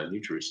 The New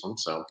Jerusalem.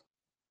 So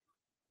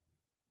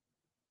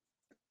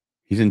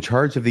he's in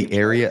charge of the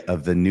area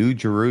of the New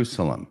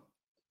Jerusalem.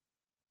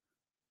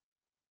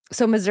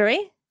 So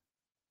Missouri?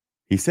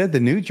 He said the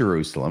New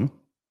Jerusalem.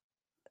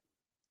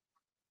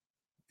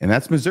 And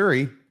that's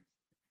Missouri.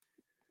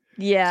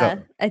 Yeah,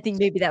 so, I think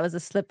maybe that was a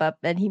slip up,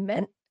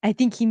 and I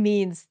think he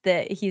means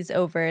that he's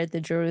over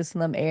the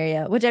Jerusalem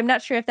area, which I'm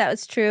not sure if that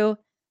was true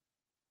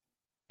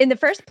in the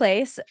first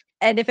place,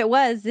 and if it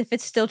was, if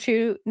it's still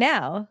true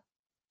now.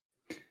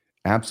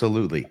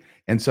 Absolutely.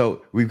 And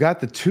so we've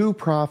got the two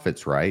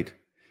prophets, right?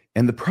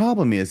 And the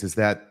problem is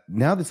that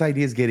now this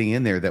idea is getting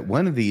in there that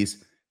one of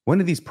these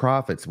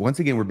prophets, once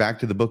again, we're back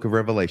to the book of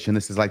Revelation.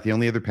 This is like the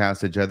only other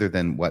passage other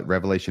than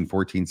Revelation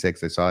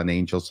 14:6. I saw an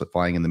angel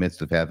flying in the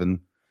midst of heaven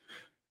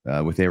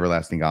with the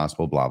everlasting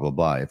gospel, blah, blah,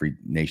 blah, every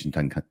nation,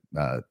 tongue,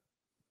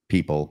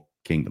 people,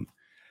 kingdom.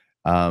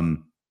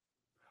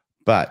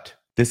 But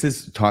this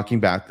is talking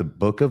about the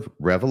book of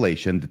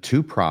Revelation, the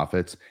two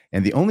prophets.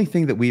 And the only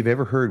thing that we've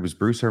ever heard was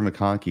Bruce R.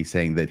 McConkie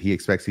saying that he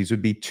expects these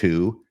would be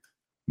two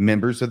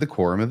members of the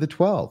Quorum of the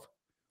 12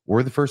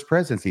 or the First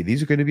Presidency.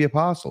 These are going to be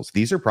apostles.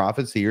 These are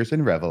prophets, seers,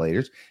 and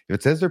revelators. If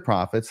it says they're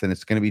prophets, then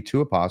it's going to be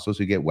two apostles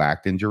who get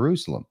whacked in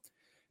Jerusalem.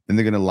 Then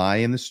they're going to lie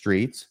in the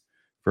streets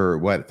for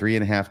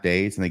 3.5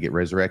 days, and they get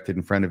resurrected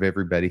in front of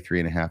everybody.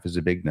 3.5 is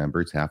a big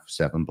number. It's half of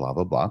 7, blah,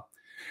 blah, blah.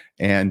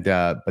 And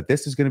but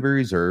this is going to be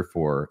reserved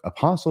for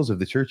apostles of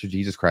the Church of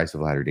Jesus Christ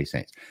of Latter-day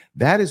Saints.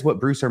 That is what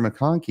Bruce R.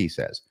 McConkie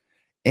says.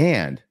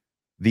 And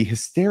the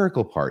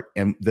hysterical part,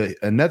 and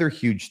another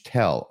huge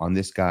tell on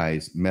this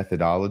guy's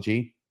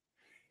methodology,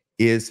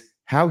 is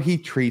how he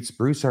treats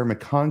Bruce R.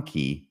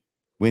 McConkie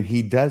when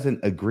he doesn't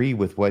agree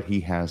with what he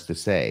has to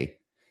say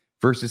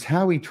versus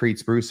how he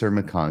treats Bruce R.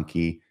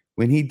 McConkie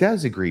when he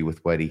does agree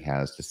with what he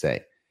has to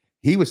say.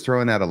 He was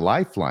throwing out a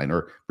lifeline,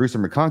 or Bruce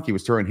R. McConkie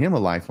was throwing him a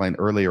lifeline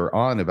earlier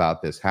on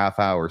about this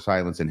half-hour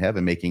silence in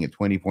heaven, making it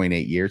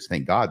 20.8 years.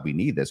 Thank God we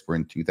need this. We're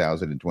in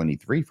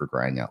 2023, for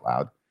crying out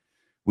loud.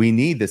 We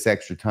need this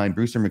extra time.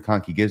 Bruce R.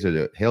 McConkie gives it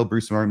a, hail,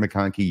 Bruce R.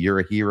 McConkie, you're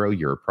a hero,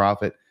 you're a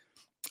prophet,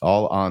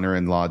 all honor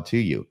and laud to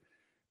you.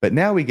 But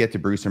now we get to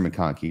Bruce R.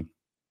 McConkie,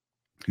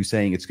 who's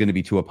saying it's going to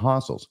be 2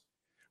 apostles.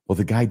 Well,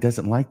 the guy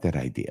doesn't like that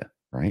idea,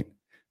 right?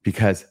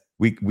 Because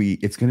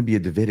it's going to be a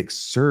Davidic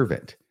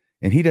servant.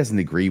 And he doesn't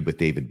agree with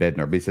David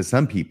Bednar, but he says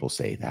some people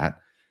say that.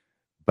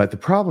 But the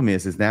problem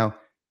is now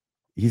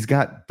he's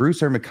got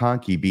Bruce R.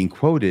 McConkie being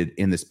quoted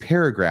in this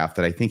paragraph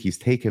that I think he's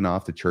taken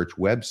off the church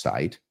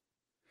website.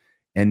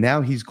 And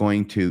now he's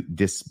going to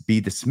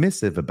be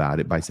dismissive about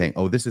it by saying,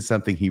 oh, this is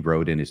something he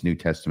wrote in his New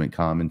Testament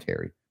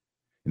commentary.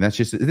 And this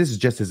is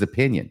just his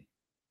opinion.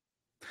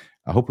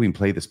 I hope we can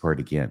play this part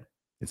again.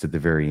 It's at the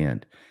very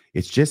end.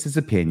 It's just his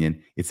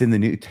opinion. It's in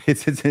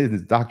it's in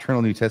his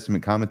doctrinal New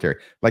Testament commentary.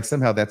 Like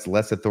somehow that's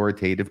less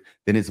authoritative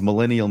than his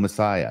millennial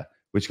Messiah,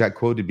 which got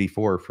quoted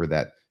before for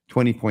that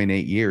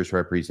 20.8 years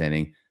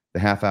representing the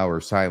half-hour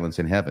of silence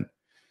in heaven.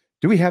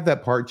 Do we have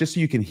that part just so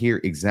you can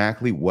hear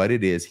exactly what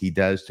it is he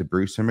does to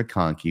Bruce R.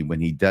 McConkie when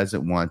he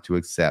doesn't want to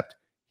accept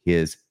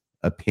his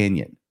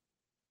opinion?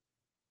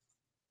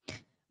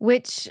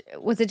 Which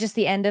was it, just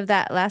the end of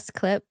that last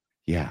clip?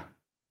 Yeah.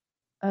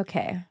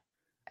 Okay.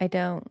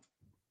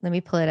 Let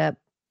me pull it up.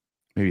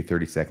 Maybe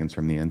 30 seconds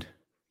from the end.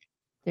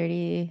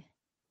 30.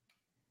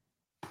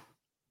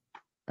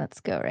 Let's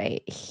go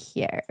right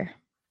here.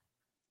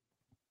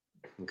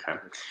 Okay.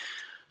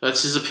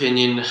 That's his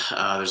opinion.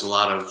 There's a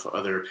lot of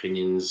other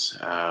opinions.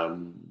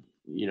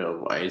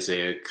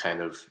 Isaiah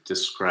kind of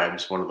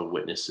describes one of the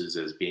witnesses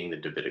as being the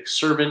Davidic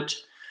servant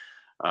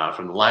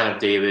from the line of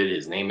David.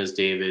 His name is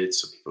David.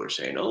 So people are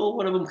saying, oh,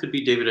 one of them could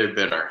be David or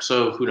Bednar.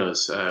 So who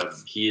knows?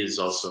 He is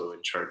also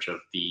in charge of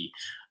the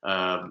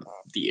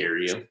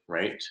area,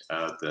 right?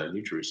 The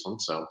New Jerusalem.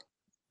 So.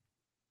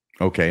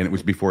 Okay. And it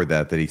was before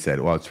that he said,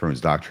 well, it's from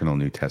his doctrinal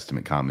New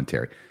Testament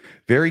commentary.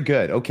 Very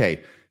good.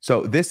 Okay.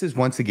 So this is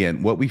once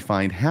again what we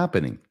find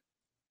happening.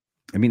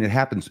 I mean, it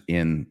happens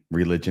in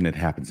religion, it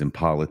happens in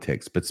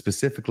politics, but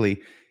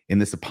specifically in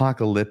this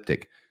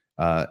apocalyptic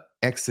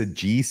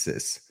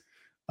exegesis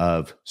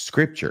of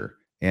scripture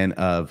and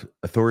of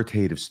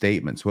authoritative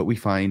statements. What we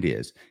find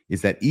is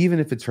that even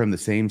if it's from the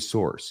same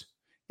source,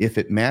 if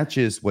it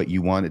matches what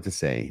you want it to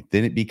say,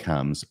 then it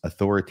becomes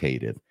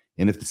authoritative.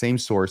 And if the same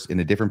source in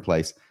a different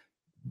place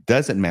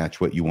doesn't match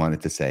what you want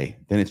it to say,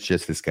 then it's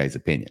just this guy's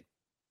opinion.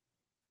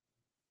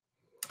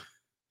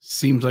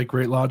 Seems like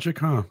great logic,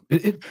 huh?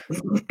 It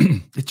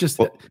just,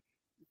 the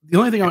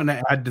only thing I want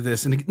to add to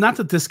this, and not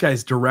that this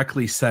guy's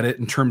directly said it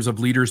in terms of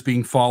leaders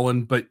being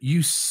fallen, but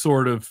you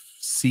sort of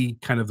see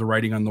kind of the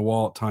writing on the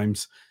wall at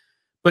times.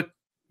 But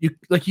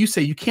you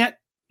say, you can't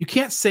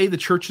say the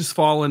church is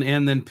fallen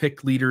and then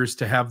pick leaders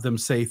to have them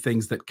say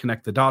things that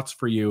connect the dots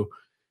for you.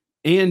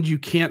 And you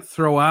can't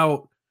throw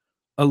out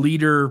a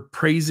leader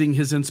praising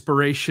his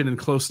inspiration and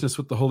closeness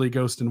with the Holy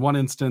Ghost in one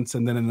instance,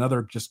 and then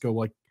another just go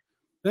like,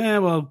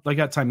 well, I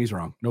got time. He's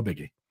wrong. No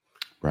biggie.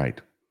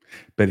 Right.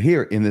 But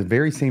here in the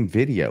very same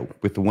video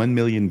with the 1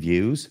 million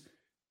views,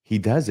 he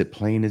does it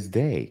plain as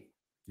day.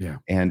 Yeah.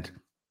 And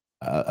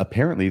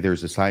apparently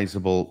there's a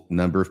sizable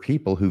number of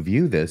people who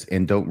view this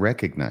and don't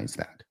recognize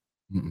that.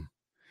 Mm-mm.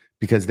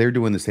 Because they're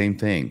doing the same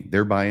thing.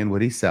 They're buying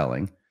what he's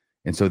selling.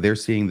 And so they're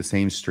seeing the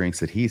same strengths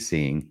that he's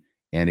seeing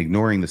and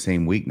ignoring the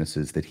same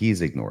weaknesses that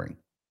he's ignoring.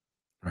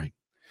 Right.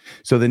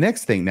 So the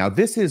next thing, now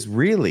this is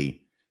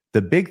really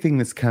the big thing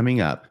that's coming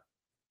up.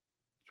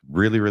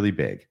 Really, really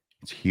big.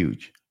 It's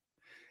huge.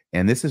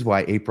 And this is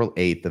why April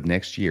 8th of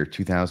next year,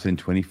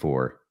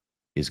 2024,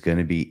 is going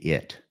to be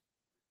it.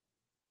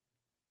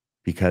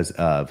 Because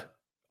of,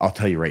 I'll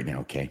tell you right now,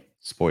 okay?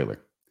 Spoiler.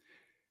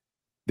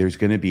 There's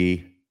going to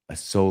be a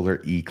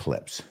solar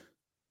eclipse.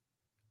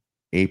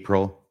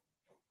 April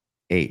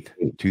 8th,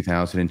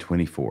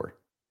 2024.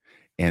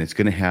 And it's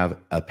going to have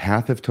a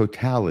path of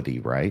totality,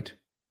 right?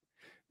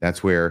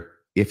 That's where,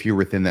 if you're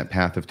within that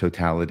path of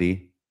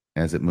totality,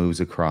 as it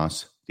moves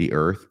across the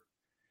earth,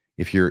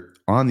 if you're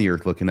on the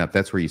earth looking up,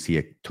 that's where you see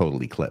a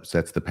total eclipse.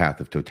 That's the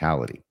path of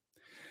totality.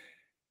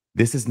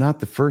 This is not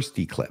the first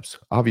eclipse.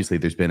 Obviously,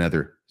 there's been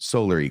other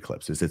solar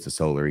eclipses. It's a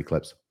solar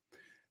eclipse.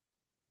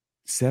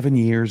 7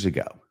 years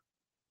ago,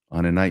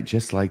 on a night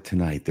just like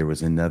tonight, there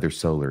was another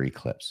solar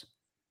eclipse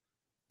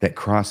that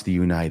crossed the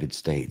United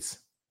States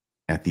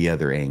at the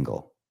other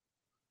angle.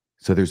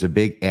 So there's a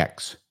big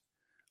X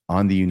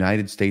on the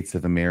United States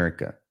of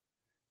America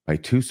by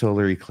 2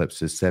 solar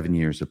eclipses 7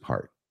 years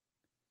apart.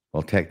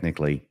 Well,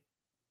 technically,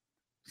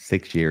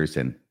 6 years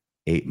and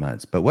 8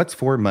 months. But what's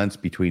 4 months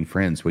between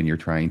friends when you're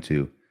trying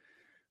to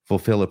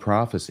fulfill a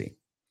prophecy?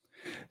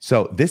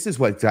 So this is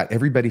what got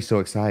everybody so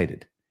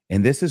excited.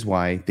 And this is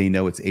why they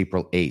know it's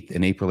April 8th.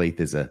 And April 8th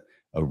is a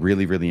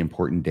really, really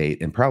important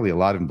date. And probably a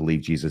lot of them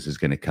believe Jesus is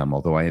going to come,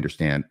 although I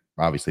understand,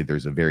 obviously,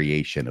 there's a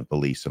variation of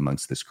beliefs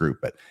amongst this group,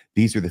 but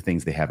these are the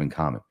things they have in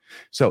common.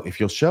 So if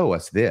you'll show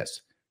us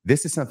this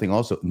is something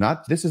also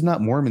this is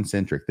not Mormon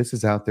centric. This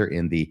is out there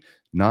in the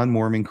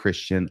non-Mormon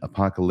Christian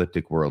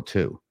apocalyptic world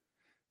too,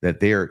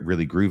 that they're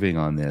really grooving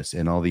on this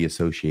and all the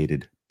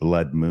associated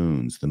blood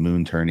moons, the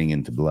moon turning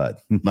into blood.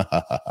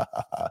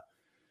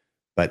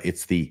 But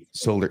it's the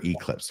solar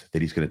eclipse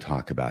that he's going to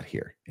talk about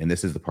here. And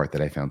this is the part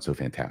that I found so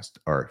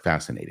fantastic or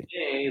fascinating.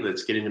 Okay,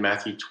 let's get into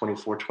Matthew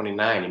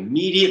 24:29.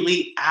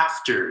 Immediately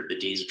after the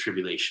days of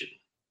tribulation,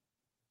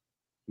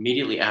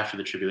 immediately after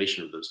the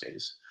tribulation of those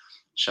days,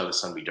 shall the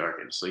sun be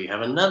darkened. So you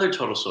have another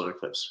total solar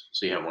eclipse.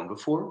 So you have one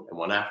before and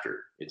one after.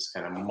 It's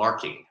kind of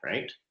marking,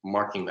 right?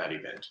 Marking that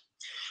event.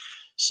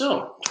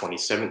 So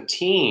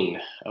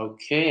 2017,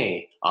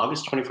 okay,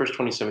 August 21st,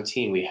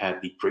 2017, we had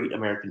the Great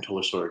American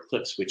Total Solar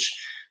Eclipse, which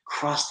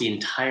crossed the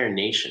entire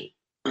nation.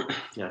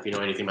 Now, if you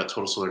know anything about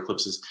total solar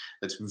eclipses,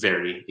 that's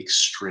very,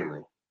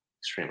 extremely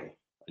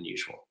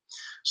unusual.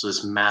 So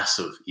this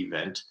massive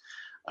event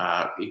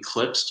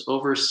eclipsed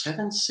over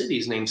 7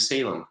 cities named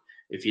Salem.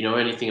 If you know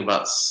anything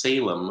about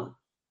Salem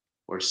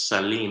or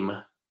Salim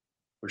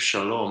or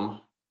Shalom,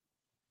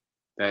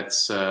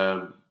 that's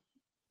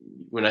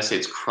when I say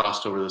it's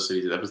crossed over those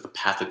cities, that was the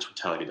path of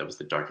totality. That was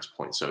the darkest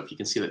point. So if you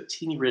can see that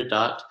teeny red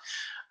dot,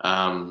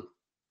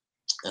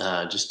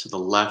 just to the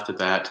left of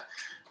that,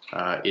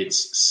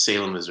 it's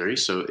Salem, Missouri.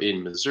 So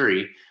in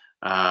Missouri,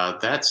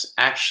 that's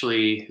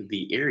actually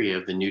the area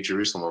of the New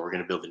Jerusalem where we're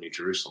going to build the New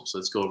Jerusalem. So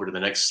let's go over to the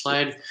next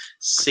slide.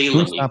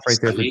 Salem. Can we stop right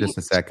there for just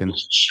a second?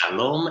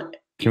 Shalom.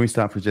 Can we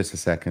stop for just a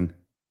second?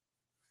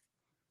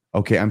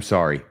 Okay, I'm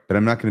sorry, but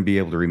I'm not going to be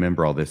able to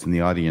remember all this, and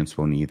the audience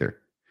won't either.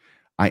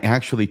 I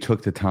actually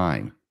took the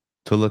time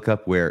to look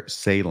up where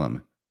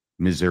Salem,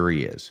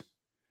 Missouri is,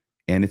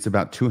 and it's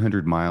about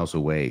 200 miles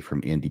away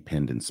from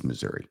Independence,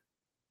 Missouri.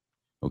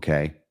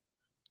 Okay?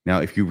 Now,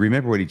 if you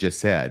remember what he just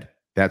said,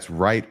 that's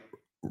right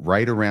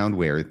around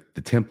where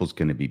the temple's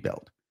going to be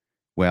built.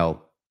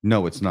 Well,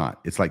 no, it's not.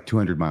 It's like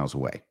 200 miles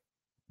away,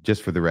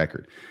 just for the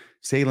record.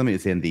 Salem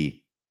is in the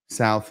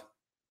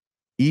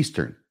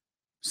southeastern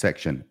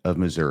section of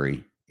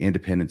Missouri,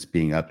 Independence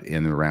being up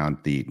in and around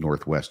the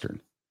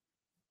northwestern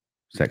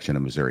section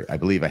of Missouri. I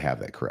believe I have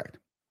that correct.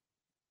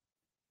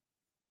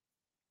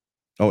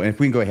 Oh, and if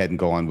we can go ahead and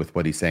go on with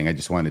what he's saying, I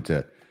just wanted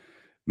to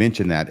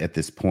mention that at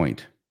this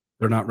point.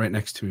 They're not right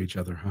next to each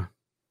other, huh?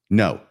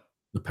 No.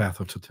 The path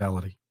of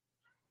totality.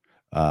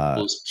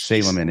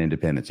 Salem and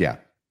Independence, yeah.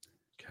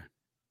 Okay.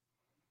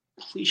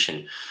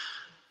 Completion.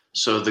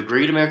 So the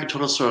Great American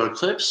Total Solar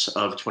Eclipse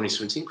of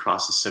 2017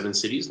 crosses 7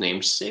 cities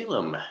named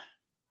Salem,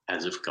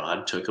 as if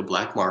God took a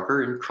black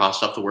marker and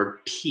crossed off the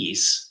word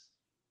peace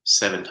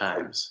 7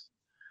 times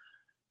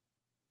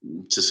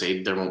to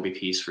say there won't be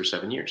peace for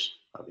 7 years,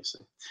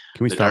 obviously.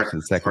 Can we stop for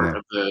a second? Part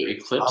of the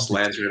eclipse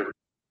lands right over.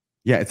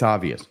 Yeah, it's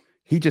obvious.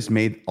 He just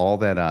made all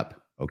that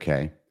up,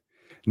 okay?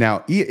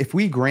 Now, if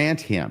we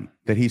grant him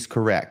that he's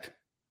correct,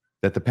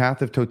 that the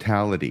path of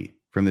totality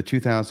from the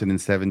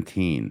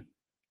 2017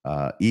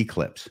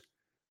 eclipse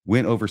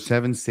went over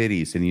 7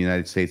 cities in the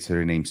United States that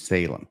are named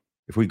Salem.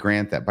 If we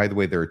grant that, by the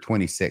way, there are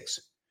 26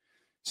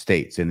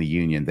 states in the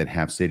Union that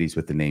have cities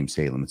with the name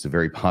Salem. It's a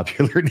very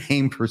popular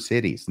name for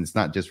cities, and it's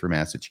not just for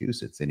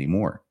Massachusetts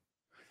anymore.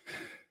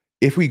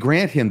 If we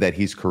grant him that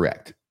he's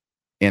correct,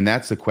 and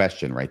that's the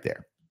question right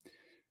there,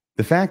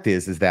 the fact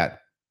is that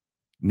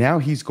now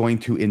he's going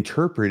to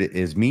interpret it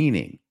as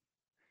meaning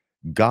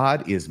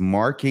God is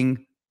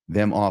marking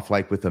them off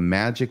like with a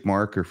magic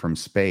marker from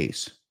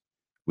space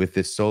with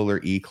this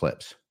solar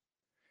eclipse.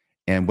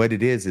 And what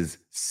it is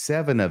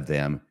 7 of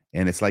them,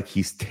 and it's like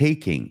he's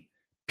taking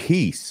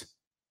peace,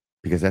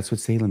 because that's what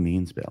Salem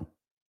means, Bill.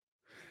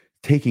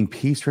 Taking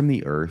peace from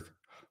the earth,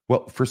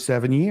 well, for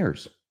 7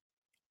 years.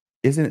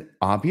 Isn't it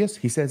obvious?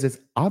 He says it's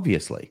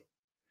obviously.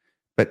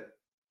 But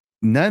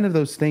none of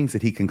those things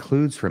that he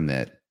concludes from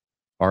that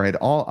are at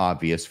all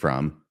obvious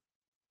from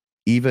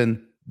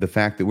even the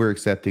fact that we're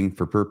accepting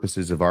for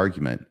purposes of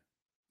argument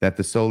that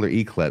the solar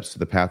eclipse,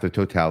 the path of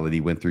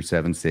totality, went through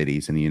 7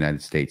 cities in the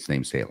United States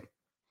named Salem.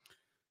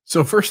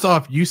 So first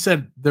off, you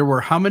said there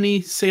were how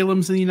many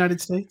Salems in the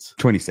United States?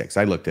 26.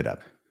 I looked it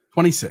up.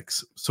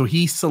 26. So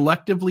he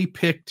selectively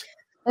picked.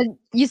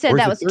 You said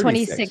that was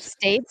 26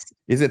 states.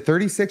 Is it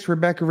 36,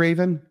 Rebecca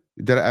Raven?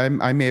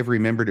 I may have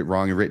remembered it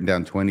wrong and written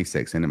down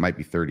 26, and it might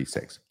be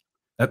 36.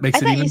 That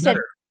makes it even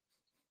better.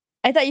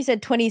 I thought you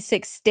said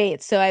 26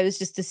 states, so I was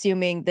just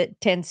assuming that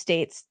 10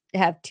 states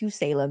have 2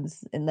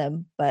 Salems in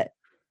them. But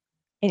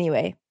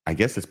anyway, I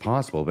guess it's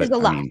possible, but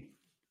I mean,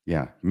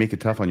 yeah, make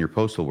it tough on your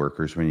postal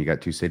workers when you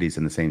got 2 cities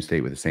in the same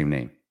state with the same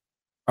name.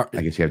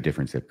 I guess you have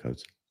different zip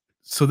codes.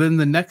 So then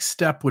the next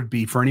step would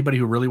be for anybody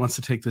who really wants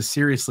to take this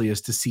seriously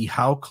is to see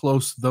how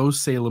close those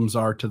Salems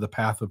are to the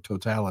path of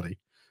totality,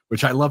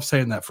 which I love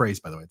saying that phrase,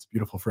 by the way. It's a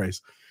beautiful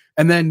phrase.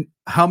 And then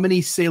how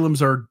many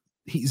Salems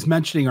he's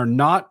mentioning are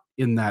not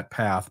in that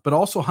path, but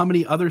also how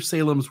many other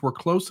Salems were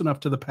close enough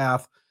to the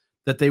path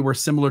that they were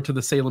similar to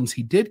the Salems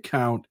he did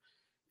count,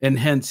 and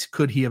hence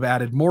could he have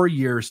added more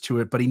years to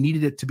it, but he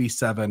needed it to be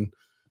 7.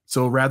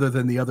 So rather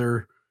than the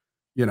other,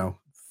 29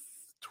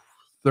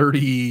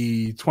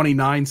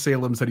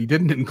 Salems that he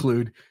didn't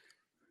include,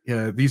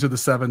 these are the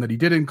 7 that he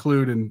did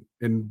include,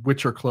 and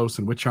which are close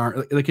and which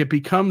aren't. Like, it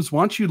becomes,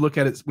 once you look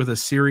at it with a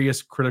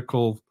serious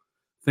critical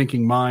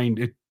thinking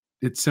mind,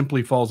 it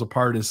simply falls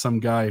apart as some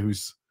guy who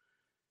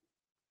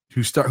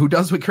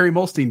does what Kerry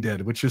Molstein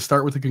did, which is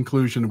start with the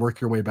conclusion and work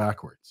your way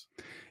backwards.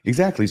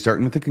 Exactly.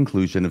 Starting with the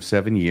conclusion of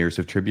 7 years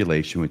of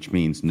tribulation, which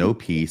means no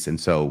peace. And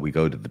so we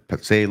go to the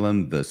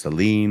Salem, the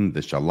Salim,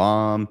 the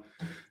Shalom,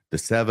 the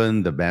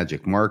 7, the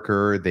magic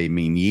marker. They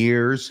mean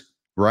years,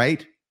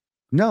 right?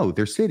 No,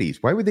 they're cities.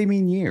 Why would they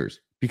mean years?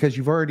 Because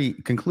you've already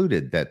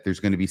concluded that there's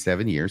going to be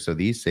 7 years. So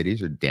these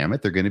cities are, damn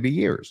it, they're going to be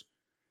years.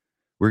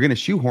 We're going to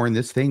shoehorn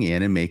this thing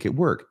in and make it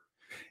work.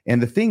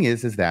 And the thing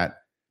is that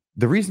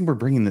the reason we're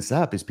bringing this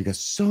up is because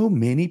so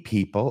many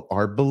people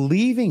are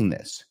believing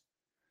this.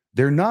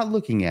 They're not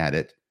looking at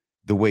it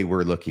the way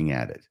we're looking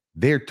at it.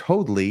 They're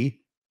totally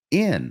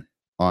in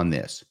on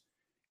this.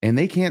 And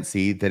they can't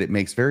see that it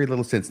makes very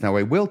little sense. Now,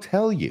 I will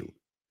tell you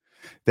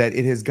that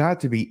it has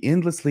got to be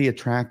endlessly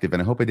attractive.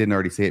 And I hope I didn't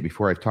already say it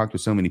before. I've talked to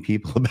so many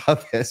people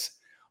about this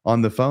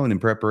on the phone in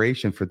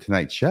preparation for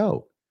tonight's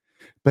show.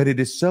 But it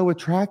is so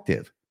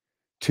attractive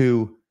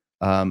to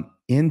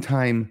end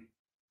time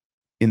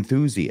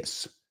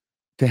enthusiasts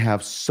to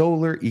have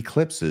solar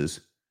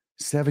eclipses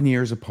 7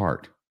 years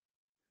apart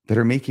that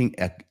are making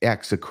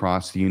X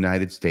across the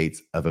United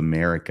States of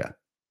America.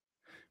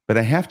 But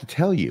I have to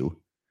tell you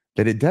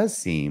that it does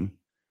seem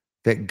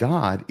that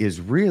God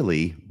is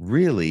really,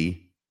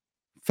 really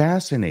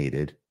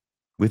fascinated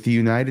with the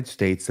United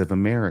States of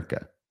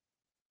America,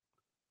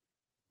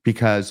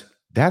 because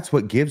that's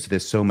what gives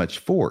this so much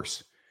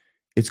force.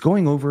 It's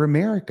going over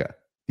America,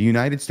 the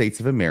United States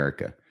of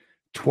America,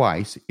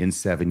 twice in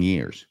 7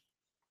 years.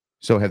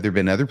 So have there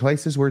been other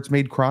places where it's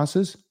made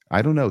crosses?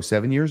 I don't know,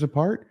 7 years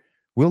apart?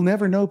 We'll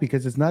never know,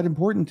 because it's not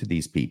important to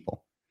these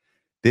people.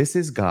 This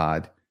is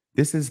God.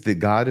 This is the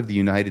God of the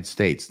United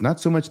States, not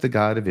so much the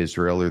God of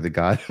Israel or the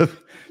God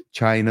of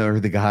China or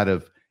the God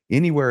of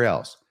anywhere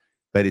else,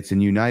 but it's in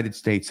the United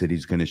States that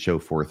he's going to show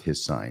forth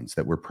his signs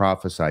that were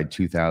prophesied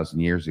 2,000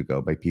 years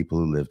ago by people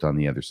who lived on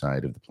the other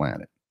side of the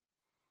planet.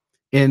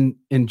 And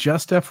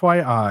just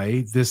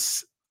FYI,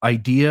 this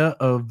idea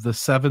of the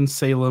 7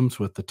 Salems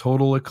with the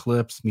total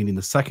eclipse, meaning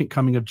the second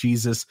coming of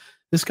Jesus,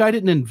 this guy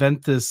didn't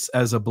invent this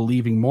as a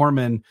believing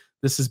Mormon.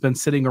 This has been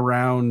sitting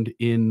around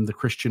in the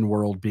Christian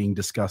world being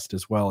discussed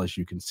as well, as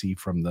you can see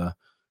from the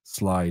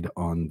slide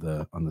on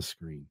the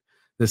screen.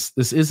 This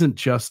isn't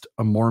just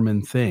a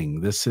Mormon thing.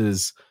 This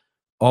is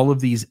all of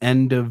these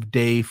end of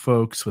day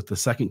folks with the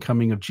second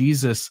coming of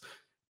Jesus.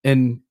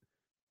 And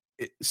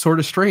it's sort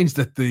of strange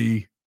that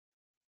the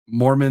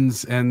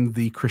Mormons and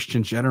the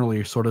Christians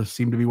generally sort of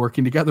seem to be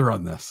working together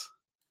on this.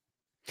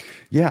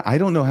 Yeah, I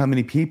don't know how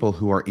many people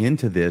who are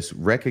into this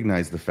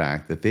recognize the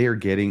fact that they are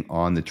getting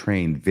on the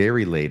train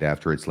very late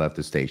after it's left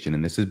the station.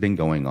 And this has been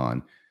going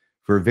on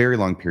for a very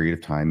long period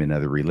of time in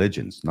other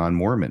religions,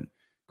 non-Mormon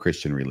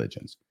Christian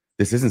religions.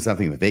 This isn't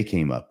something that they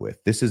came up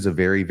with. This is a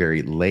very,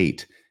 very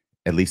late,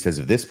 at least as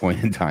of this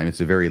point in time,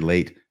 it's a very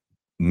late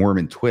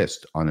Mormon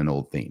twist on an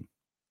old theme.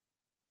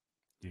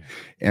 Yeah.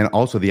 And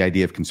also the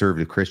idea of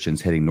conservative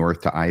Christians heading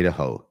north to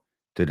Idaho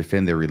to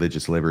defend their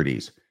religious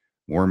liberties.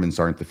 Mormons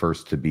aren't the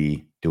first to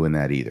be doing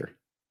that either.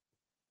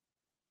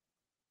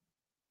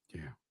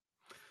 Yeah.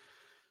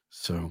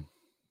 So,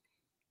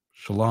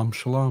 shalom,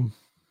 shalom.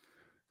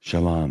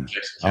 Shalom.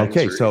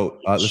 Okay, so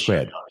let's go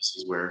ahead. This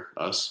is where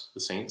us, the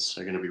saints,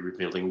 are going to be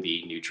rebuilding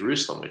the New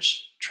Jerusalem,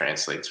 which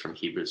translates from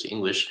Hebrew to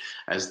English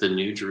as the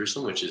New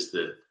Jerusalem, which is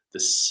the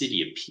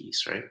city of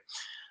peace, right?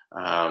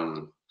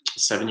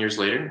 7 years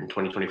later, in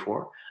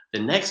 2024, the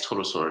next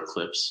total solar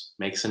eclipse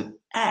makes an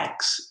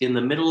X in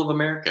the middle of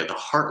America, the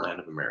heartland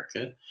of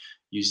America.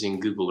 Using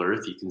Google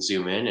Earth, you can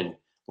zoom in and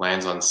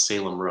lands on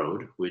Salem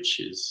Road, which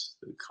is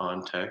the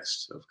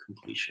context of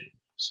completion.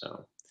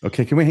 So,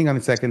 okay, can we hang on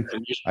a second?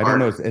 I don't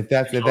know if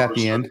that's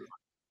the end.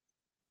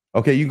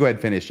 Okay, you go ahead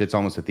and finish. It's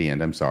almost at the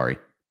end. I'm sorry.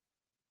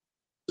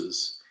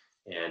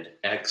 And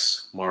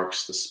X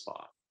marks the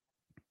spot.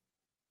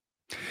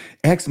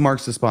 X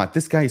marks the spot.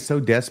 This guy is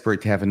so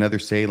desperate to have another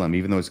Salem,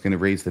 even though it's going to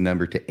raise the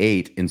number to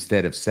 8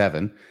 instead of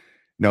 7.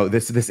 No,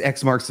 this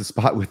X marks the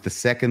spot with the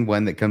second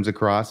one that comes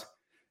across.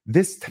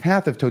 This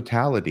path of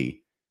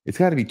totality, it's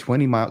got to be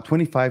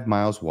 25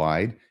 miles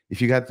wide.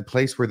 If you got the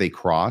place where they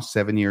cross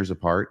 7 years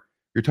apart,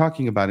 you're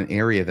talking about an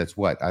area that's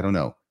what? I don't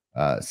know,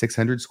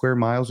 600 square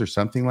miles or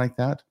something like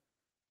that.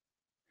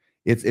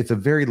 It's a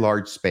very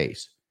large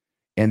space.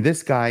 And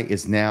this guy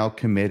is now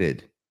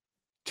committed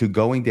to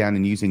going down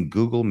and using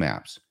Google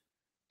Maps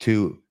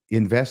to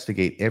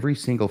investigate every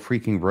single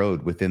freaking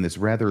road within this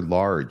rather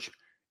large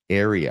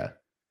area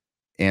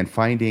and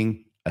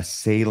finding a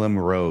Salem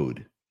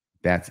road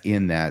that's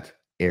in that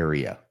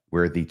area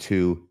where the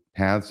two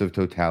paths of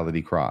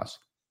totality cross.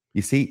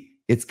 You see,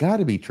 It's got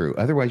to be true.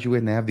 Otherwise, you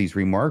wouldn't have these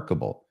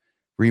remarkable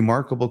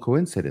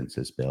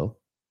coincidences, Bill.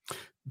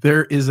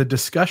 There is a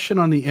discussion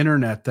on the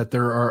internet that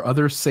there are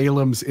other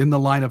Salems in the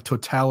line of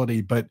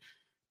totality, but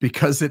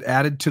because it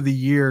added to the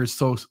years,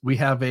 so we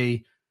have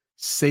a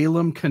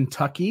Salem,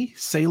 Kentucky,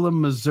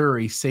 Salem,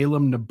 Missouri,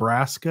 Salem,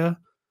 Nebraska,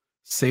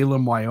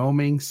 Salem,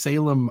 Wyoming,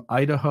 Salem,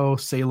 Idaho,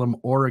 Salem,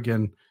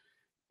 Oregon.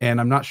 And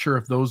I'm not sure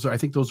if those are, I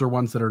think those are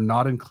ones that are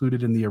not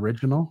included in the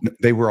original.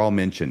 They were all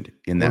mentioned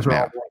in that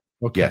map.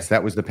 Okay. Yes,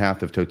 that was the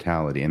path of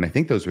totality. And I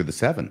think those were the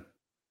 7.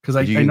 Because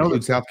I know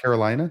include South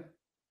Carolina?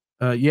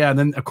 Yeah. And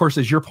then, of course,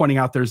 as you're pointing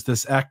out, there's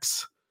this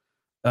X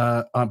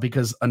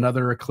because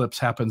another eclipse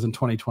happens in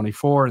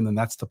 2024. And then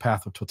that's the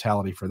path of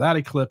totality for that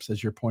eclipse,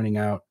 as you're pointing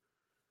out.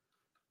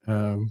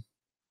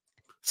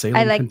 Salem,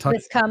 I like Kentucky.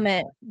 this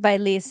comment by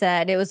Lisa,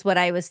 and it was what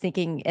I was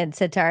thinking and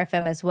said to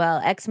RFM as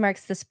well. X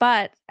marks the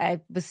spot.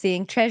 I was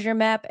seeing treasure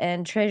map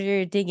and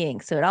treasure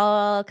digging, so it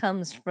all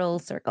comes full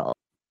circle.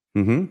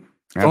 Mm-hmm.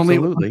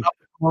 Absolutely. Only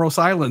Moros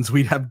Islands,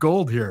 we'd have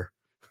gold here.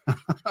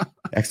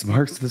 X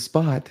marks the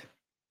spot.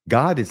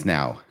 God is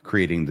now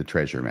creating the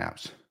treasure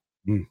maps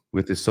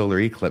with his solar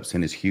eclipse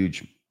and his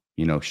huge,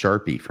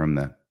 Sharpie from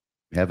the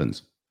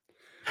heavens.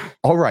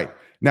 All right.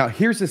 Now,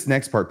 here's this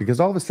next part, because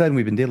all of a sudden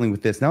we've been dealing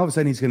with this. Now, all of a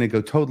sudden, he's going to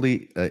go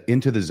totally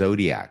into the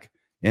zodiac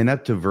and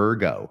up to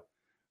Virgo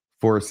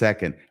for a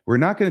second. We're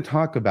not going to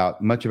talk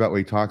much about what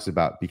he talks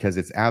about because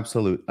it's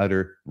absolute,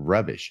 utter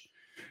rubbish.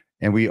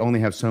 And we only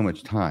have so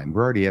much time.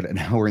 We're already at an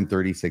hour and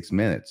 36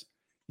 minutes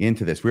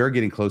into this. We are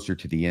getting closer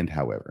to the end,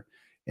 however.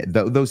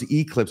 Those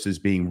eclipses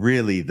being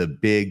really the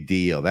big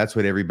deal. That's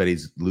what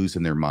everybody's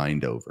losing their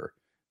mind over.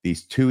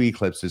 These 2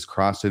 eclipses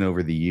crossing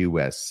over the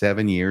U.S.,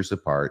 7 years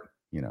apart.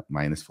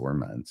 Minus 4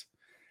 months.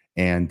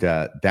 And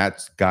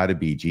that's got to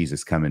be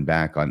Jesus coming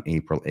back on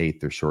April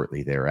 8th or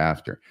shortly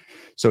thereafter.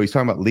 So he's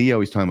talking about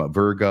Leo. He's talking about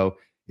Virgo.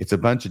 It's a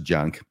bunch of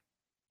junk.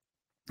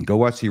 Go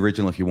watch the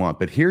original if you want.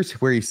 But here's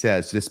where he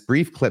says, this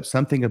brief clip,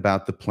 something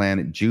about the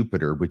planet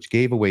Jupiter, which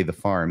gave away the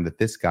farm that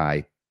this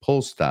guy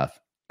pulls stuff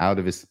out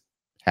of his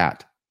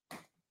hat.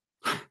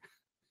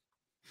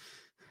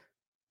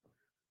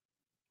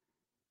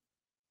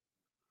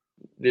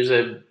 There's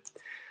a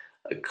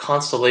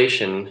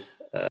constellation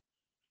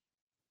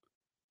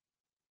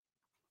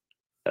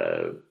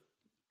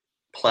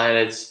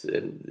planets.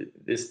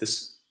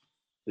 This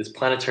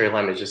planetary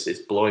alignment is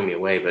blowing me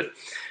away. But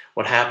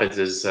what happens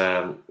is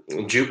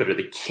Jupiter,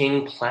 the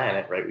king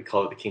planet, right? We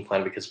call it the king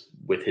planet because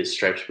with his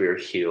stripes we are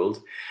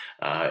healed.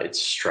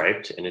 It's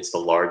striped and it's the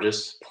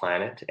largest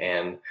planet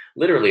and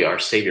literally our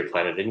savior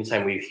planet.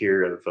 Anytime we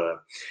hear of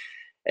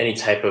any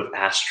type of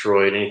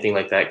asteroid, anything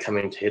like that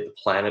coming to hit the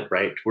planet,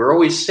 right? We're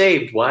always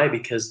saved. Why?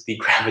 Because the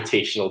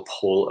gravitational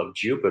pull of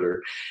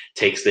Jupiter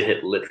takes the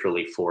hit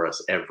literally for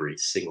us every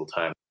single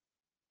time.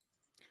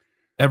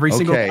 Every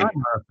single time,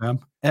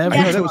 RFM. I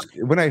know that was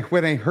when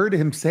I heard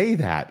him say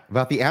that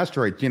about the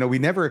asteroids. We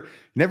never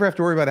have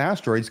to worry about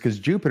asteroids because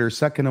Jupiter's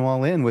sucking them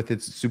all in with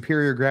its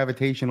superior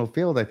gravitational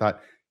field. I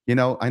thought, I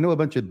know a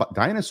bunch of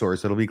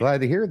dinosaurs that'll be glad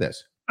to hear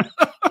this.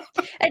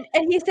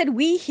 And he said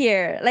we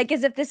hear, like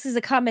as if this is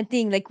a common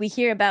thing, like we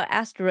hear about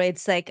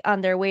asteroids like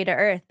on their way to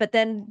Earth, but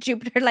then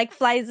Jupiter like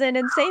flies in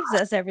and saves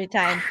us every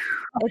time.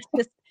 It's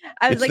just,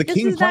 I was like, this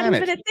is not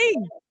even a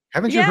thing.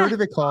 Haven't you heard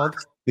of it called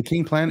the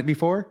King Planet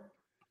before?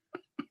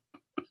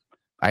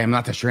 I am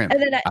not the shrimp.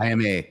 I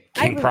am a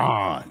king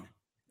prawn.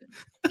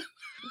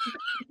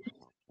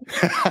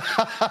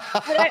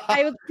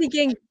 I was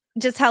thinking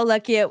just how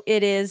lucky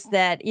it is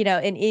that,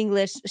 in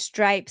English,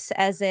 stripes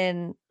as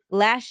in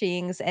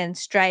lashings and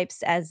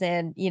stripes as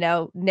in,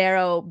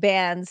 narrow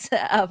bands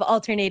of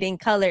alternating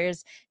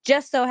colors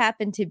just so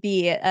happen to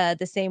be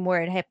the same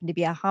word, happen to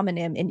be a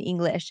homonym in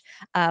English.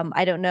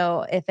 I don't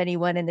know if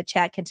anyone in the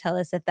chat can tell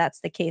us if that's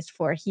the case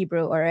for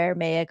Hebrew or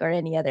Aramaic or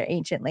any other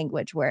ancient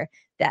language where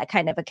that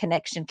kind of a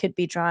connection could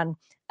be drawn.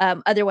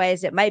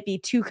 Otherwise, it might be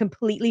 2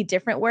 completely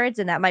different words,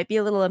 and that might be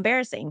a little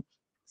embarrassing.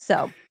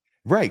 So,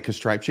 right, because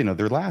stripes,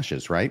 they're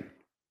lashes, right?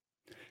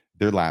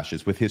 They're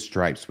lashes. With his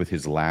stripes, with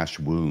his lash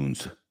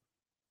wounds,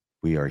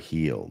 we are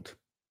healed.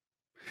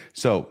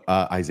 So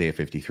Isaiah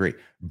 53.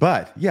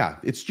 But yeah,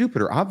 it's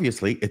Jupiter.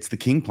 Obviously, it's the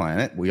king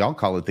planet. We all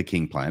call it the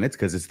king planet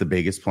because it's the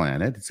biggest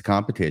planet. It's a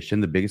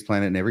competition. The biggest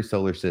planet in every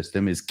solar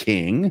system is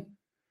king.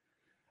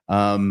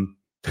 And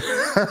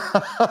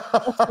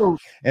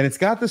it's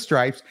got the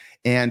stripes.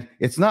 And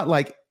it's not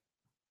like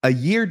a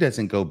year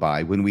doesn't go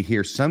by when we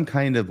hear some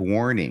kind of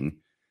warning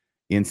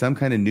in some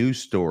kind of news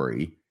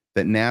story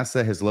that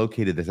NASA has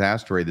located this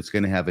asteroid that's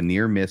going to have a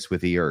near miss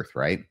with the Earth,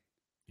 right?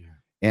 Yeah.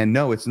 And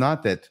no, it's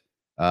not that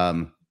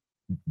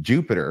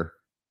Jupiter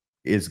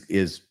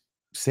is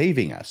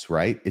saving us,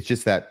 right? It's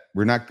just that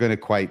we're not going to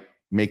quite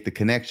make the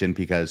connection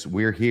because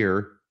we're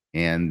here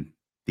and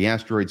the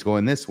asteroid's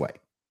going this way.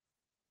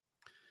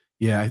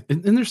 Yeah,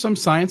 and there's some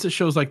science that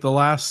shows like the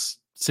last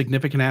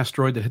significant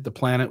asteroid that hit the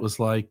planet was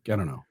like, I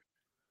don't know.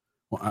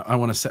 Well, I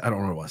want to say, I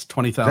don't know what it was,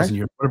 20,000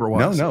 years, whatever it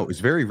was. No, it was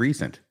very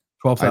recent.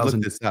 12,000. I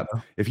looked this up.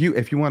 If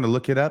you want to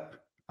look it up,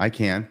 I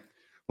can.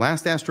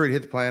 Last asteroid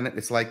hit the planet.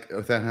 It's like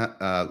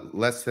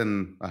less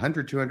than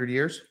 100, 200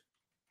 years.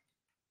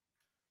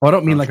 Well, I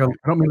don't mean like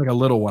a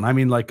little one. I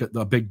mean like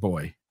a big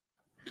boy.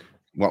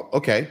 Well,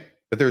 okay,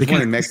 but there's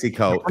one in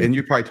Mexico, and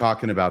you're probably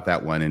talking about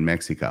that one in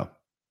Mexico.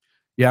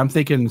 Yeah, I'm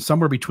thinking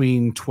somewhere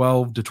between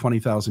 12 to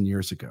 20,000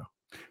 years ago.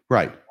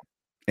 Right,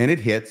 and it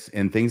hits,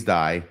 and things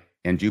die,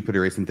 and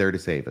Jupiter isn't there to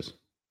save us.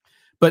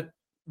 But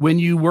when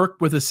you work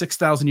with a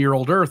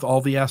 6,000-year-old Earth,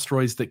 all the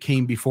asteroids that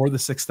came before the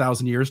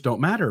 6,000 years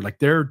don't matter. Like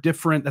they're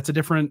different. That's a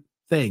different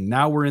thing.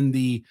 Now we're in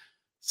the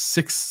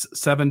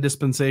 6-7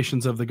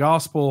 dispensations of the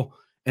gospel,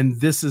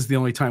 and this is the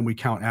only time we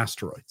count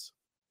asteroids.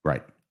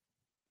 Right.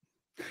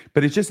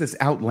 But it's just this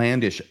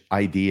outlandish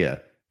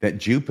idea that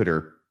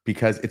Jupiter,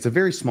 because it's a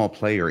very small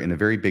player in a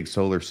very big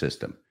solar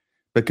system,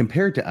 but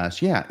compared to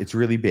us, yeah, it's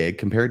really big.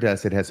 Compared to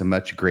us, it has a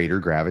much greater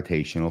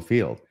gravitational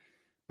field.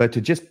 But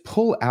to just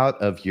pull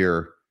out of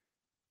your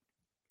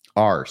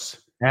arse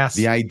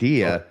the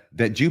idea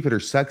that Jupiter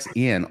sucks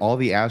in all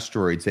the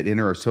asteroids that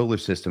enter our solar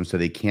system so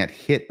they can't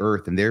hit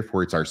Earth, and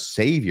therefore it's our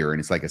savior, and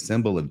it's like a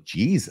symbol of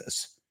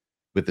Jesus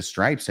with the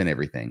stripes and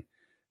everything,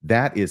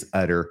 that is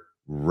utter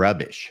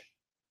rubbish.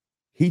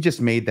 He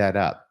just made that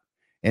up.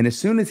 And as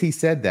soon as he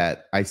said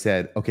that, I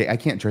said, okay, I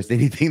can't trust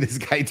anything this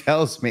guy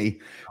tells me.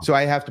 So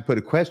I have to put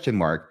a question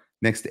mark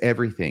next to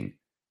everything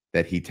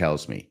that he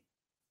tells me.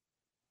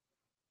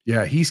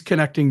 Yeah, he's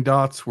connecting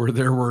dots where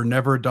there were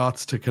never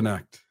dots to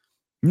connect.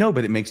 No,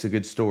 but it makes a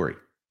good story.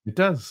 It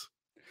does.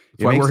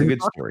 It makes a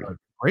good story.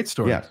 Great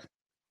story. Yes.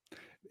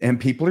 And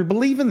people are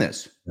believing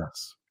this.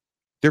 Yes.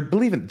 They're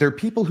believing. There are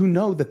people who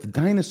know that the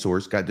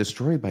dinosaurs got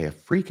destroyed by a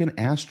freaking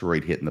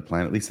asteroid hitting the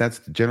planet. At least that's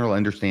the general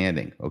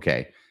understanding.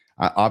 Okay.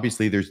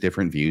 Obviously, there's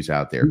different views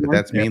out there, but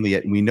that's mainly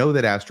it. We know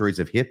that asteroids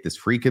have hit this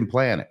freaking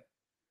planet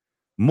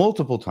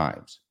multiple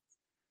times.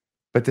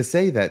 But to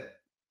say that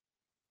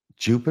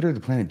Jupiter, the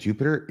planet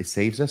Jupiter, it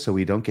saves us so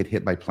we don't get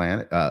hit by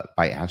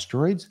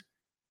asteroids,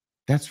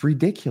 that's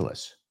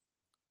ridiculous.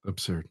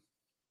 Absurd.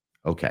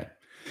 Okay.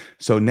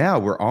 So now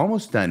we're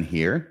almost done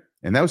here.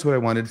 And that was what I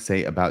wanted to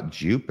say about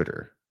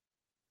Jupiter.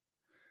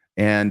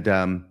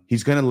 And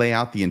he's going to lay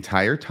out the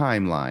entire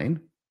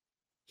timeline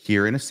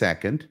here in a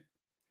second.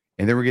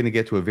 And then we're going to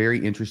get to a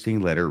very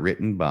interesting letter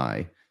written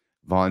by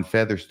Von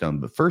Featherstone.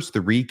 But first, the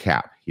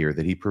recap here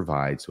that he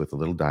provides with a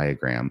little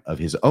diagram of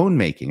his own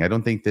making. I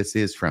don't think this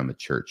is from a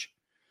church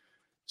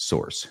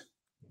source.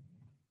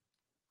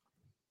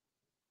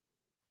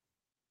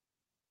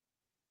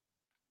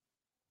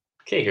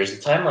 Okay, here's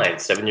the timeline.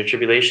 7-year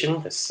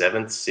tribulation, the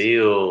seventh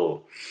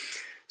seal.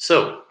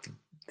 So,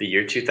 the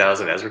year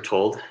 2000, as we're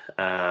told,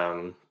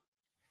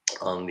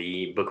 on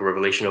the Book of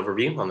Revelation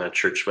overview on the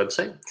church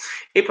website.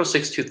 April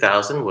 6,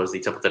 2000 was the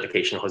temple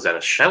dedication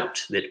Hosanna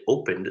Shout that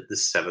opened the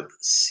seventh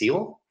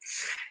seal.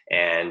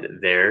 And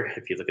there,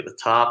 if you look at the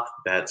top,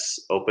 that's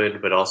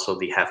opened, but also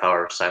the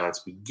half-hour of silence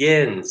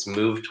begins.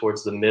 Move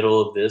towards the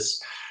middle of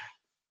this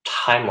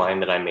timeline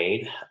that I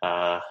made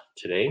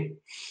today.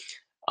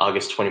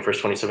 August 21st,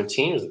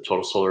 2017 is the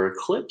total solar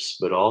eclipse,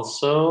 but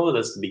also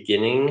that's the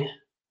beginning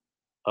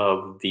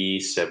of the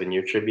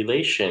 7-year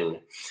tribulation.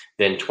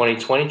 Then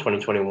 2020,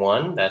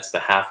 2021, that's the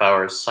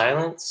half-hour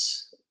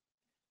silence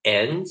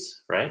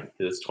ends, right?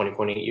 It's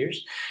 20.8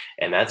 years.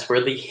 And that's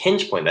where the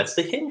hinge point, that's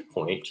the hinge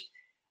point.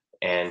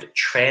 And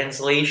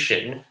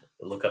translation,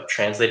 look up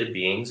translated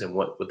beings and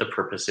what the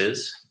purpose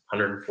is,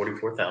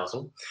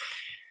 144,000.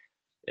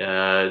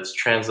 It's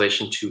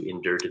translation to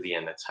endure to the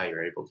end. That's how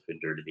you're able to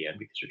endure to the end,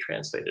 because you're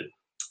translated.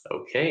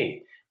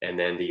 Okay. And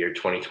then the year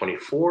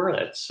 2024,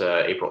 that's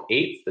April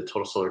 8th, the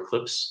total solar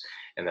eclipse.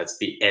 And that's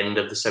the end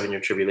of the 7-year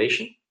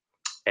tribulation.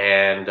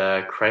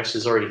 And Christ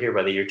is already here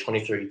by the year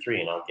 2033.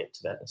 And I'll get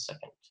to that in a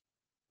second.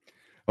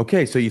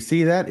 Okay. So you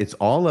see that? It's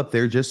all up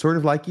there, just sort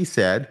of like you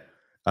said.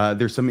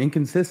 There's some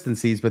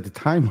inconsistencies, but the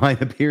timeline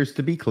appears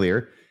to be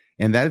clear.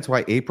 And that is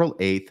why April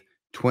 8th,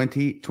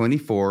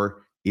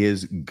 2024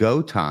 is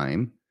go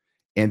time.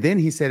 And then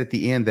he said at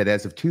the end that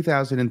as of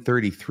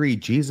 2033,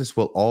 Jesus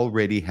will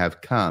already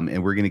have come.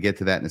 And we're going to get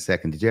to that in a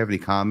second. Did you have any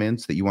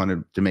comments that you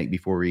wanted to make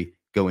before we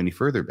go any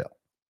further, Bill?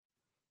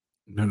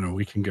 No,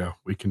 we can go.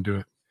 We can do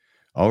it.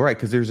 All right,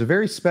 because there's a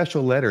very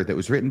special letter that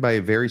was written by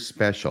a very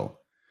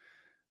special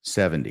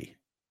 70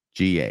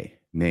 GA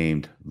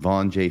named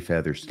Von J.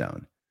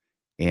 Featherstone.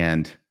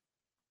 And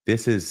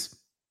this is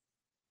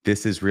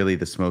really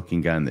the smoking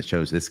gun that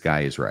shows this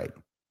guy is right.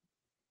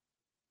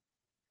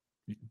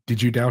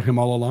 Did you doubt him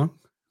all along?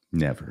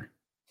 Never.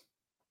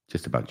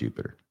 Just about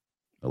Jupiter.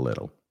 A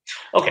little.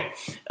 Okay.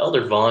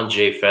 Elder Von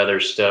J.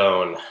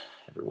 Featherstone.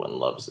 Everyone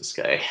loves this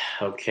guy.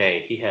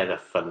 Okay. He had a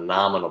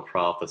phenomenal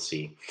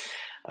prophecy.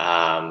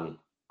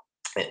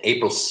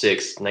 April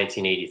 6th,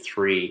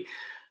 1983,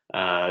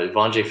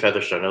 Von J.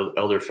 Featherstone,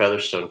 Elder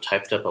Featherstone,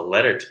 typed up a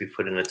letter to be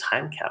put in a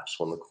time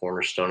capsule in the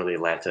cornerstone of the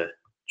Atlanta,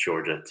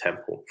 Georgia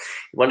temple.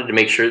 He wanted to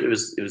make sure that it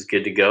was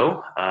good to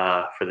go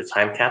for the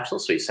time capsule,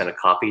 so he sent a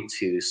copy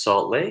to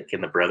Salt Lake,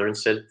 and the brethren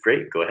said,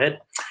 great, go ahead.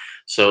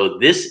 So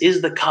this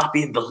is the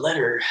copy of the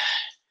letter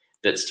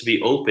that's to be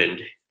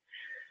opened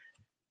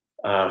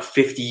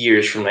 50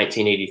 years from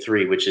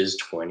 1983, which is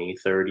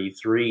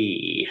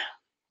 2033.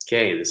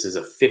 Okay, this is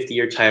a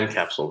 50-year time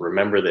capsule.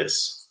 Remember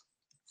this.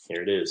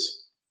 Here it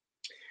is.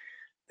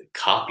 The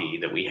copy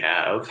that we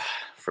have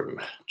from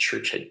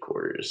church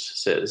headquarters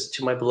says,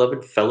 "To my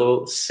beloved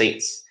fellow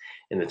saints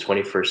in the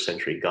 21st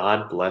century,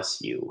 God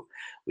bless you.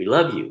 We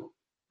love you.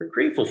 We're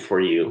grateful for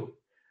you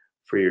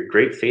for your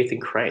great faith in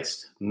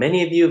Christ.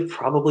 Many of you have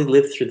probably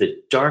lived through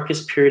the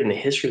darkest period in the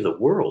history of the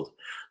world.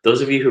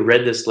 Those of you who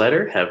read this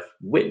letter have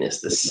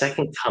witnessed the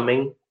second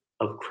coming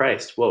of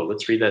Christ." Whoa,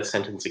 let's read that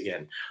sentence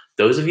again.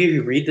 Those of you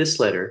who read this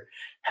letter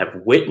have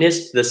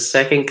witnessed the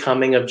second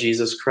coming of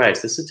Jesus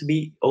Christ. This is to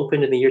be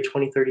opened in the year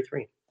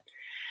 2033.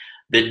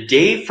 The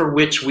day for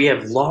which we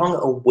have long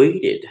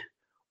awaited.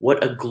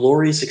 What a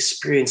glorious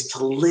experience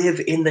to live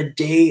in the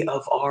day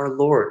of our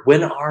Lord,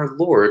 when our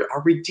Lord,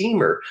 our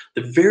Redeemer,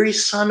 the very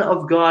Son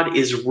of God,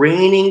 is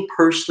reigning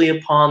personally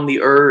upon the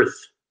earth.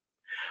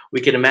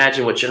 We can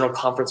imagine what General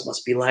Conference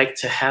must be like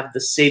to have the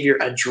Savior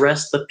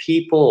address the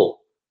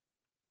people.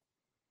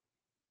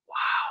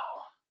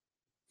 Wow.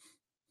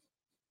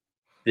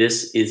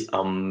 This is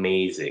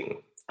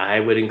amazing. I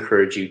would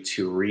encourage you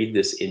to read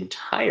this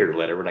entire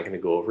letter. We're not going to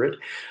go over it.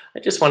 I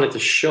just wanted to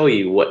show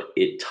you what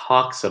it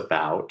talks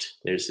about.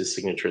 There's his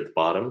signature at the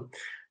bottom.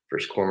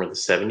 First Quorum of the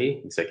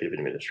 70, Executive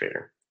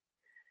Administrator.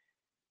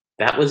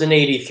 That was in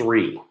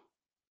 83.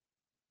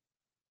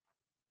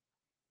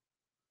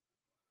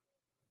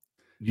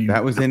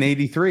 That was in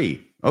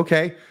 83.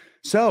 Okay.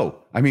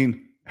 So, I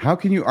mean, how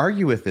can you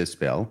argue with this,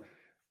 Bill?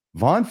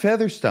 Von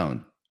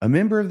Featherstone, a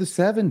member of the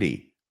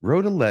 70,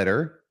 wrote a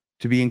letter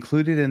to be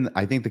included in,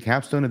 I think, the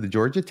capstone of the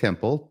Georgia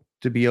Temple,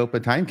 to be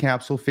open, time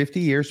capsule 50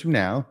 years from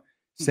now,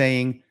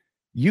 saying,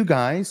 you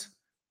guys,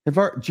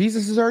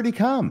 Jesus has already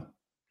come.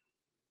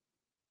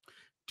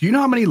 Do you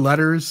know how many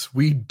letters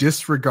we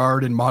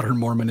disregard in modern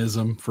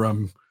Mormonism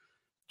from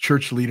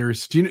church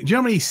leaders? Do you know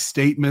how many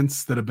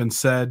statements that have been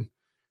said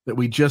that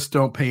we just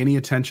don't pay any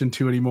attention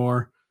to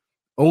anymore?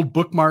 Old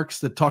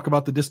bookmarks that talk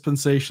about the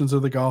dispensations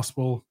of the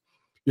gospel.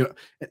 You know,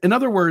 in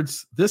other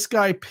words, this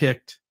guy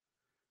picked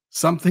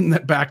something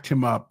that backed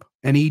him up,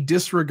 and he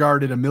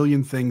disregarded a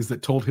million things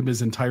that told him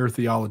his entire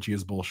theology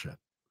is bullshit.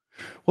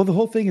 Well, the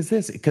whole thing is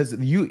this, because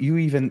you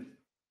even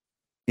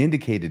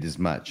indicated as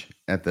much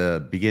at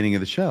the beginning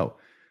of the show.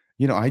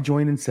 You know, I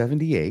joined in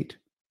 78,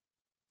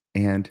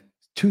 and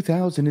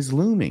 2000 is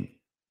looming.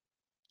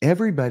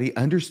 Everybody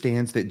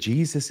understands that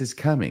Jesus is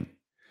coming.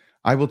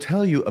 I will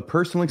tell you a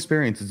personal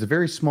experience. It's a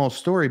very small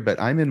story, but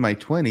I'm in my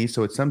 20s,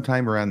 so it's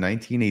sometime around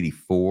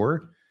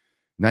 1984.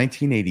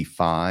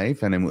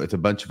 1985, and I'm with a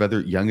bunch of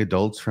other young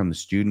adults from the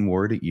student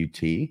ward at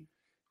UT.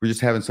 We're just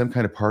having some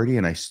kind of party,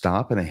 and I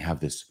stop and I have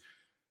this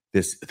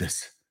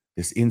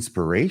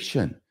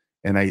inspiration.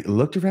 And I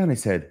looked around and I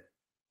said,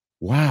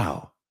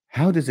 wow,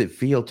 how does it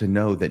feel to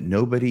know that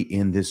nobody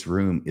in this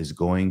room is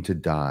going to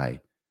die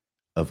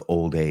of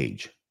old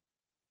age?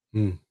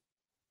 And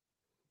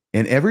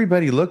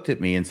everybody looked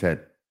at me and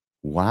said,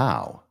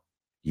 wow,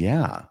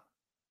 yeah.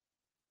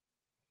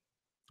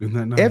 Isn't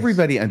that nice?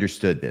 Everybody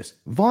understood this.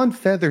 Von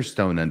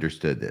Featherstone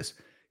understood this.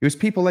 It was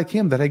people like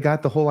him that I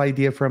got the whole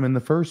idea from in the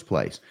first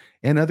place,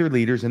 and other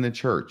leaders in the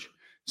church.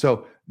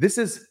 So this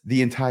is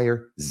the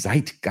entire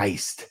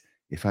zeitgeist,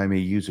 if I may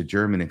use a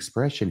German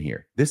expression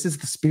here. This is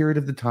the spirit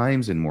of the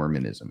times in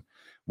Mormonism.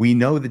 We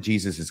know that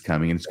Jesus is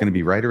coming, and it's going to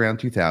be right around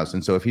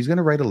 2000. So if he's going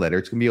to write a letter,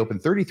 it's going to be open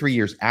 33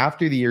 years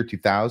after the year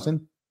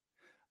 2000.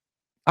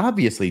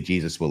 Obviously,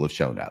 Jesus will have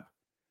shown up.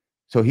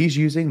 So he's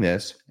using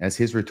this as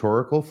his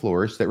rhetorical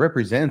flourish that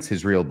represents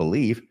his real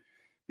belief.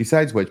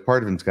 Besides which,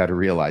 part of him's got to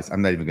realize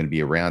I'm not even going to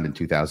be around in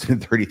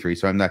 2033,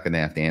 so I'm not going to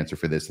have to answer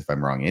for this if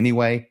I'm wrong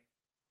anyway.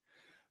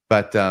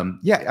 But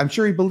yeah, I'm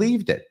sure he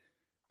believed it.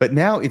 But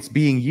now it's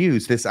being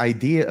used, this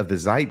idea of the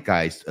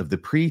zeitgeist of the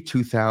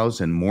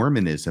pre-2000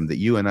 Mormonism that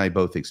you and I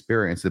both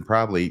experienced, and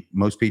probably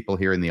most people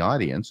here in the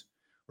audience,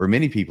 or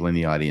many people in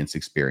the audience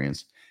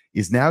experience,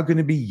 is now going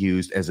to be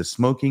used as a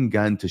smoking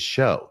gun to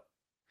show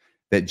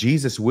that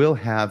Jesus will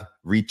have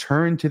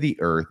returned to the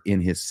earth in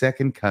his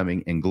second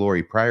coming and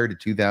glory prior to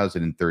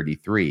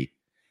 2033,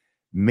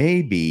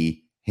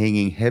 maybe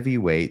hanging heavy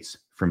weights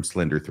from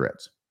slender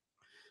threads.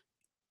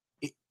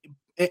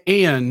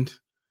 And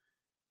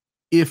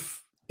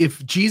if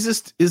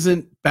Jesus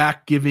isn't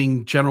back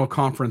giving general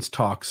conference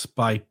talks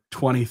by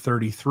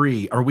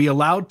 2033, are we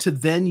allowed to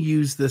then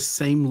use this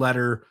same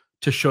letter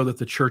to show that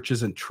the church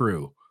isn't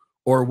true?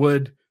 Or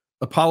would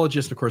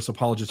apologists, of course,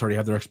 apologists already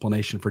have their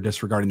explanation for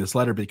disregarding this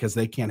letter because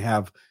they can't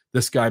have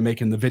this guy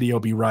making the video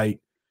be right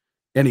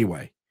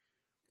anyway.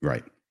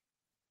 Right.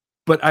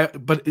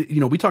 But you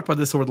know, we talked about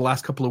this over the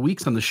last couple of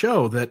weeks on the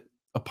show, that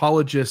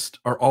apologists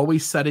are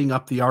always setting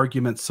up the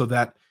argument so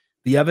that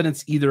the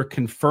evidence either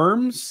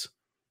confirms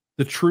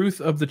the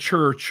truth of the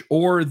church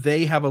or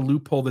they have a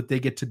loophole that they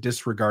get to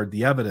disregard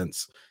the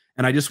evidence.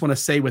 And I just want to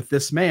say with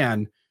this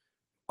man,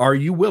 are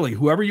you willing,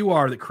 whoever you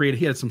are that created,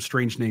 he had some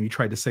strange name. You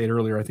tried to say it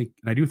earlier, I think,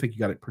 and I do think you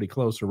got it pretty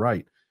close or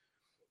right.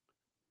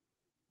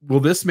 Well,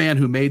 this man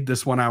who made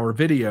this 1 hour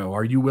video,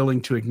 are you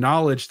willing to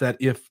acknowledge that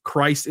if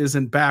Christ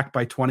isn't back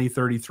by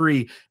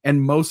 2033,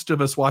 and most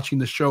of us watching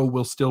the show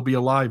will still be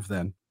alive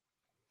then,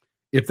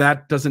 if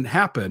that doesn't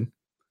happen,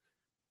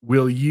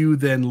 will you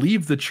then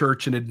leave the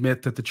church and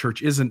admit that the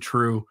church isn't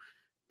true?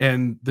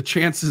 And the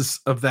chances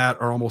of that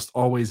are almost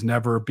always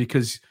never,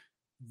 because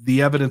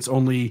the evidence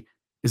only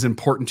is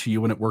important to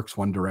you when it works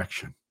one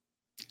direction.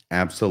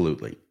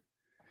 Absolutely.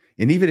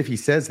 And even if he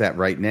says that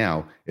right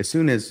now, as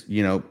soon as,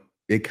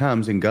 it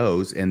comes and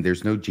goes and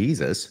there's no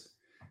Jesus,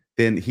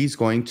 then he's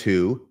going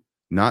to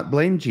not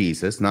blame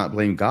Jesus, not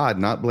blame God,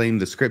 not blame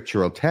the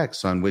scriptural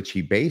texts on which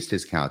he based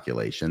his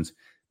calculations,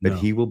 but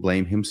he will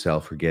blame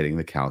himself for getting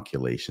the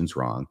calculations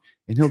wrong.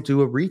 And he'll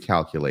do a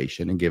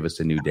recalculation and give us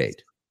a new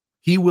date.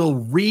 He will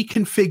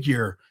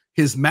reconfigure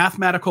his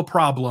mathematical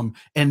problem,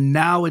 and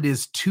now it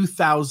is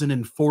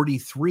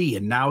 2043,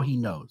 and now he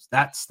knows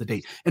that's the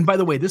date. And by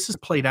the way, this is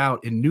played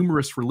out in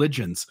numerous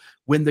religions.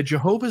 When the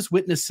Jehovah's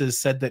Witnesses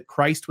said that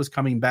Christ was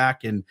coming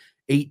back in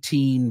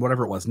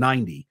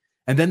 90,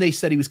 and then they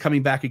said he was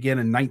coming back again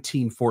in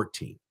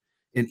 1914.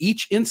 In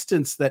each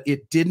instance that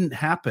it didn't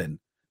happen,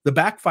 the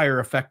backfire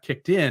effect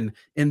kicked in,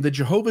 and the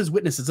Jehovah's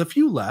Witnesses, a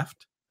few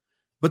left,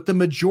 but the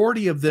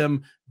majority of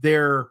them,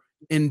 they're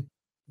in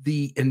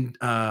the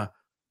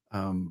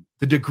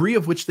degree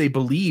of which they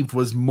believed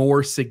was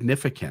more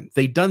significant.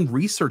 They've done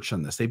research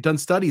on this. They've done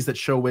studies that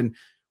show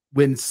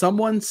when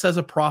someone says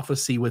a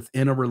prophecy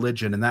within a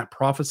religion and that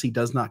prophecy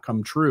does not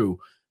come true,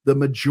 the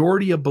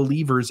majority of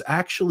believers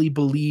actually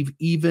believe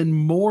even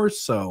more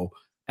so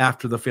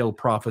after the failed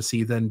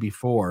prophecy than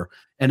before.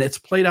 And it's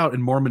played out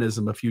in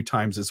Mormonism a few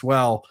times as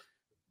well.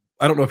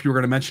 I don't know if you were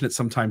going to mention it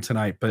sometime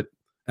tonight, and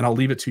I'll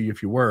leave it to you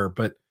if you were,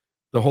 but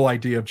the whole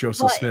idea of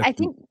Joseph Smith. I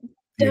think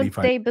don't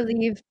they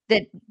believe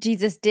that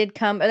Jesus did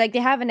come? Like, they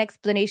have an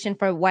explanation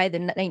for why the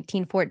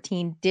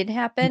 1914 did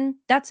happen.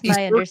 That's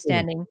my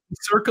understanding. He's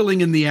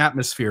circling in the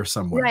atmosphere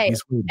somewhere. Right.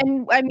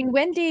 And I mean,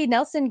 Wendy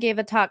Nelson gave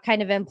a talk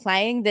kind of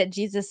implying that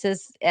Jesus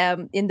is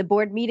in the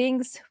board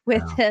meetings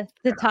with the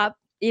top,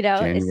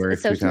 January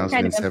so she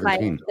kind of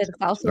implied that it's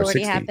also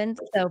already happened.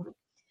 So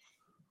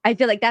I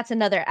feel like that's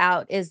another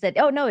out, is that,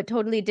 oh no, it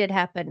totally did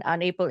happen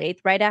on April 8th,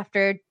 right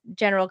after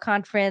General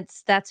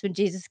Conference. That's when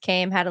Jesus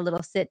came, had a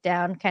little sit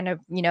down, kind of,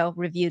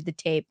 reviewed the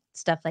tape,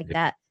 stuff like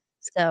that.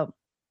 So,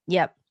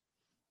 yep.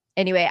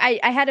 Anyway,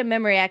 I had a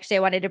memory actually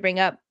I wanted to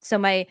bring up. So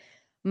my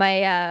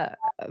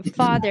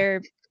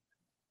father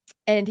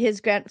and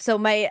his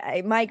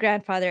my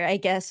grandfather, I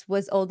guess,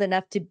 was old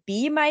enough to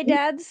be my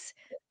dad's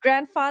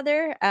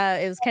grandfather.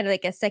 It was kind of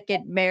like a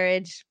second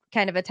marriage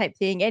kind of a type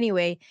thing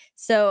anyway.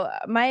 So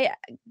my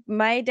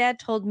dad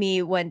told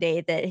me one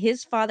day that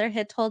his father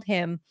had told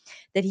him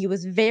that he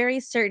was very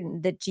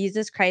certain that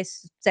Jesus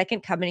Christ's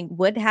second coming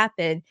would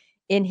happen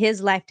in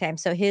his lifetime.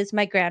 So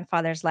my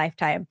grandfather's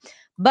lifetime.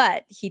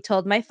 But he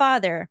told my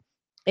father,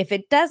 if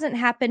it doesn't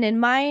happen in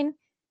mine,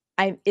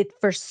 it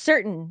for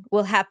certain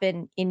will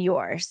happen in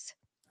yours.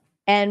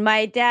 And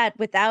my dad,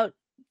 without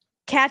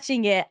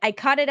catching it, I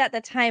caught it at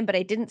the time, but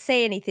I didn't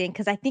say anything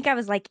because I think I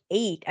was like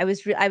 8. I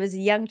was a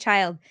young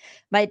child.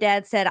 My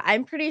dad said,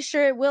 "I'm pretty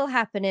sure it will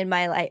happen in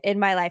my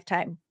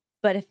lifetime,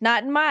 but if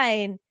not in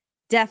mine,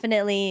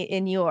 definitely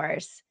in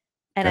yours."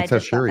 And that's I how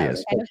just sure thought he that is.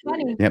 was kind of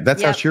funny. Yeah,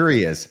 that's how sure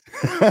he is.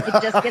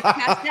 It just gets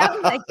passed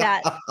down like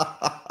that.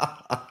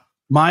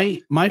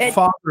 My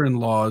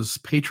father-in-law's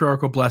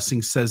patriarchal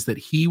blessing says that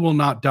he will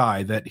not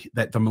die,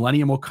 that the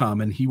millennium will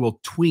come and he will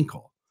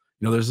twinkle.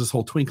 There's this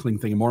whole twinkling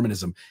thing in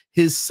Mormonism.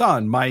 His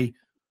son, my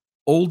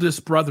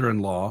oldest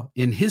brother-in-law,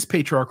 in his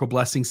patriarchal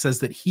blessing says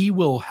that he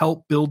will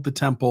help build the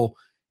temple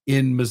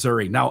in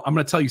Missouri. Now, I'm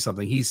going to tell you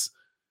something. He's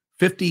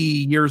 50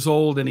 years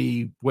old and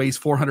he weighs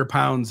 400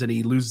 pounds and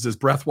he loses his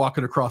breath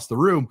walking across the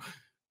room,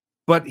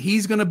 but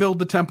he's going to build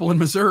the temple in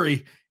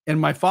Missouri.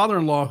 And my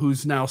father-in-law,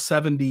 who's now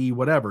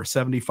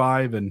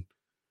 75 and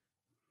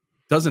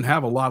doesn't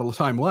have a lot of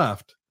time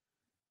left,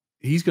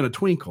 he's going to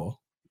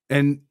twinkle.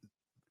 And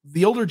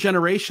the older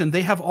generation,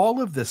 they have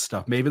all of this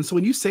stuff, Maven. So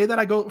when you say that,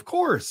 I go, of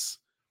course.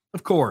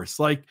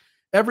 Like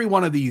every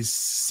one of these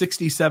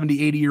 60, 70,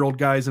 80-year-old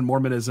guys in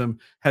Mormonism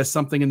has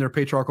something in their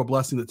patriarchal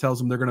blessing that tells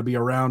them they're going to be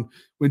around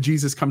when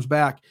Jesus comes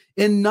back.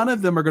 And none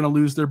of them are going to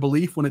lose their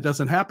belief when it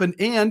doesn't happen.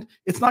 And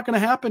it's not going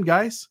to happen,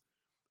 guys.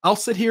 I'll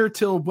sit here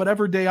till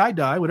whatever day I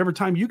die, whatever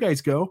time you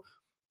guys go.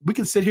 We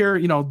can sit here,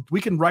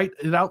 we can write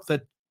it out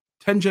that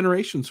 10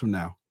 generations from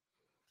now,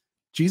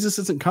 Jesus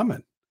isn't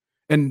coming.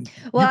 And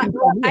well,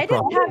 I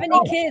didn't have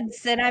any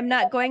kids and I'm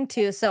not going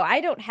to, so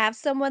I don't have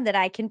someone that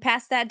I can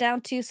pass that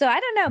down to. So I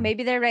don't know,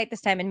 maybe they're right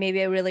this time and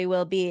maybe it really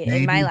will be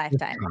in my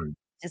lifetime.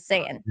 Just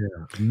saying.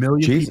 Yeah, a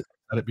million people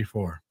said it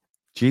before.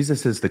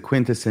 Jesus is the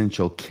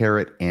quintessential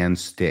carrot and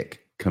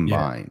stick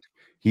combined.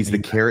 He's the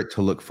carrot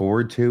to look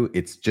forward to.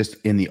 It's just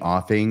in the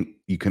offing.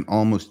 You can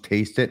almost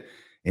taste it.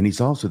 And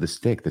he's also the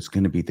stick that's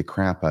going to beat the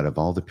crap out of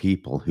all the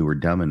people who were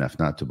dumb enough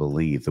not to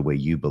believe the way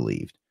you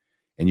believed.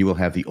 And you will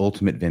have the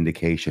ultimate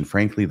vindication.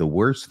 Frankly, the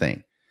worst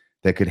thing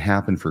that could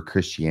happen for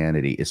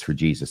Christianity is for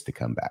Jesus to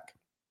come back.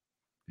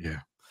 Yeah.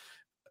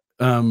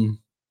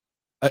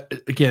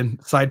 Again,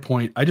 side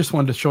point. I just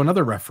wanted to show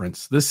another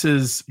reference. This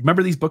is,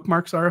 remember these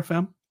bookmarks,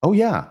 RFM? Oh,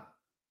 yeah.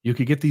 You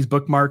could get these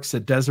bookmarks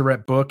at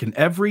Deseret Book, and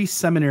every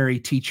seminary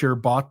teacher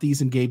bought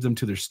these and gave them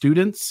to their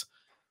students.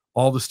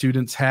 All the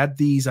students had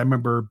these. I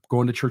remember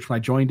going to church when I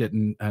joined it,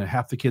 and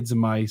half the kids in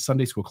my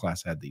Sunday school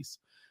class had these.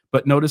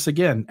 But notice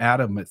again,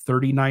 Adam at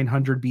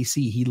 3900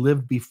 BC, he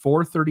lived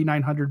before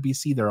 3900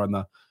 BC there on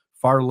the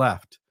far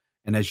left.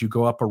 And as you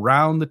go up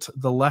around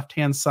the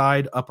left-hand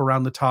side, up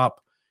around the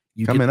top,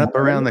 you coming up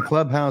around the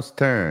clubhouse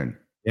turn.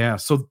 Yeah.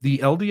 So the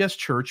LDS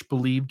Church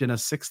believed in a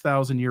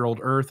 6,000-year-old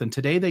earth, and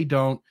today they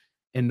don't,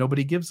 and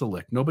nobody gives a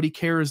lick. Nobody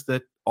cares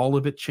that all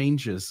of it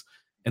changes.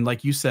 And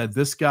like you said,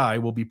 this guy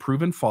will be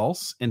proven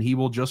false, and he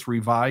will just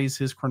revise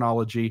his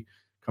chronology,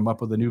 come up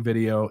with a new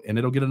video, and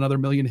it'll get another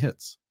million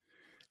hits.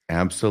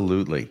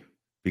 Absolutely.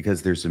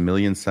 Because there's a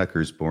million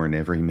suckers born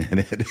every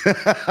minute.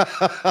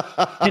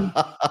 and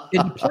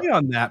to play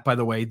on that, by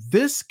the way,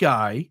 this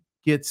guy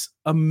gets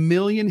a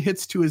million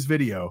hits to his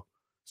video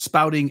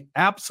spouting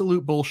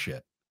absolute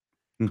bullshit.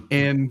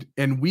 and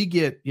we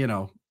get,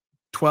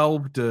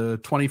 12 to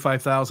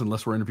 25,000,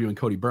 unless we're interviewing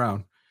Cody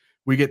Brown.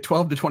 We get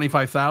 12 to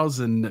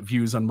 25,000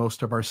 views on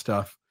most of our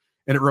stuff.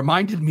 And it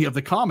reminded me of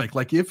the comic.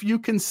 Like, if you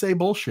can say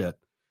bullshit,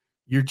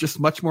 you're just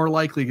much more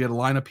likely to get a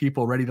line of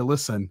people ready to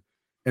listen.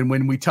 And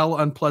when we tell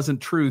unpleasant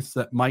truths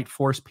that might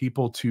force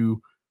people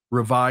to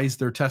revise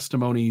their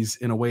testimonies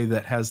in a way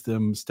that has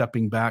them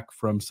stepping back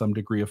from some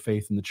degree of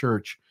faith in the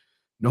church,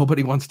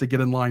 nobody wants to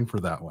get in line for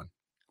that one.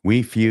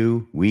 We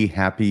few, we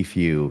happy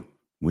few,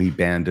 we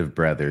band of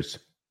brothers.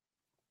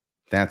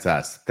 That's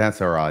us. That's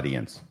our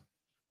audience.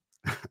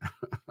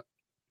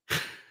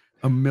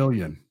 A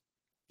million.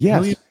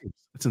 Yes.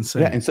 It's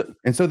insane. Yeah,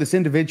 and so this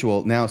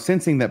individual, now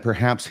sensing that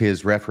perhaps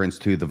his reference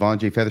to the Vaughn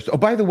J. Featherstone. Oh,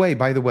 by the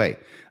way,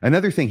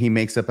 another thing he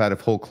makes up out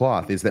of whole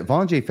cloth is that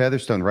Vaughn J.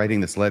 Featherstone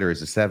writing this letter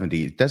as a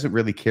 70 doesn't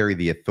really carry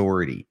the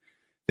authority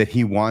that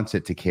he wants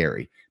it to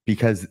carry,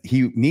 because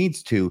he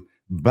needs to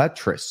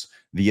buttress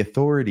the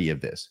authority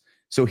of this.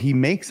 So he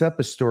makes up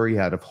a story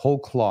out of whole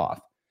cloth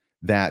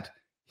that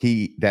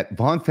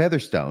Vaughn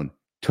Featherstone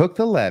took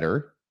the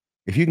letter.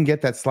 If you can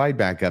get that slide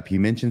back up, he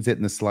mentions it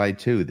in the slide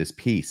too, this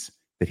piece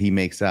that he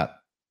makes up.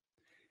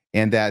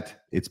 And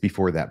that it's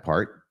before that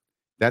part.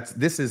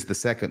 This is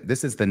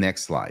the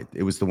next slide.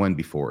 It was the one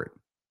before it.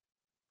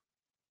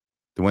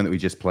 The one that we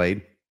just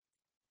played.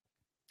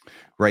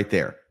 Right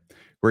there.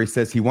 Where he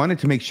says he wanted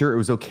to make sure it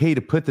was okay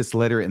to put this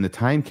letter in the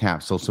time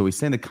capsule, so he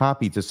sent a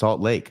copy to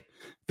Salt Lake.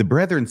 The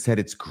brethren said,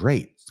 it's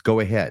great. Go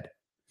ahead.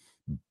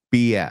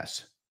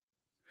 BS.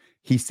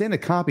 He sent a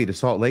copy to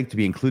Salt Lake to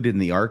be included in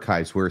the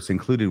archives where it's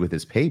included with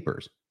his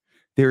papers.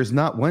 There is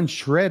not one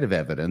shred of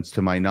evidence,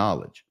 to my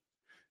knowledge,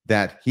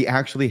 that he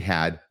actually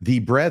had the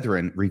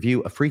brethren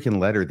review a freaking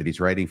letter that he's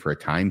writing for a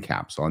time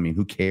capsule. I mean,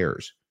 who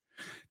cares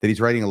that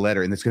he's writing a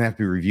letter and it's going to have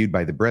to be reviewed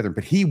by the brethren,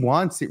 but he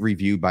wants it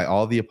reviewed by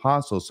all the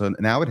apostles. So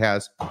now it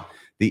has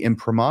the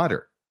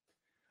imprimatur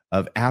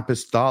of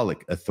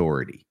apostolic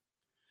authority.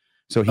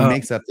 So he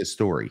makes up this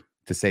story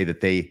to say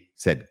that they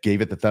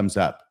gave it the thumbs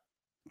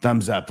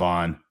up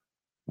on.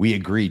 We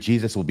agree.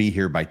 Jesus will be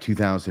here by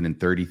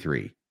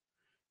 2033.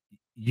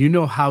 You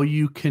know how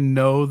you can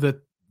know that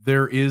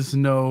there is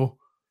no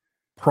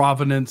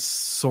provenance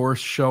source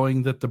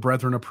showing that the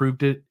brethren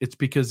approved it? It's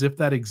because if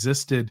that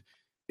existed,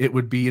 it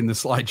would be in the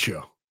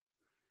slideshow.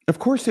 Of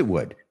course it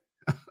would.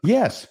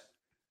 Yes.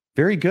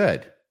 Very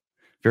good.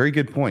 Very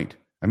good point.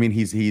 I mean,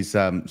 he's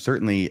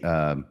certainly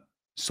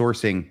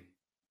sourcing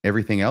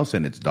everything else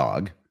in its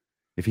dog.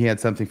 If he had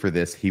something for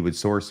this, he would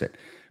source it.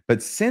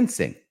 But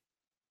sensing,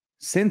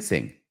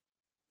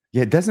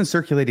 yeah, doesn't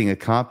circulating a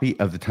copy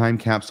of the time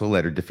capsule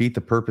letter defeat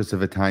the purpose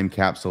of a time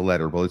capsule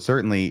letter? Well, it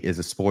certainly is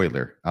a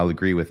spoiler. I'll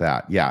agree with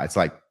that. Yeah, it's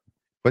like,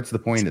 what's the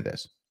point of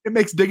this? It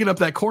makes digging up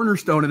that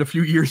cornerstone in a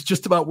few years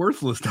just about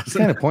worthless, doesn't it? It's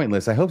kind of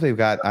pointless. I hope they've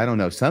got, I don't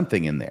know,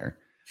 something in there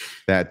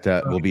that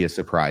will be a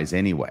surprise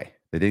anyway.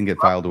 They didn't get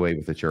filed away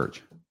with the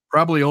church.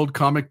 Probably old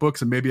comic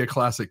books and maybe a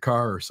classic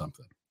car or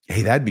something.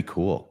 Hey, that'd be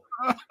cool.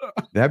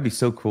 That'd be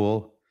so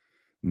cool.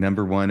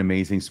 Number one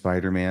Amazing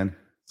Spider-Man.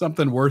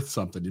 Something worth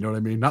something, you know what I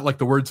mean? Not like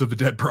the words of the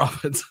dead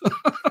prophets.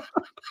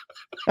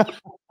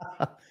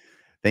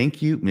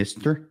 Thank you,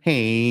 Mr.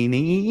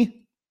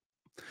 Haney.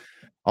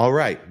 All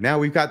right, now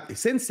we've got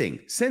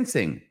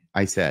sensing,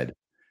 I said,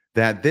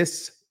 that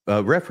this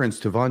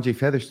reference to Vaughn J.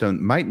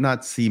 Featherstone might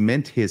not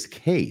cement his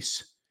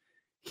case.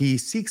 He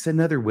seeks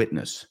another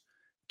witness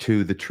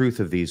to the truth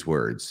of these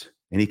words,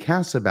 and he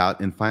casts about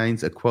and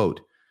finds a quote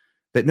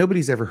that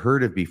nobody's ever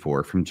heard of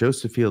before from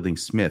Joseph Fielding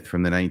Smith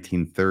from the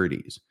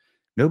 1930s.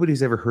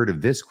 Nobody's ever heard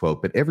of this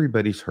quote, but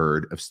everybody's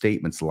heard of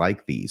statements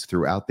like these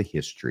throughout the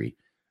history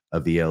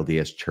of the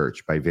LDS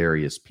Church by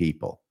various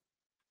people.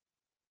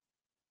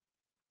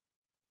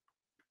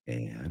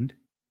 And?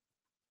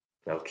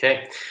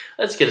 Okay,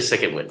 let's get a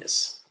second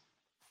witness.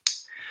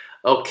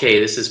 Okay,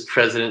 this is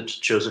President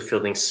Joseph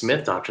Fielding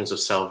Smith, Doctrines of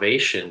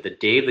Salvation. The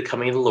day of the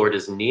coming of the Lord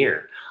is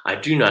near. I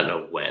do not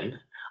know when.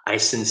 I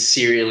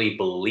sincerely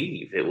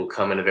believe it will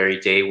come in a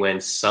very day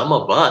when some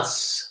of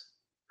us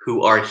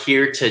who are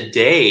here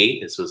today,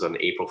 this was on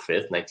April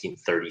 5th,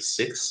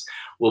 1936,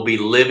 will be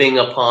living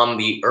upon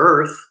the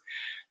earth.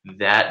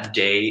 That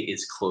day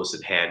is close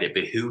at hand. It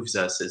behooves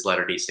us as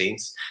Latter-day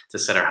Saints to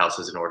set our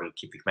houses in order to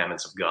keep the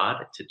commandments of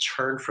God, to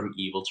turn from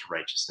evil to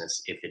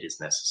righteousness if it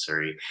is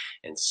necessary,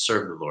 and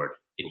serve the Lord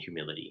in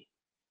humility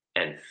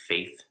and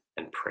faith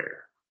and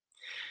prayer.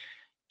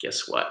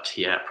 Guess what?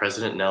 Yeah,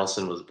 President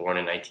Nelson was born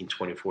in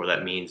 1924.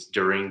 That means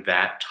during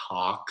that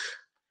talk,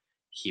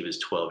 he was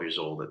 12 years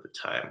old at the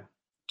time.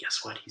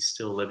 Guess what? He's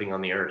still living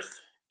on the earth.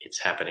 It's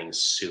happening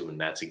soon.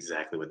 That's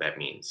exactly what that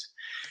means.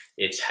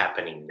 It's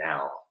happening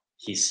now.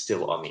 He's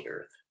still on the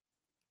earth.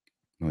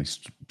 Well, he's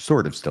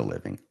sort of still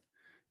living.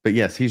 But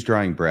yes, he's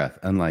drawing breath,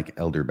 unlike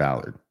Elder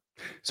Ballard.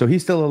 So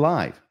he's still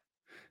alive.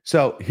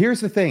 So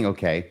here's the thing,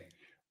 okay?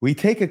 We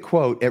take a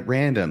quote at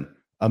random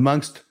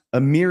amongst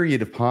a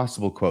myriad of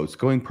possible quotes,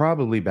 going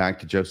probably back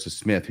to Joseph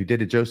Smith, who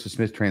did a Joseph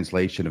Smith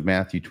translation of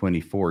Matthew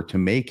 24 to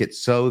make it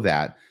so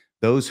that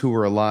those who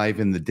were alive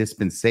in the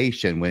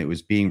dispensation when it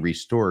was being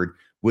restored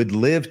would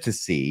live to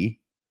see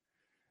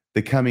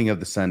the coming of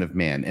the Son of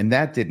Man. And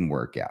that didn't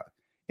work out.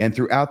 And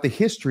throughout the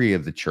history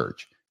of the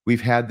church,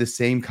 we've had the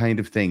same kind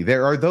of thing.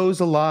 There are those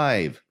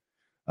alive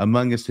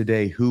among us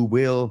today who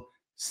will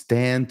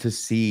stand to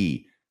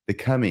see the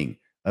coming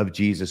of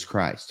Jesus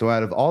Christ. So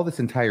out of all this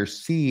entire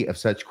sea of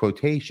such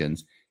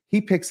quotations,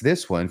 he picks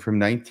this one from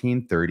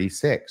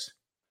 1936.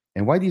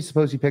 And why do you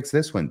suppose he picks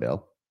this one,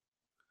 Bill?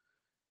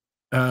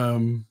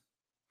 I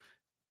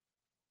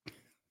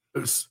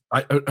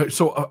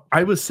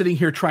was sitting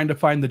here trying to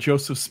find the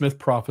Joseph Smith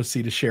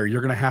prophecy to share.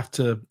 You're going to have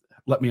to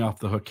let me off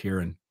the hook here.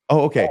 And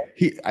okay.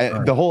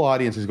 The whole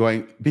audience is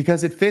going,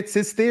 because it fits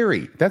his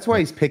theory. That's why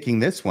he's picking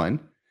this one,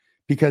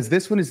 because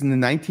this one is in the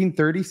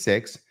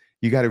 1936.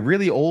 You got a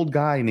really old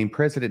guy named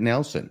President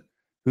Nelson,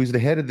 who's the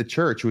head of the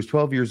church, who was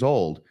 12 years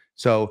old.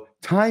 So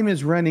time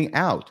is running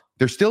out.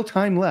 There's still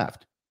time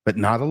left, but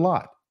not a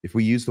lot if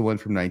we use the one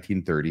from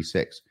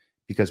 1936,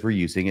 because we're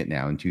using it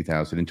now in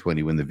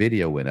 2020 when the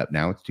video went up.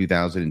 Now it's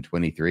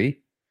 2023.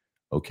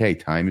 Okay,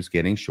 time is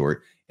getting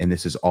short, and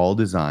this is all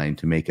designed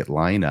to make it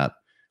line up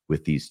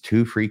with these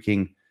two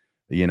freaking,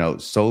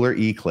 solar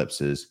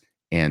eclipses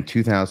and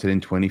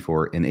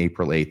 2024 and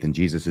April 8th, and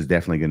Jesus is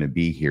definitely going to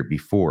be here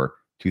before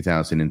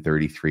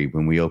 2033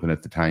 when we open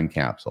up the time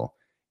capsule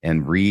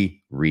and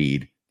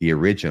reread the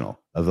original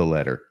of the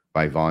letter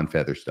by Von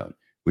Featherstone,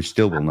 which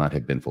still will not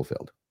have been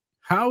fulfilled.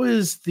 How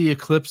is the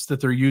eclipse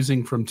that they're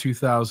using from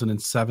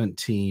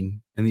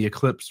 2017 and the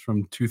eclipse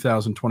from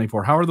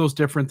 2024? How are those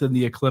different than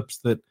the eclipse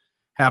that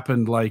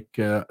happened like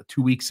 2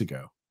 weeks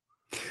ago?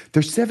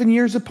 They're 7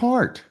 years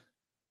apart,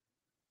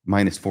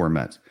 minus 4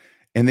 months.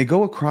 And they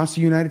go across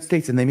the United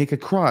States and they make a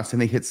cross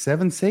and they hit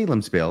 7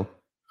 Salems, Bill.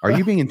 Are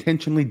you being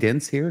intentionally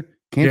dense here?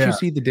 Can't you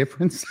see the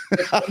difference?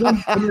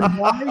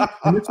 Why?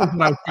 And this is what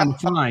I was trying to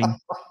find.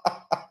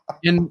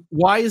 And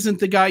why isn't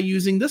the guy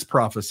using this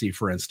prophecy,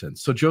 for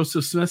instance? So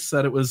Joseph Smith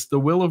said it was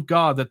the will of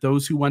God that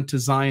those who went to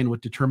Zion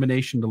with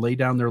determination to lay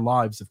down their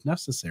lives, if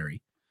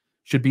necessary,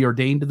 should be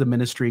ordained to the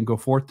ministry and go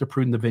forth to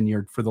prune the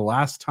vineyard for the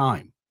last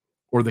time,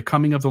 or the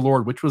coming of the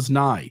Lord, which was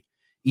nigh.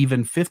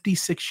 Even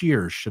 56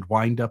 years should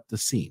wind up the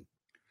scene,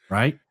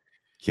 right?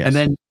 Yes.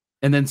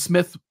 And then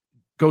Smith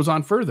goes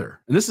on further.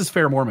 And this is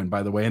Fair Mormon,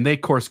 by the way. And they,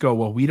 of course, go,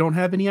 well, we don't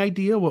have any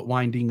idea what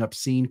winding up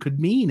scene could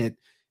mean.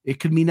 It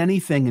could mean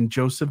anything. And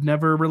Joseph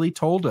never really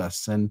told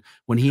us. And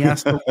when he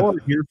asked the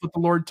Lord, here's what the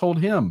Lord told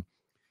him.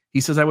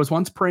 He says, I was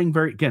once praying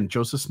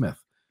Joseph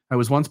Smith, I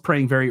was once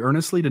praying very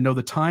earnestly to know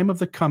the time of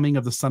the coming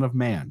of the Son of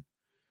Man,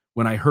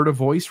 when I heard a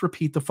voice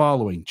repeat the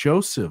following: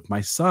 Joseph, my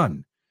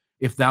son,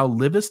 if thou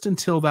livest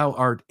until thou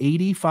art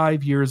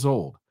 85 years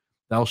old,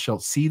 thou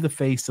shalt see the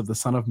face of the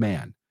Son of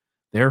Man.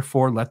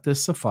 Therefore, let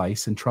this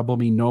suffice and trouble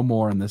me no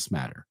more in this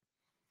matter.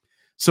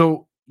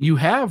 So you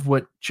have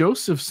what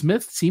Joseph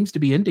Smith seems to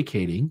be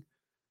indicating,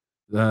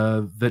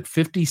 that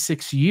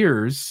 56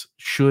 years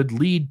should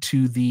lead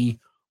to the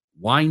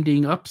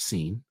winding up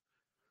scene.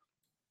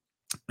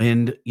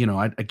 And,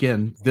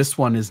 again, this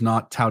one is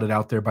not touted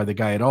out there by the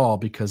guy at all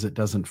because it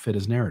doesn't fit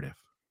his narrative.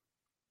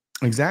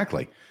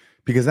 Exactly.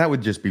 Because that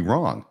would just be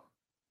wrong.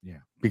 Yeah.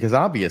 Because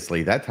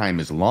obviously that time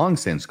is long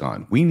since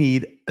gone. We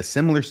need a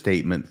similar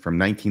statement from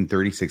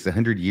 1936,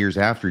 100 years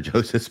after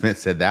Joseph Smith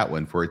said that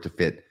one, for it to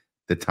fit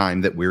the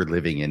time that we're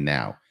living in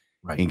now.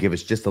 Right. And give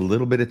us just a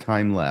little bit of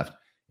time left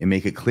and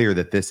make it clear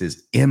that this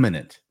is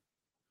imminent,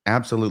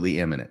 absolutely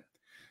imminent.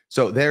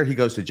 So there he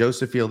goes to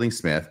Joseph Fielding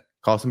Smith,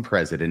 calls him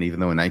president, even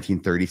though in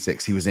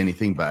 1936 he was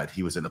anything but.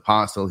 He was an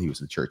apostle. He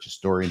was a church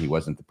historian. He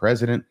wasn't the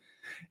president.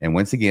 And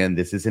once again,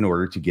 this is in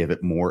order to give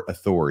it more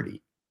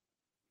authority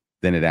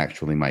than it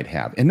actually might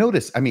have. And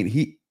notice,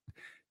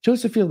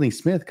 Joseph Fielding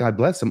Smith, God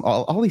bless him,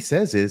 all he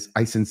says is,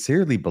 I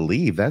sincerely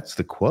believe. That's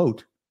the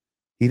quote.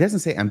 He doesn't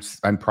say,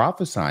 I'm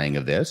prophesying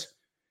of this.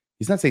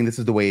 He's not saying this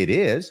is the way it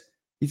is.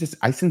 He says,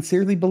 I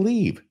sincerely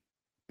believe.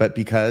 But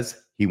because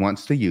he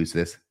wants to use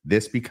this,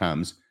 this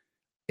becomes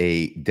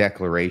a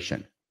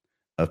declaration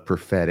of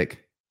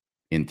prophetic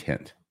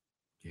intent.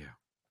 Yeah.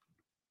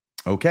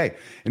 Okay.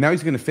 And now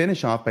he's going to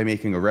finish off by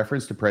making a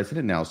reference to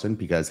President Nelson,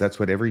 because that's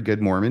what every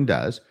good Mormon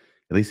does.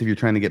 At least if you're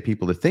trying to get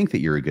people to think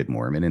that you're a good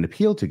Mormon and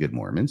appeal to good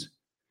Mormons.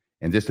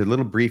 And just a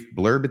little brief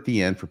blurb at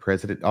the end for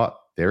President. Oh,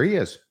 there he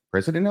is,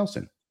 President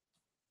Nelson.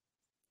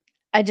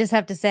 I just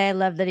have to say, I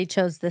love that he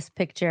chose this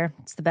picture.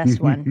 It's the best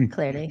one,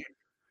 clearly.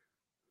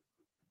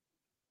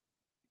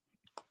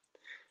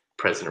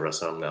 President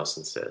Russell M.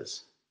 Nelson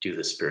says, do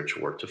the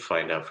spiritual work to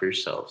find out for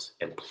yourselves,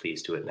 and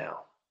please do it now.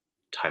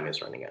 Time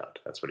is running out.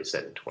 That's what he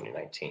said in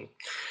 2019.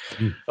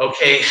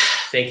 Okay,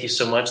 thank you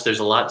so much. There's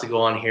a lot to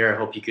go on here. I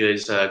hope you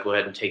guys go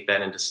ahead and take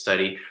that into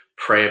study.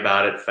 Pray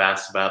about it,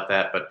 fast about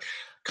that. But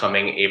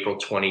coming April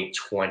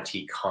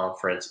 2020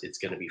 conference, it's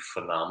going to be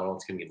phenomenal.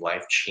 It's going to be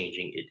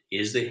life-changing. It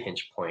is the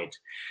hinge point.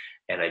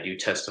 And I do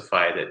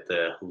testify that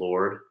the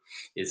Lord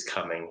is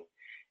coming,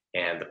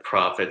 and the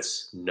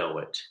prophets know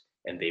it.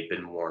 And they've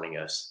been warning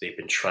us. They've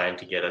been trying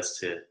to get us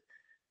to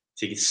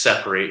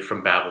separate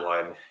from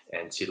Babylon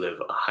and to live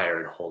a higher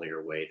and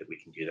holier way, that we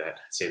can do that.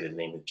 Say in the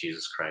name of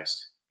Jesus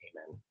Christ.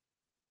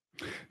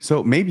 Amen.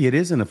 So maybe it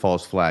isn't a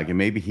false flag, and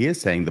maybe he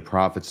is saying the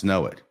prophets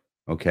know it.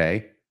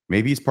 Okay.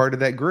 Maybe he's part of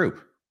that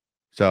group.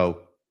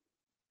 So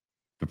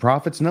the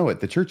prophets know it.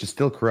 The church is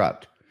still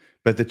corrupt,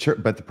 but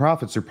the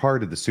prophets are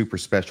part of the super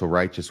special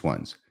righteous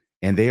ones.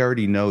 And they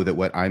already know that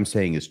what I'm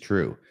saying is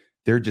true.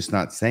 They're just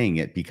not saying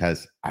it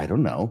because, I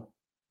don't know.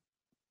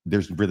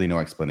 There's really no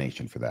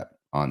explanation for that,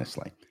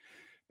 honestly.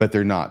 But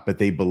they're not. But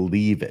they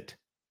believe it.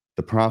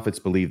 The prophets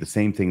believe the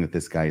same thing that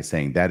this guy is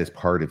saying. That is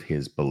part of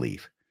his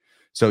belief.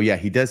 So yeah,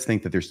 he does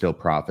think that they're still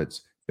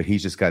prophets, but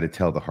he's just got to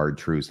tell the hard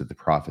truths that the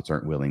prophets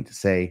aren't willing to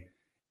say,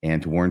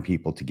 and to warn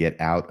people to get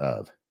out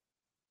of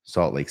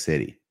Salt Lake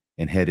City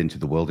and head into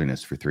the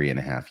wilderness for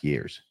 3.5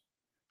 years.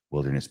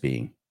 Wilderness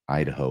being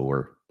Idaho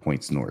or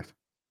points north.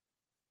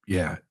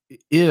 Yeah.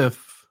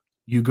 If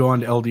you go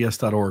on to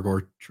LDS.org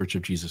or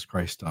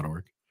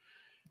churchofjesuschrist.org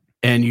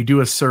and you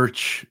do a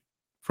search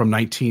from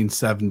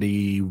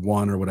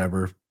 1971 or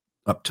whatever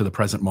up to the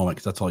present moment,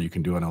 because that's all you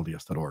can do on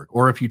LDS.org.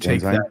 Or if you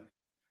take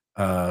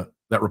that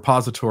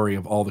repository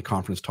of all the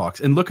conference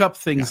talks and look up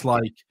things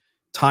like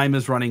time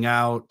is running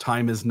out,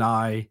 time is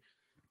nigh,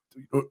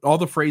 all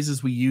the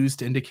phrases we use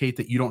to indicate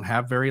that you don't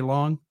have very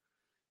long.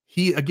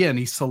 He's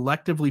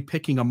selectively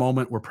picking a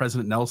moment where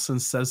President Nelson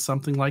says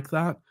something like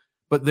that.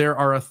 But there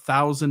are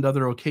 1,000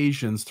 other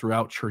occasions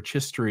throughout church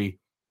history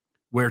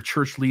where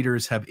church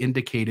leaders have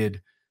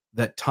indicated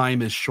that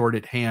time is short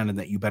at hand and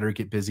that you better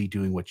get busy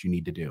doing what you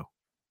need to do.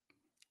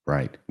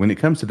 Right. When it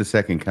comes to the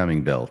second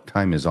coming, Bill,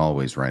 time is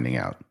always running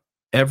out.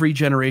 Every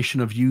generation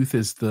of youth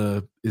is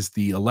the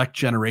elect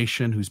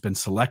generation who's been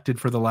selected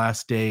for the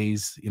last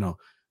days. You know,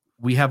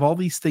 we have all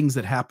these things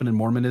that happen in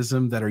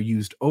Mormonism that are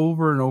used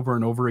over and over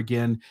and over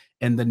again,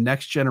 and the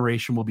next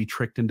generation will be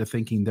tricked into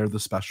thinking they're the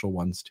special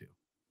ones too.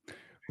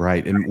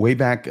 Right. And way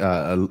back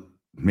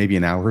maybe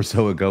an hour or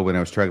so ago, when I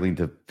was struggling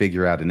to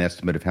figure out an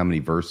estimate of how many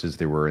verses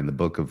there were in the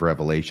book of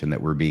Revelation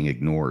that were being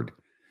ignored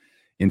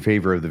in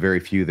favor of the very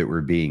few that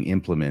were being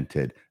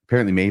implemented.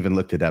 Apparently Maven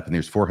looked it up, and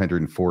there's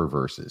 404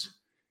 verses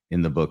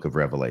in the book of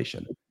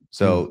Revelation.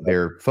 So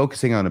they're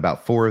focusing on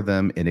about 4 of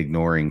them and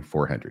ignoring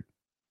 400.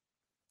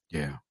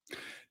 Yeah.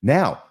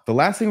 Now, the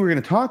last thing we're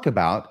going to talk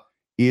about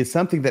is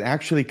something that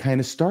actually kind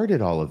of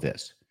started all of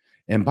this.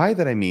 And by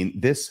that, I mean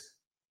this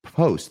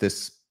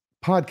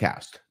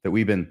podcast that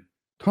we've been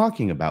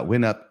talking about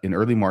went up in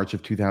early March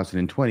of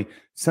 2020.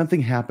 Something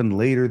happened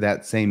later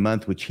that same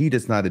month, which he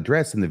does not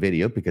address in the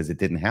video because it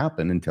didn't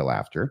happen until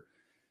after.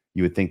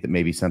 You would think that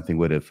maybe something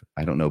would have,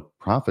 I don't know,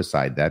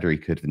 prophesied that, or he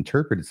could have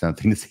interpreted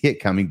something to see it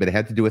coming, but it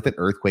had to do with an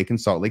earthquake in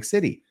Salt Lake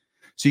City.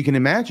 So you can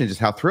imagine just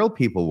how thrilled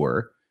people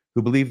were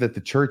who believe that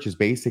the church is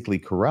basically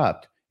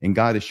corrupt and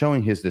God is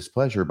showing his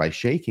displeasure by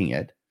shaking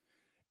it.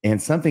 And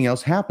something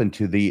else happened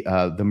to the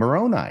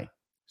Moroni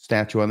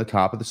statue on the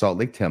top of the Salt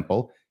Lake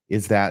Temple,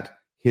 is that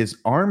his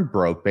arm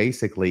broke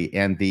basically,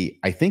 and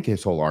I think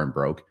his whole arm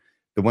broke,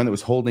 the one that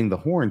was holding the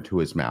horn to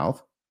his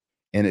mouth,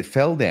 and it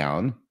fell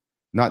down,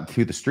 not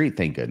to the street,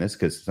 thank goodness,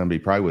 because somebody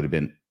probably would have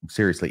been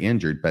seriously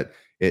injured, but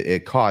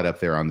it caught up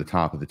there on the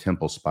top of the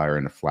temple spire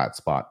in a flat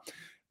spot.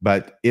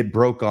 But it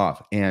broke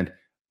off, and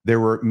there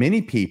were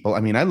many people. I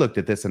mean, I looked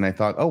at this and I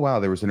thought, oh,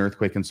 wow, there was an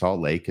earthquake in Salt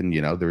Lake, and,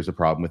 there was a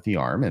problem with the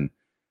arm, and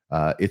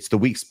it's the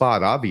weak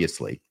spot,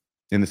 obviously,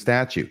 in the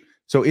statue.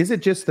 So is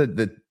it just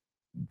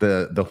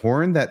the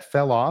horn that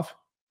fell off,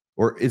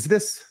 or is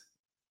this?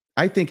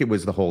 I think it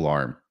was the whole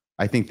arm.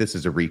 I think this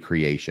is a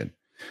recreation.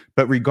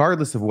 But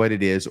regardless of what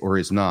it is or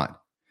is not,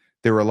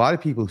 there were a lot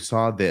of people who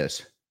saw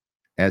this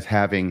as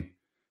having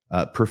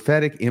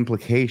prophetic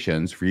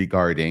implications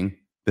regarding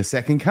the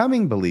second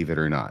coming, believe it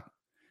or not,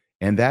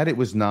 and that it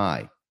was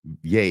nigh,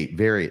 yea,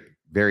 very,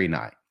 very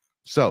nigh.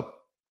 So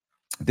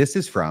this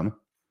is from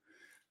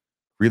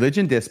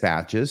Religion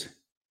Dispatches,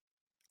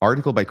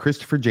 article by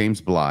Christopher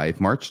James Blythe,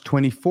 March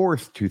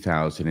 24th,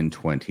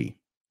 2020.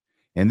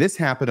 And this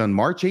happened on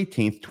March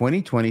 18th,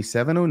 2020,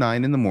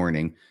 7:09 in the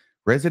morning.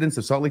 Residents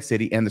of Salt Lake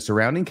City and the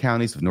surrounding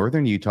counties of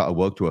northern Utah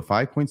awoke to a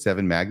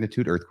 5.7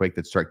 magnitude earthquake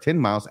that struck 10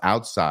 miles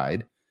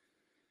outside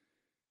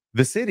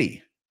The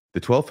city,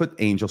 the 12-foot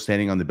angel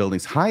standing on the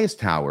building's highest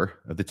tower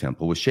of the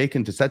temple, was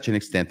shaken to such an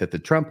extent that the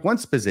trump,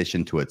 once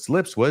positioned to its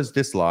lips, was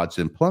dislodged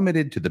and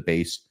plummeted to the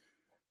base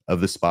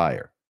of the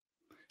spire.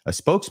 A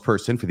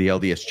spokesperson for the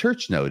LDS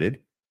Church noted,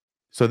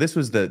 so this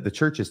was the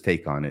church's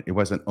take on it. It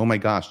wasn't, oh my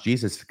gosh,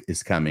 Jesus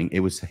is coming.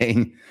 It was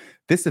saying,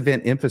 this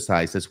event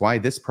emphasizes why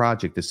this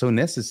project is so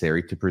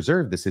necessary to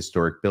preserve this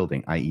historic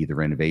building, i.e. the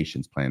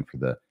renovations planned for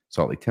the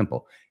Salt Lake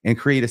Temple, and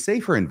create a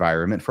safer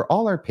environment for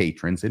all our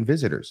patrons and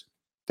visitors.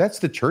 That's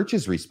the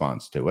church's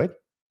response to it.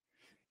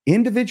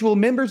 Individual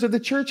members of the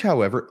church,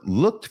 however,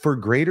 looked for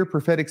greater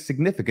prophetic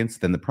significance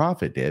than the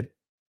prophet did,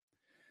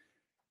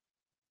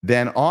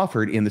 than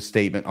offered in the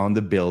statement on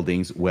the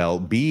building's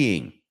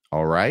well-being.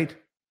 All right?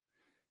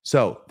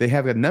 So they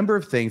have a number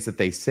of things that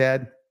they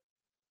said.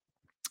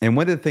 And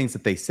one of the things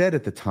that they said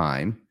at the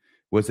time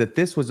was that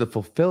this was a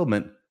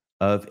fulfillment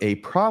of a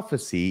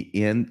prophecy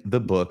in the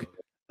book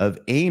of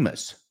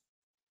Amos.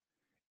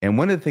 And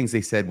one of the things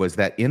they said was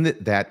that in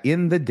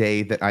the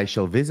day that I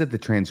shall visit the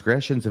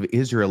transgressions of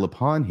Israel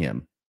upon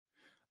him,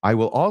 I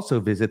will also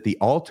visit the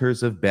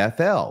altars of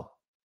Bethel.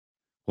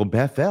 Well,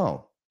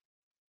 Bethel,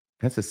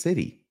 that's a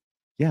city.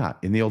 Yeah,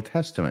 in the Old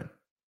Testament.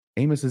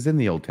 Amos is in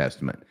the Old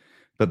Testament.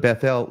 But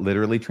Bethel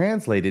literally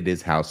translated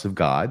is house of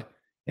God.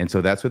 And so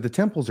that's what the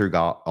temples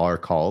are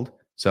called.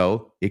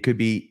 So it could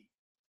be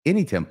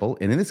any temple.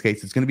 And in this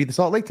case, it's going to be the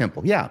Salt Lake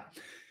Temple. Yeah.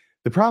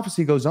 The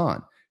prophecy goes on.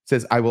 It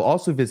says, I will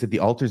also visit the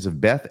altars of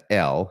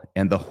Bethel,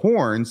 and the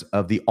horns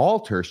of the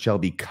altar shall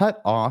be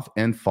cut off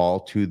and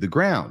fall to the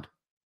ground.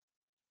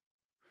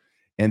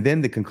 And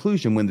then the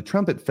conclusion, when the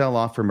trumpet fell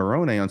off from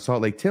Moroni on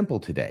Salt Lake Temple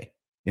today.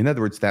 In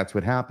other words, that's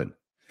what happened.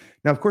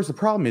 Now, of course, the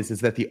problem is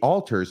that the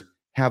altars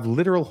have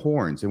literal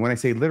horns. And when I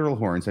say literal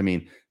horns, I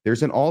mean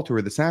there's an altar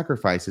where the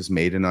sacrifice is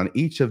made, and on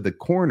each of the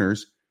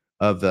corners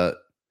of the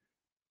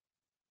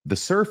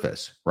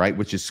surface, right,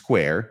 which is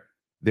square,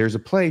 there's a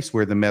place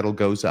where the metal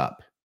goes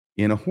up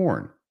in a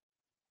horn.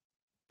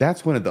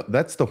 That's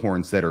the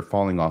horns that are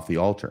falling off the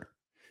altar.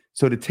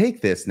 So to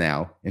take this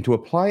now and to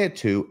apply it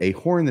to a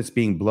horn that's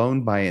being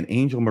blown by an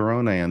angel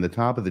Moroni on the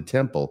top of the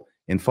temple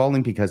and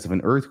falling because of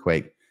an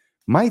earthquake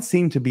might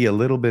seem to be a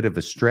little bit of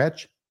a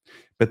stretch,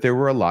 but there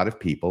were a lot of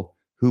people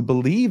who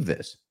believe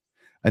this.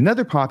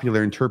 Another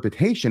popular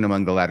interpretation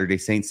among the Latter-day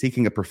Saints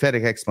seeking a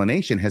prophetic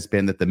explanation has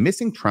been that the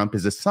missing trump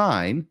is a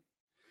sign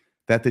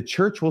that the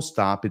church will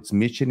stop its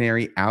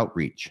missionary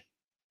outreach.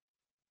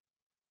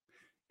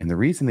 And the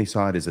reason they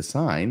saw it as a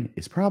sign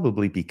is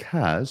probably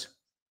because,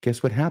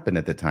 guess what happened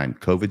at the time?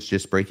 COVID's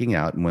just breaking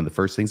out, and one of the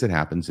first things that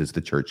happens is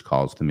the church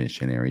calls the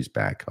missionaries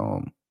back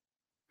home.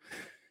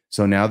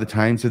 So now the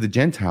times of the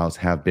Gentiles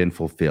have been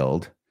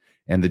fulfilled,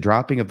 and the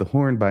dropping of the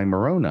horn by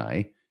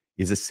Moroni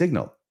is a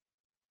signal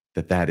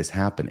that that is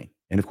happening.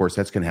 And of course,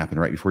 that's going to happen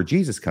right before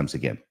Jesus comes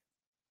again.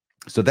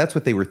 So that's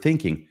what they were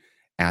thinking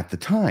at the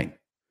time.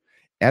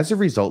 As a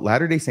result,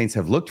 Latter-day Saints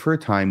have looked for a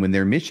time when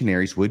their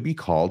missionaries would be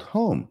called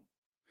home,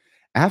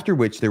 after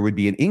which there would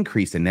be an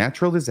increase in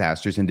natural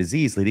disasters and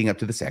disease leading up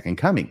to the second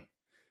coming.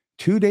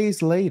 2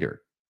 days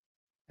later,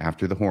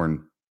 after the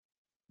horn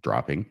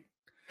dropping,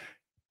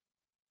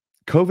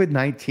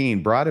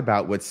 COVID-19 brought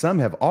about what some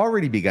have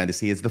already begun to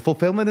see as the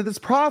fulfillment of this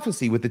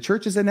prophecy, with the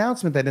church's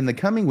announcement that in the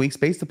coming weeks,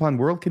 based upon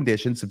world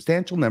conditions,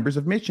 substantial numbers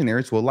of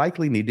missionaries will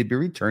likely need to be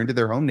returned to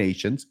their home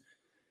nations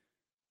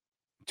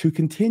to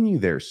continue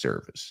their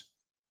service.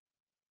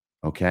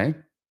 Okay?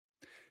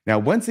 Now,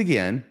 once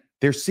again,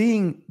 they're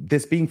seeing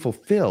this being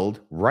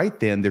fulfilled right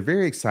then. They're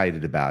very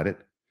excited about it.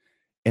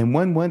 And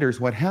one wonders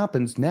what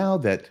happens now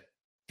that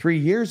 3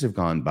 years have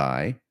gone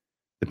by,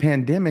 the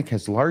pandemic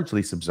has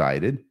largely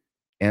subsided,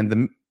 and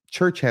the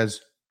church has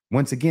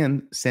once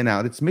again sent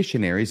out its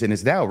missionaries and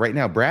is now, right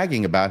now,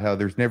 bragging about how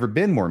there's never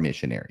been more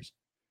missionaries,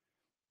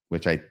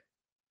 which I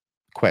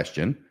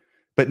question.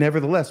 But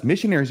nevertheless,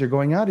 missionaries are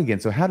going out again.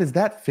 So how does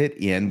that fit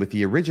in with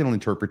the original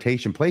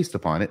interpretation placed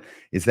upon it?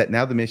 Is that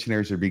now the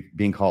missionaries are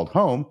being called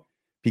home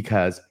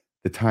because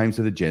the times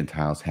of the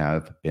Gentiles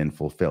have been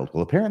fulfilled?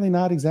 Well, apparently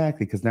not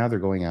exactly, because now they're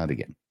going out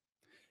again.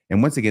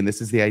 And once again,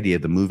 this is the idea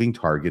of the moving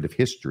target of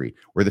history,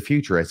 or the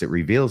future as it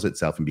reveals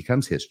itself and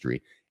becomes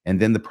history. And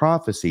then the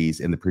prophecies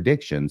and the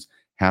predictions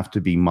have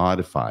to be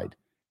modified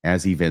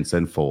as events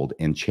unfold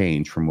and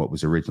change from what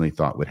was originally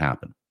thought would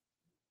happen.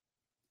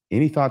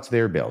 Any thoughts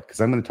there, Bill? Because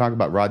I'm going to talk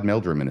about Rod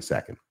Meldrum in a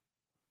second.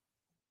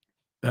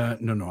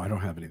 No, I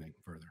don't have anything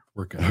further.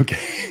 We're good.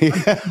 Okay.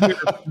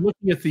 I'm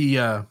looking at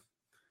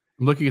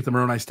the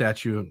Moroni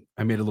statue.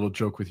 I made a little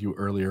joke with you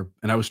earlier,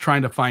 and I was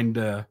trying to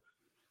find,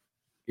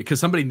 because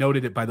somebody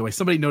noted it, by the way,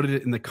 somebody noted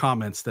it in the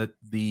comments that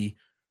the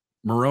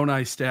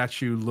Moroni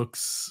statue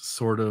looks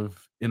sort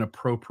of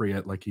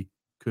inappropriate, like he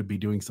could be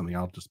doing something.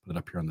 I'll just put it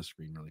up here on the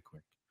screen really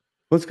quick.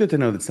 Well, it's good to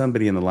know that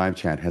somebody in the live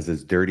chat has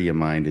as dirty a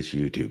mind as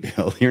you do,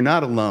 Bill. You're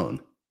not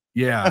alone.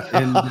 Yeah,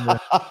 and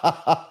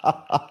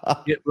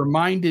it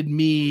reminded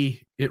me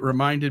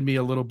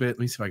a little bit. Let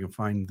me see if I can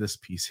find this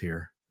piece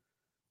here.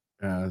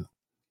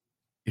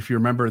 If you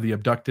remember the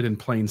Abducted in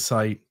Plain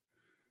Sight,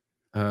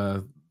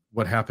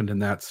 what happened in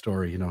that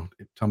story.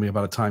 Tell me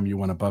about a time you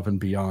went above and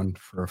beyond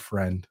for a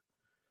friend.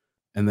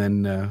 And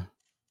then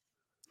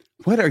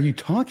what are you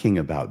talking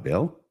about,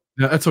 Bill?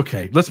 No, that's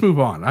okay. Let's move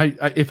on.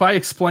 If I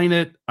explain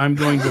it, I'm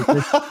going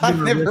to. I've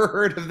never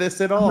heard of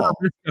this at all.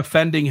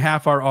 Offending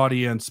half our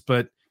audience,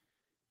 but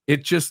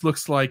it just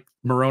looks like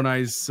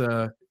Moroni's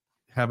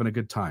having a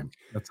good time.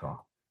 That's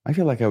all. I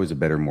feel like I was a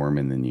better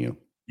Mormon than you.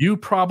 You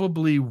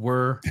probably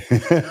were. You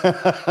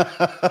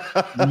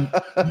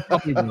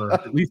probably were,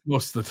 at least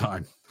most of the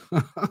time.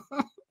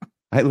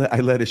 I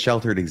led a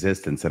sheltered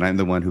existence, and I'm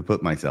the one who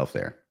put myself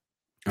there.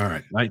 All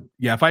right.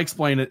 If I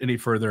explain it any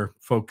further,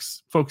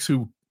 folks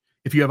who,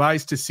 if you have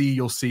eyes to see,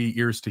 you'll see,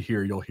 ears to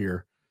hear, you'll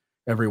hear.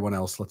 Everyone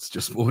else,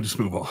 we'll just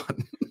move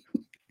on.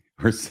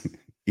 Or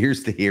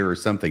ears to hear, or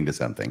something to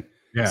something.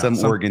 Yeah, some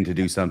organ to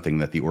do something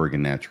that the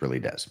organ naturally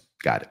does.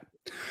 Got it.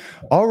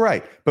 All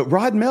right. But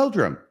Rod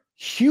Meldrum,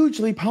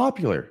 hugely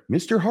popular,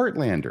 Mr.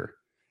 Heartlander.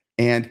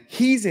 And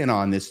he's in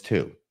on this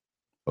too.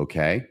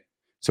 Okay.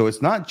 So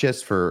it's not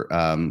just for,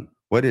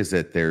 what is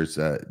it? There's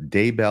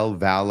Daybell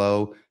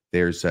Vallow.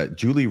 There's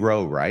Julie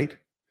Rowe, right?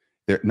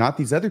 They're not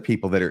these other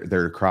people that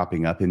are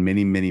cropping up, and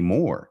many, many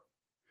more.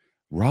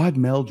 Rod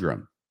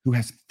Meldrum, who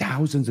has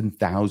thousands and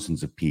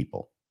thousands of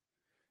people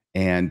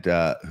and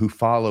who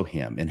follow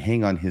him and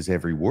hang on his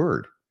every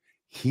word.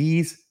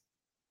 He's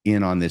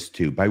in on this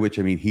too, by which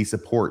I mean he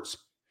supports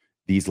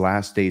these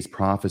last days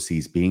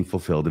prophecies being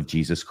fulfilled of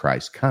Jesus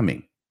Christ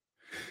coming.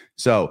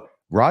 So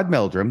Rod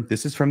Meldrum,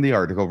 this is from the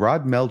article,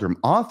 Rod Meldrum,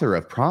 author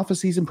of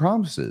Prophecies and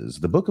Promises,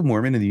 the Book of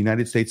Mormon in the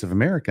United States of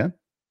America,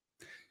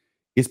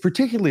 is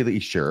particularly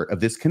sure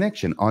of this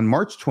connection. On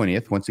March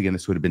 20th, once again,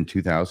 this would have been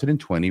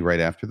 2020, right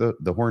after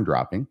the horn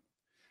dropping.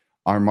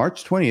 On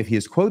March 20th, he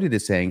is quoted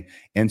as saying,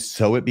 "And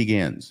so it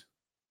begins.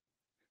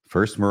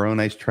 First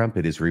Moroni's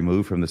trumpet is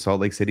removed from the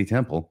Salt Lake City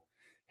temple,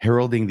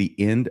 heralding the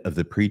end of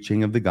the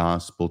preaching of the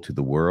gospel to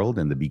the world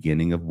and the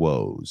beginning of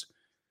woes.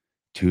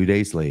 2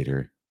 days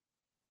later,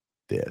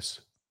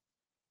 this."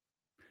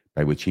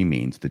 By which he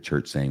means the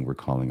church saying, we're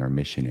calling our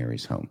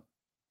missionaries home.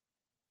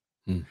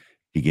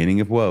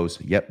 Beginning of woes.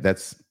 Yep,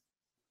 that's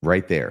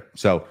right there.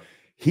 So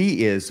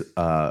he is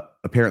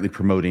apparently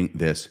promoting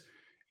this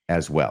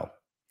as well.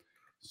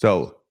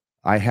 So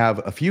I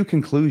have a few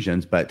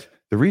conclusions, but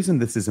the reason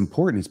this is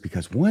important is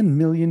because 1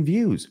 million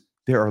views.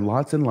 There are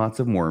lots and lots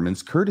of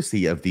Mormons,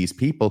 courtesy of these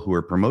people who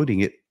are promoting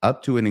it,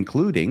 up to and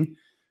including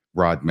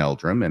Rod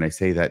Meldrum, and I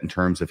say that in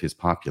terms of his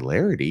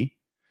popularity,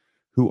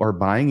 who are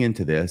buying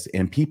into this,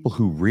 and people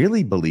who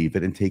really believe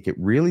it and take it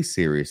really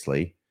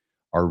seriously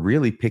are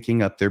really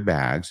picking up their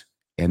bags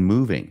and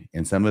moving.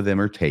 And some of them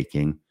are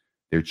taking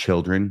their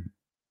children,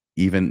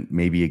 even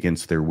maybe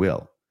against their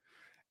will,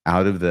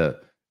 out of the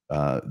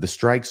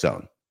strike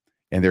zone.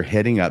 And they're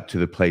heading up to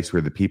the place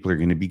where the people are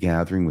going to be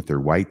gathering with their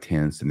white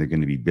tents, and they're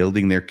going to be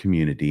building their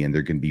community, and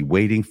they're going to be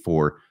waiting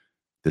for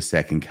the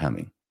second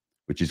coming,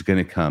 which is going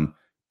to come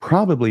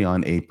probably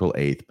on April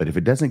 8th. But if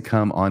it doesn't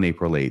come on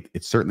April 8th,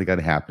 it's certainly got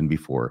to happen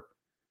before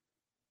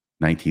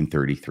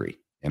 1933.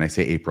 And I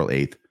say April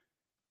 8th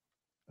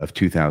of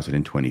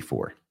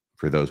 2024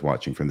 for those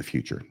watching from the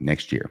future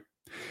next year.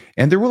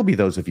 And there will be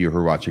those of you who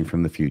are watching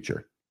from the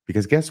future,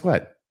 because guess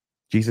what?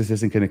 Jesus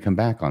isn't going to come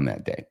back on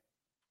that day.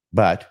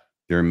 But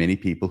there are many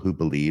people who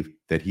believe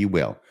that he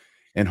will,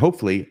 and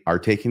hopefully are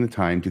taking the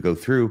time to go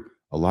through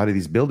a lot of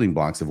these building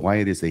blocks of why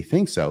it is they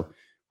think so,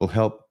 will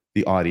help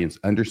the audience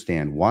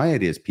understand why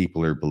it is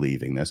people are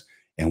believing this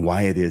and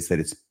why it is that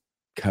it's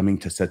coming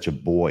to such a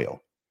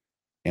boil.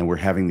 And we're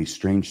having these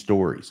strange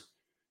stories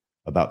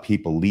about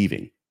people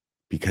leaving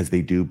because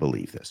they do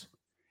believe this.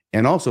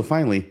 And also,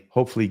 finally,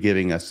 hopefully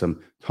giving us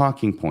some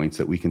talking points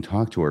that we can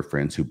talk to our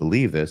friends who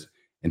believe this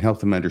and help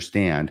them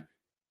understand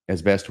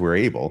as best we're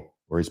able,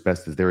 or as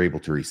best as they're able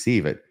to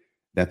receive it,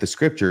 that the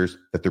scriptures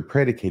that they're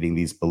predicating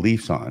these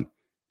beliefs on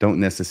don't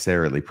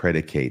necessarily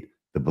predicate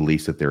the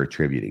beliefs that they're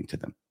attributing to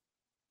them.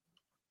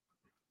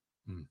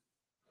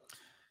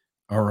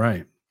 All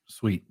right.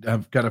 Sweet.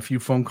 I've got a few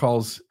phone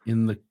calls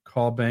in the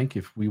call bank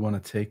if we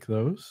want to take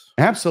those.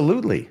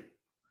 Absolutely.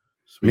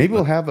 Sweet. Maybe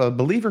we'll have a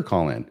believer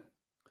call in.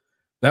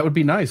 That would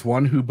be nice.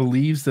 One who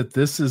believes that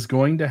this is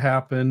going to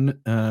happen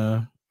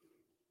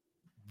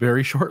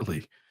very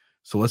shortly.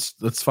 So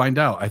let's find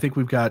out. I think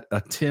we've got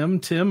a Tim.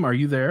 Tim, are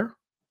you there?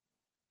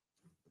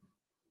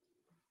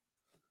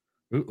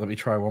 Ooh, let me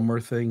try one more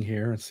thing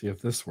here and see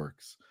if this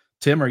works.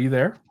 Tim, are you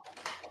there?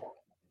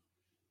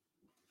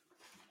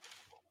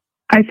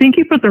 I think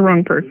you put the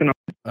wrong person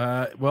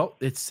on. Well,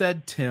 it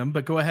said Tim,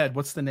 but go ahead.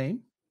 What's the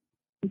name?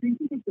 I think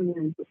you put the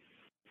wrong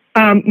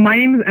person. My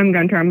name is M.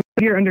 Gunter. I'm a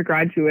third-year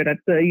undergraduate at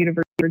the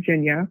University of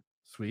Virginia.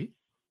 Sweet.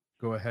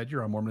 Go ahead.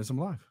 You're on Mormonism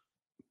Live.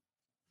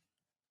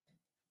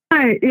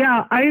 Hi.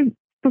 Yeah, I'm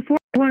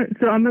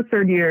a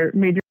third-year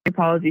major in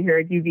anthropology here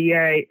at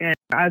UVA, and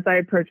as I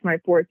approach my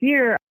fourth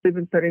year, I've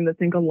been starting to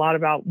think a lot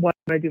about what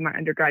I'm going to do my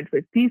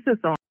undergraduate thesis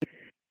on.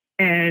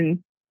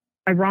 And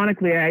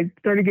ironically, I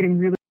started getting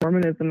really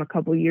Mormonism a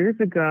couple years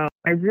ago.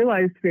 I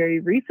realized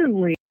very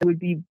recently it would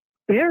be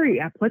very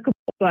applicable.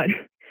 But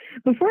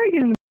before I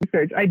get into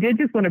research. I did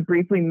just want to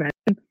briefly mention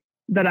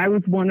that I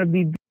was one of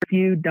the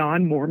few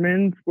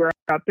non-Mormons where I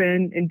grew up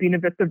in Buena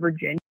Vista,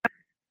 Virginia,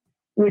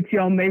 which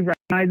y'all may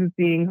recognize as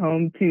being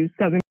home to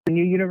Southern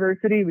Virginia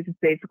University, which is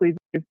basically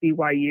just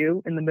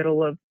BYU in the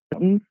middle of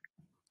mountains.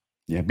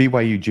 Yeah,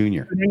 BYU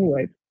Junior. But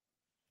anyways,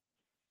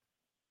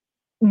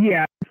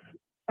 yeah,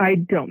 I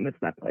don't miss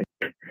that place.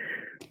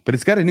 But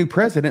it's got a new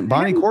president,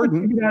 Bonnie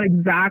Cordon.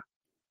 I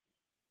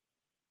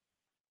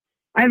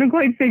haven't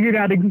quite figured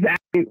out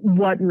exactly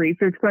what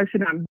research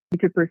question I'm going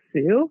to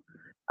pursue.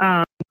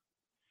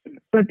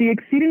 But the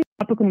exceedingly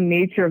topical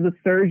nature of the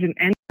surge and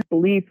end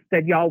beliefs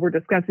that y'all were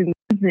discussing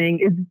this evening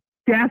is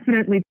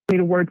definitely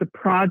pointing towards a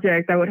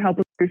project that would help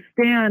us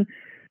understand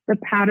the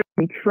patterns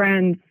and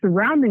trends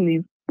surrounding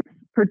these.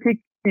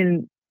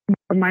 In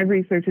my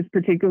research is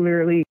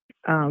particularly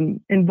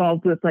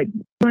involved with like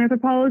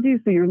anthropology.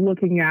 So you're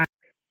looking at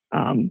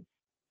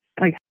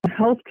like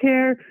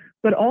healthcare,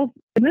 but also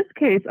in this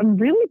case, I'm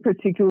really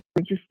particularly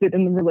interested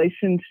in the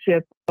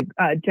relationship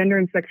of gender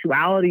and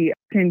sexuality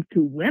pertains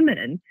to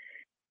women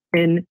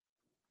in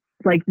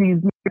like these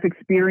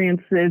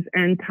experiences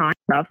and time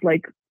stuff.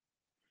 Like,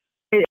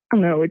 I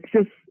don't know, it's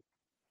just,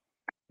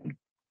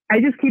 I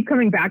just keep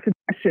coming back to the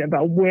question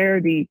about where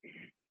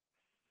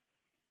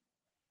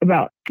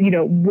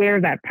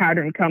that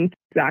pattern comes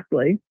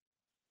exactly.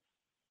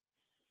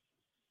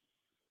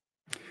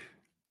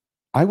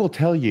 I will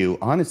tell you,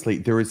 honestly,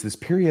 there was this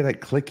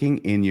periodic clicking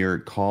in your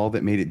call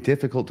that made it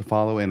difficult to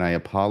follow, and I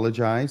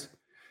apologize.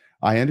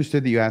 I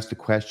understood that you asked a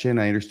question.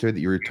 I understood that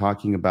you were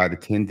talking about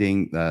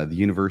attending the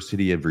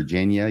University of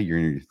Virginia. You're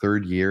in your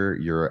third year.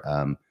 You're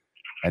an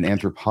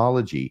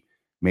anthropology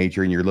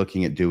major, and you're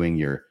looking at doing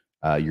your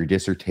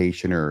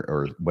dissertation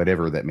or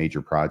whatever that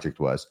major project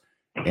was.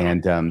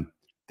 And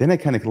then I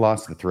kind of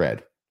lost the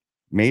thread.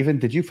 Maven,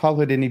 did you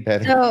follow it any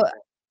better?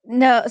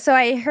 No, so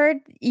I heard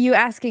you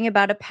asking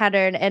about a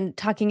pattern and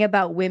talking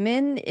about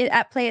women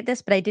at play at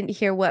this, but I didn't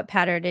hear what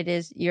pattern it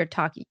is you're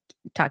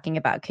talking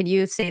about. Could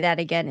you say that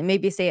again and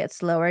maybe say it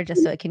slower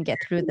just so it can get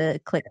through the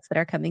clicks that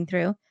are coming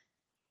through?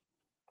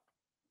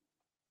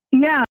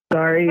 Yeah,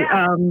 sorry.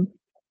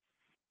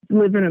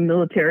 Live in a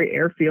military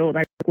airfield,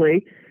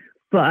 actually,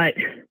 but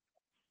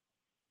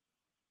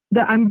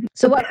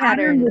so what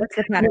pattern? What's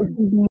the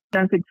pattern?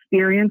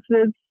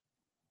 Experiences.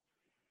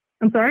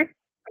 I'm sorry.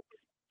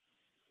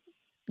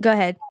 Go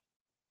ahead.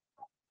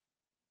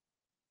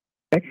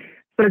 Okay.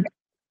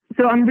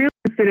 So I'm really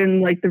interested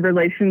in like the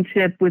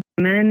relationship with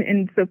men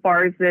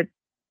insofar as it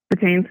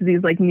pertains to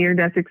these like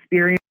near-death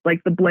experiences,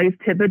 like the Blaise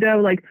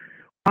Thibodeau. Like,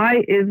 why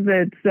is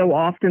it so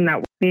often that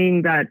we're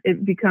seeing that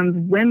it becomes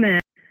women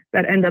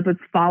that end up as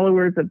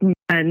followers of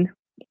men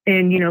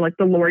in, you know, like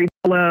the Lori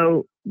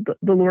Vallow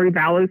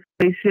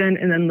station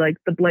and then like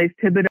the Blaise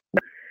Thibodeau?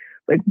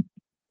 Like,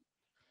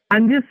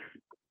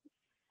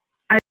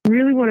 I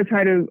really want to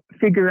try to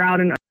figure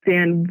out and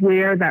understand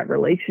where that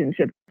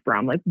relationship is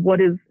from. Like, what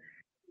is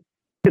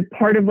the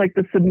part of like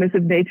the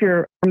submissive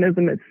nature of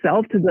Mormonism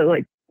itself to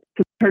the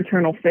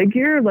paternal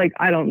figure? Like,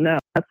 I don't know.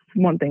 That's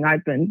one thing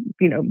I've been,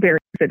 very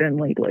interested in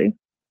lately.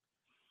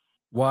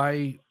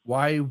 Why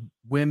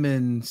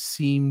women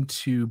seem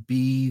to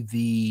be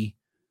the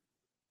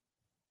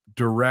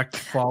direct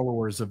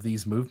followers of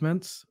these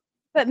movements?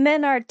 But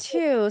men are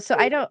too. So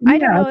I don't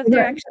know if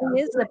there actually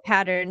is a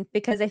pattern,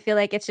 because I feel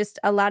like it's just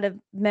a lot of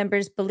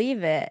members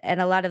believe it. And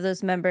a lot of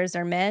those members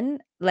are men,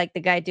 like the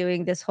guy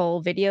doing this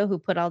whole video who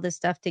put all this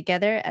stuff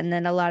together. And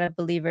then a lot of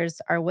believers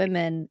are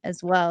women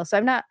as well.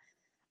 So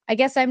I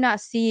guess I'm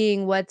not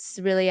seeing what's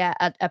really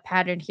a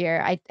pattern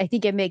here. I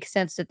think it makes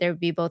sense that there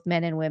would be both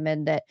men and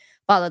women that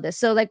follow this.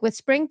 So like with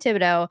Spring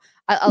Thibodeau,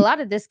 a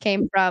lot of this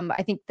came from,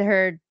 I think,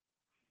 her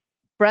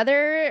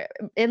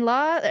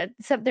brother-in-law.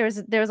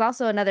 There was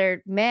also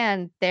another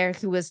man there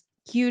who was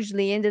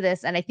hugely into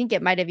this, and I think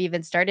it might have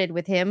even started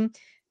with him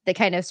that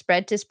kind of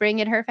spread to Spring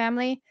and her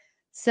family.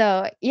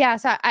 So yeah,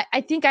 so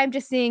I think I'm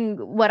just seeing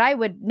what I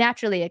would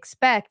naturally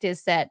expect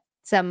is that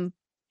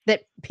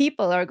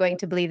people are going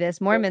to believe this,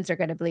 Mormons are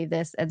going to believe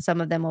this, and some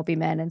of them will be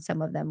men and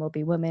some of them will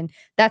be women.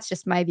 That's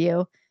just my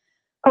view.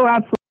 Oh,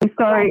 absolutely.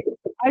 Sorry,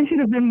 I should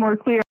have been more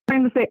clear. I'm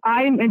trying to say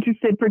I am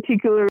interested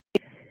particularly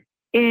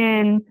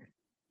in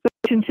the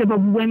relationship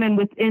of women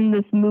within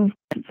this movement.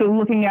 So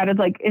looking at it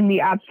like in the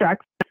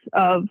abstract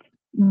of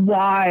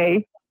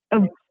why,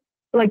 of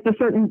like the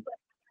certain.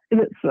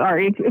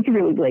 Sorry, it's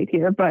really late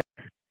here, but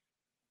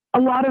a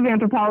lot of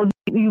anthropology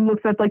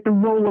looks at like the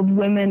role of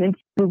women in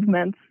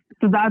movements.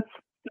 So that's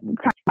kind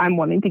of what I'm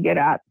wanting to get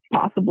at,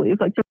 possibly.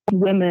 It's like just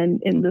women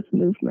in this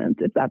movement,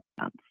 if that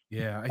makes sense.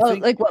 Yeah, I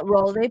think like what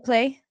role they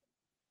play.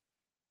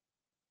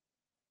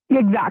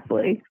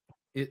 Exactly.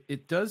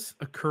 It does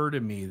occur to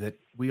me that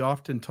we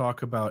often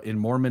talk about in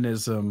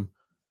Mormonism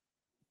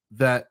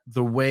that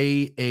the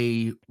way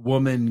a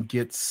woman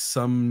gets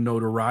some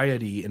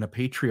notoriety in a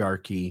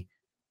patriarchy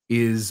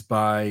is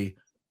by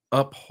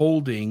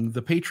upholding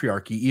the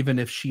patriarchy, even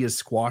if she is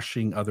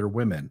squashing other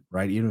women,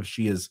 right? Even if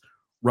she is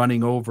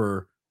running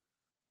over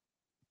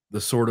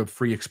the sort of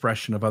free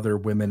expression of other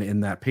women in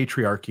that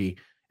patriarchy.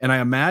 And I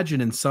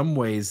imagine in some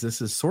ways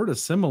this is sort of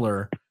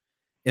similar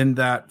in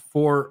that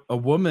for a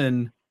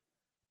woman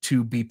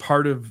to be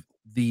part of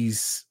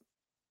these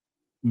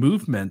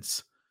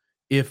movements,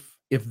 if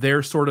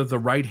they're sort of the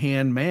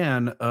right-hand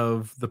man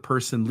of the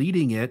person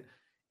leading it,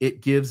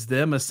 it gives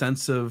them a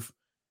sense of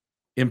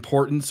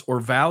importance or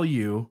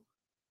value,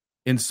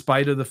 in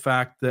spite of the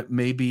fact that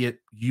maybe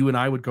you and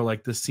I would go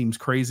like, this seems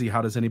crazy.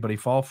 How does anybody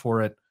fall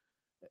for it?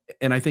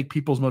 And I think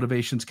people's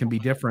motivations can be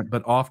different,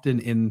 but often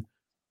in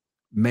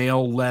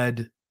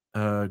male-led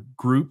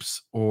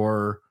groups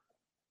or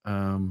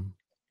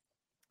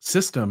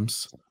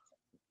systems,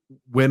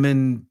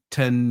 women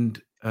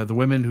tend, the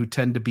women who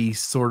tend to be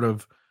sort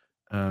of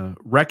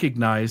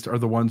recognized are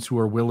the ones who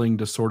are willing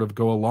to sort of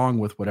go along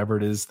with whatever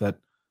it is that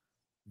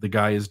the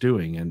guy is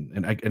doing.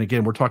 And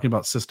again, we're talking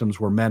about systems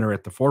where men are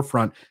at the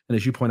forefront. And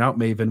as you point out,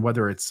 Maven,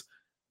 whether it's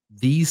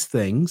these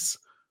things,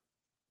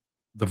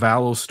 the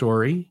Vallow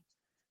story,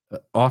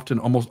 often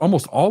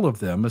almost all of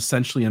them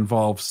essentially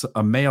involves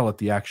a male at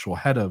the actual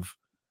head of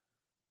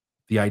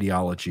the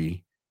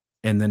ideology,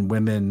 and then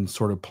women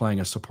sort of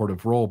playing a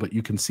supportive role. But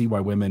you can see why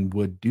women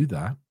would do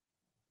that.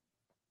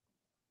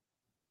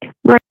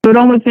 Right. It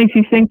almost makes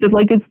you think that,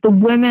 like, it's the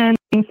women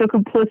being so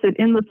complicit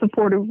in the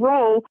supportive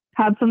role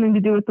have something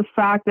to do with the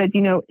fact that,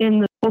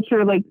 in the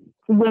culture, like,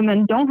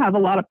 women don't have a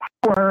lot of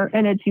power,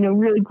 and it's,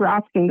 really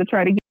grasping to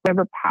try to get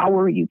whatever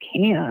power you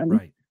can.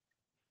 Right.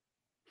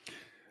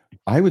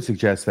 I would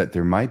suggest that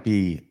there might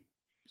be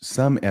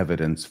some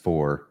evidence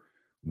for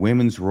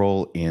women's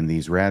role in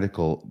these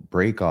radical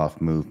break-off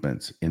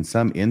movements, in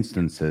some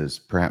instances,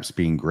 perhaps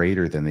being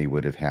greater than they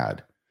would have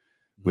had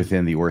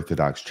within the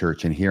Orthodox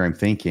Church. And here I'm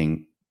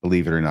thinking,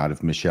 believe it or not,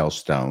 of Michelle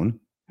Stone.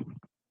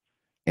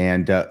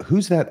 And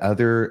who's that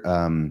other?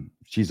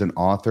 She's an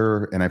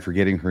author, and I'm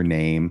forgetting her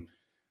name.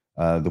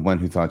 The one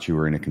who thought you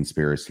were in a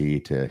conspiracy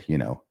to,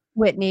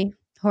 Whitney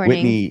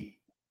Horning.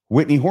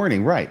 Whitney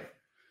Horning, right.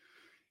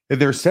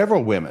 There are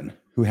several women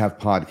who have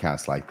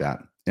podcasts like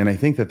that. And I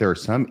think that there are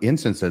some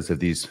instances of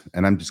these,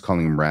 and I'm just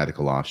calling them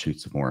radical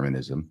offshoots of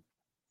Mormonism,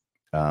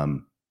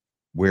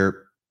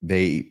 where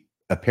they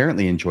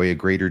apparently enjoy a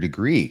greater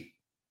degree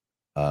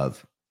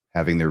of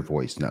having their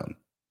voice known.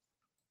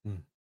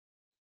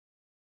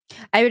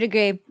 I would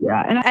agree.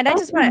 Yeah, and I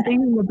just want to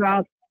thinking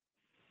about.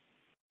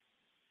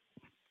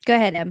 Go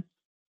ahead, Em.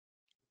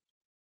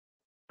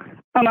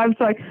 Oh, I'm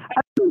sorry.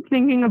 I was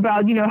thinking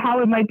about,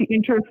 how it might be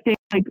interesting,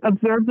 like,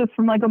 observe this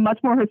from, like, a much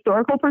more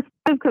historical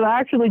perspective, because I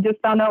actually just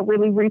found out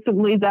really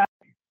recently that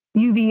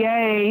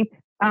UVA,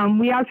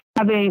 we actually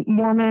have a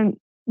Mormon,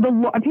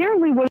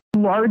 apparently one of the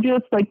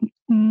largest, like,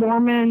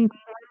 Mormon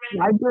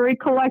library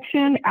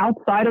collection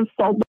outside of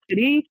Salt Lake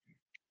City,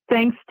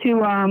 thanks to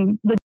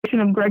the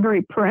donation of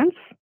Gregory Prince.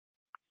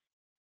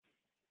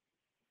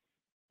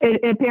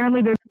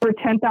 Apparently there's over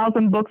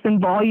 10,000 books and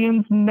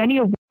volumes, many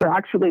of which are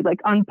actually, like,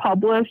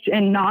 unpublished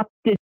and not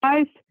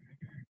digitized.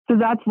 So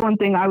that's one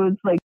thing I was,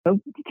 like,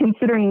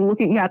 considering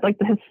looking at, like,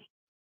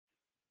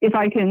 if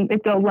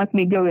they'll let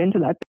me go into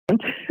that.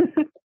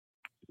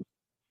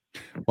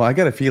 Well, I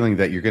got a feeling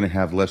that you're going to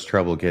have less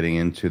trouble getting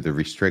into the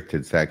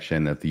restricted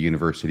section of the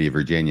University of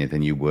Virginia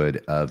than you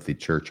would of the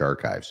church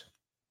archives.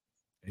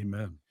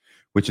 Amen.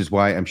 Which is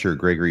why I'm sure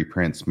Gregory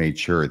Prince made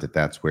sure that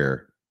that's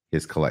where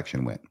his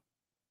collection went.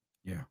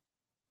 Yeah.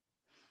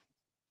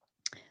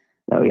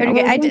 Oh, yeah.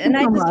 Okay, Well, I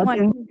just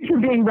want you're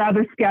being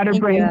rather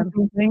scatterbrained.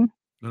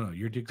 No,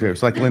 you're doing great.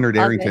 It's like Leonard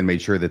Arrington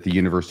made sure that the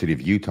University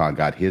of Utah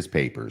got his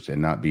papers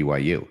and not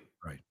BYU.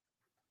 Right.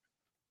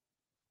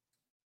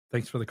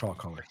 Thanks for the call,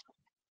 caller.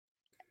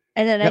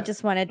 And then I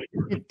just wanted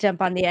to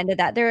jump on the end of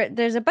that.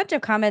 There's a bunch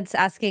of comments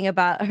asking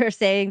about her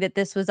saying that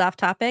this was off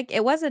topic.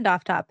 It wasn't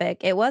off topic.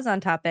 It was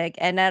on topic.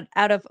 And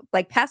out of,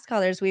 like, past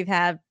callers we've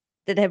had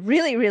that have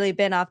really, really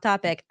been off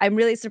topic, I'm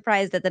really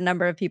surprised at the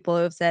number of people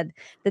who have said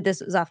that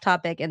this was off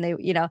topic. And they,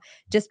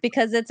 just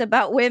because it's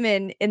about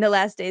women in the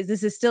last days,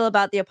 this is still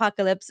about the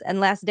apocalypse and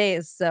last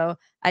days. So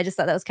I just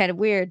thought that was kind of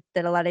weird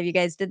that a lot of you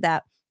guys did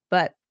that.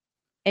 But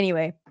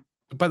anyway.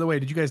 By the way,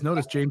 did you guys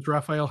notice James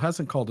Raphael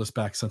hasn't called us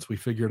back since we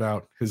figured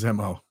out his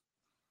MO?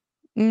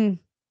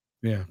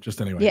 Yeah,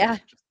 just anyway. Yeah.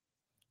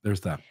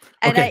 There's that.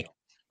 And okay.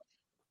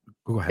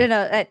 Go ahead.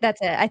 No,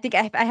 that's it. I think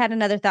I had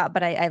another thought,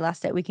 but I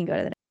lost it. We can go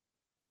to the next.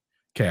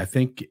 Okay, I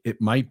think it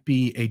might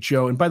be a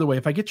Joe. And by the way,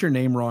 if I get your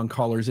name wrong,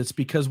 callers, it's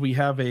because we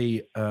have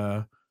a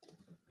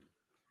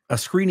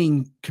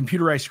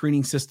computerized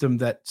screening system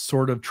that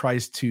sort of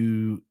tries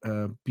to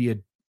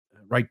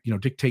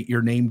dictate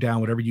your name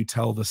down, whatever you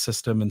tell the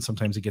system, and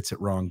sometimes it gets it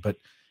wrong. But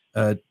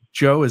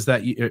Joe, is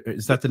that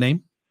the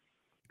name?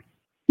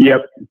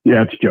 Yep.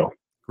 Yeah, it's Joe.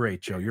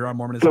 Great, Joe. You're on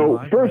Mormonism So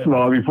Live. First of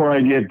all, before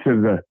I get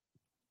to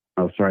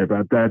the, sorry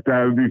about that.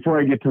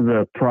 Before I get to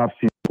the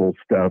prophecy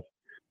stuff,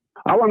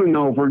 I want to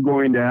know if we're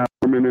going to have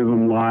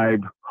Mormonism Live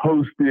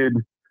hosted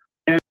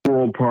and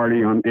world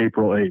party on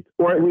April 8th,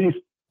 or at least,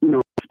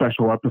 a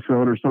special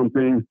episode or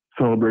something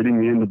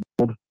celebrating the end of the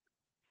world.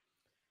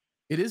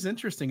 It is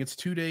interesting. It's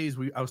 2 days.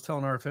 I was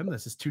telling RFM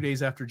this is 2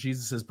 days after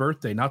Jesus'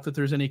 birthday. Not that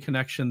there's any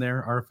connection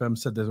there. RFM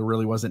said that there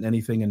really wasn't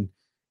anything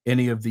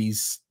any of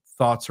these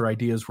thoughts or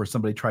ideas where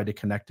somebody tried to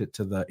connect it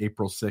to the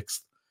April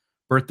 6th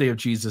birthday of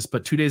Jesus.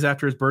 But 2 days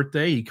after his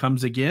birthday, he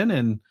comes again.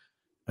 And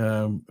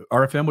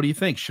RFM, what do you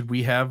think? Should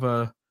we have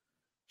a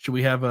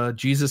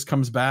Jesus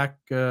comes back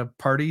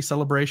party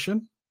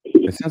celebration?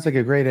 It sounds like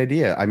a great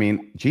idea. I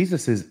mean,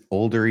 Jesus is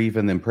older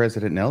even than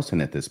President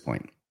Nelson at this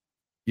point.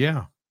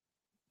 Yeah.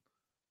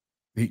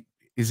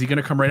 Is he going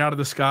to come right out of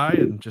the sky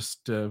and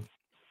just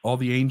all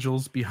the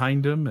angels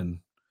behind him and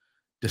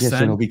descend?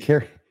 Yes, and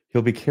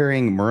he'll be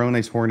carrying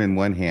Moroni's horn in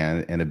one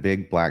hand and a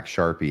big black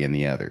Sharpie in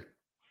the other.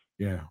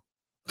 Yeah.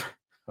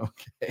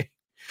 Okay.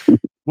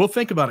 We'll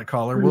think about it,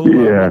 caller.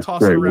 We'll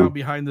toss it around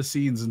behind the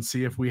scenes and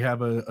see if we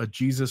have a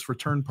Jesus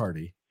return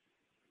party.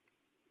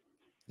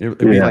 It'd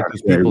be like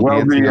those people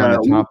dancing on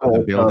the top of the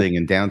building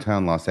in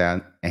downtown Los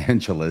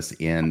Angeles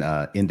in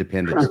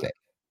Independence Day.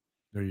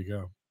 There you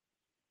go.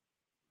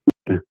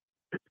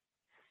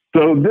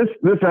 So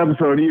this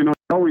episode,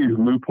 always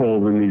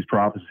loopholes in these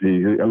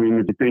prophecies. I mean,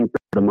 if you think of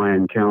the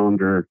Mayan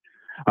calendar,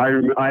 I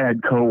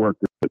had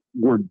coworkers that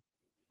were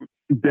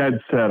dead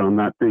set on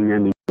that thing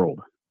ending the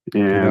world.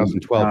 And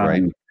 2012,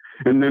 right?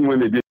 And then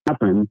when it didn't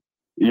happen,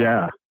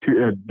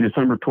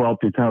 December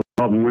 12th,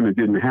 2012, and when it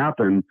didn't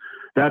happen,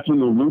 that's when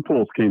the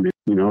loopholes came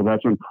in.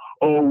 That's when,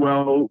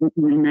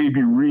 we may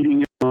be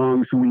reading it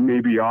wrong, so we may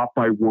be off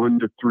by 1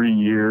 to 3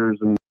 years,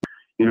 and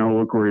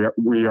look where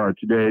we are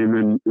today.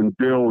 And then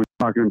Bill was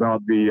talking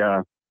about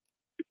the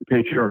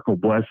patriarchal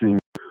blessing.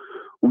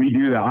 We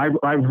do that.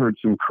 I've heard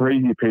some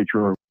crazy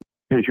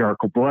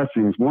patriarchal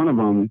blessings. One of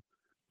them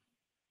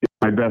is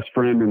my best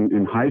friend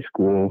in high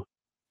school.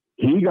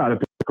 He got a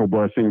patriarchal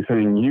blessing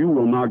saying, "You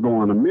will not go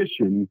on a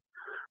mission.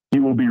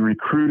 You will be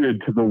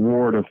recruited to the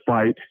war to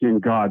fight in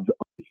God's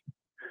army."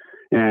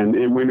 And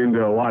it went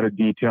into a lot of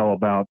detail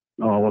about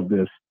all of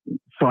this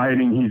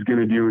fighting he's going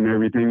to do and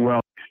everything.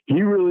 Well,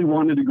 he really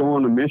wanted to go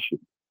on a mission.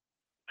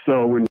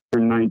 So when we were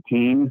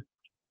 19,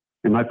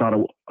 and I thought it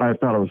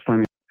was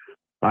funny,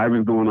 I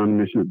was going on a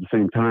mission at the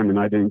same time, and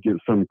I didn't get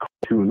some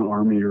to an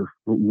army, or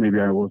maybe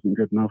I wasn't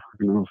good enough.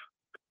 Who knows?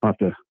 I'll have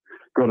to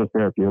go to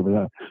therapy over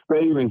that. But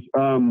anyways,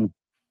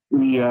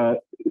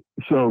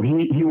 so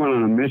he went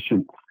on a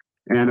mission,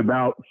 and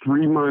about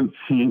 3 months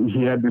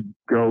he had to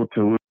go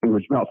to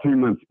language. About 3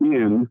 months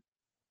in,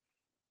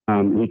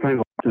 he kind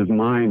of lost his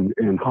mind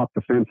and hopped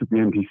the fence at the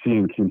NPC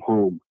and came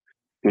home,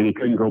 and he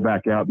couldn't go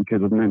back out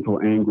because of mental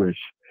anguish.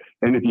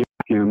 And if you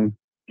ask him,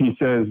 he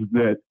says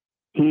that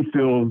he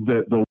feels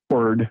that the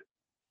Lord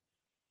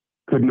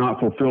could not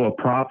fulfill a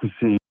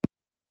prophecy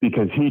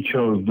because he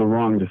chose the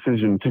wrong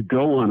decision to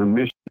go on a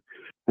mission.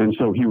 And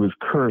so he was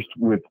cursed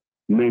with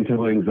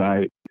mental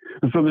anxiety.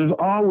 And so there's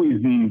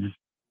always these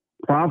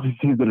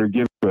prophecies that are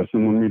given to us,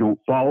 and when we don't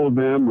follow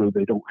them or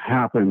they don't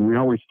happen, we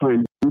always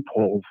find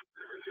loopholes.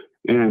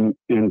 And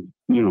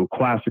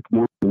classic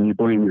Mormon, you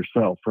blame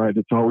yourself, right?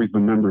 It's always the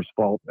member's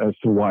fault as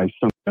to why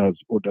something does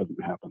or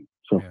doesn't happen.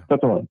 So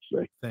that's all I have to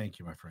say. Thank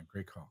you, my friend.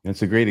 Great call.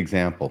 That's a great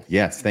example.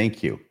 Yes,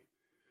 thank you.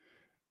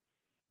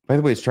 By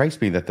the way, it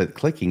strikes me that the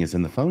clicking is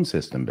in the phone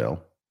system,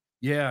 Bill.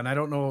 Yeah, and I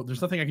don't know.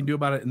 There's nothing I can do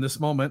about it in this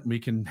moment. We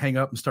can hang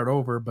up and start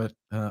over, but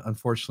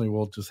unfortunately,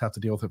 we'll just have to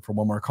deal with it for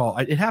one more call.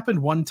 It happened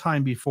one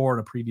time before in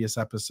a previous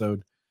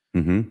episode,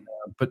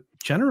 but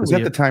generally, was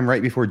that the time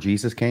right before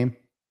Jesus came?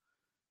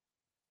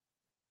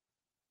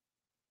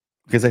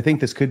 Because I think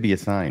this could be a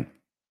sign.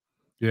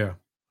 Yeah.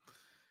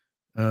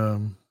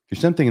 There's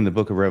something in the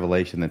book of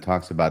Revelation that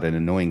talks about an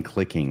annoying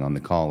clicking on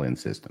the call-in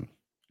system.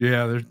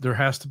 Yeah, there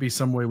has to be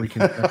some way we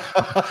can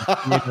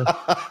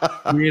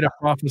create a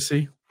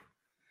prophecy.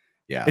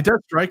 Yeah. It does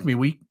strike me.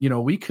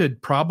 We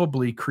could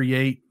probably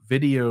create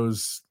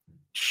videos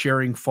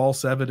sharing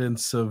false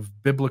evidence of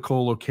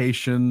biblical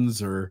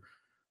locations or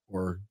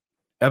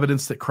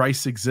evidence that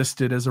Christ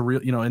existed as a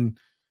real, and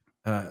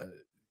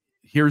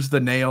here's the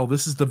nail.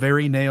 This is the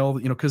very nail,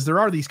 because there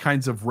are these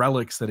kinds of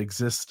relics that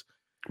exist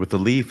with the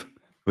leaf,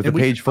 with the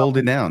page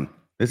folded down.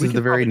 This is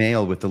the very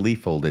nail with the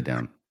leaf folded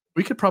down.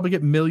 We could probably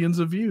get millions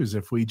of views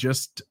if we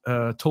just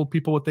told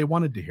people what they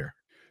wanted to hear.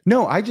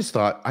 No, I just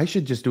thought I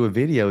should just do a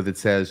video that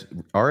says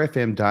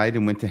RFM died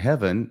and went to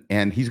heaven,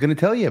 and he's going to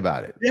tell you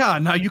about it. Yeah.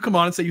 Now you come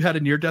on and say you had a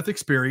near-death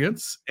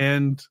experience,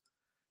 and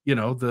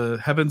the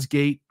Heaven's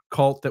Gate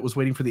cult that was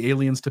waiting for the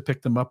aliens to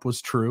pick them up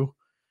was true.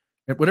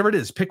 And whatever it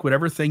is, pick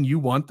whatever thing you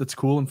want that's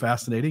cool and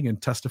fascinating,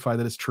 and testify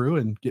that it's true,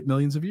 and get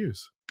millions of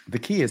views. The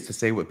key is to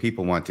say what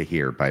people want to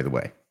hear. By the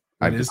way,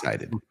 I've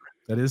decided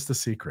that is the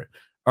secret.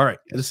 All right,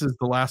 This is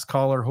the last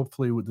caller.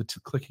 Hopefully, the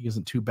clicking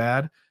isn't too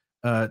bad.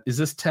 Is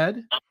this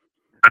Ted?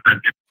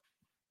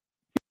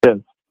 Yes.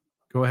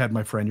 Go ahead,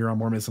 my friend. You're on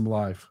Mormonism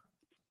Live.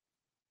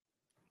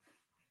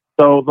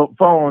 So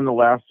following the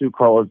last two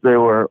callers, they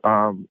were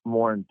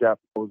more in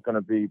depth than it was going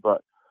to be,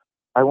 but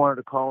I wanted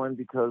to call in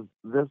because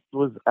this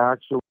was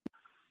actually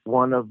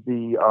one of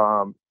the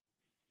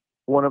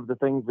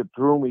things that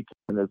drew me to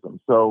Mormonism.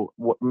 So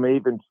what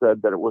Maven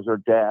said that it was her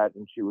dad,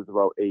 and she was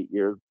about 8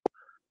 years old,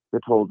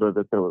 that told her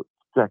that the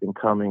second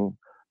coming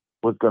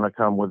was going to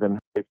come within her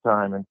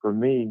lifetime. And for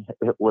me,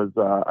 it was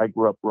I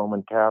grew up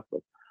Roman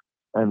Catholic.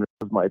 and it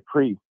was my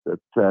priest that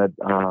said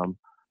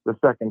the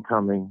second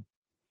coming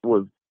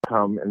was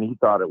come, and he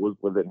thought it was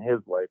within his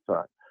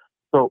lifetime.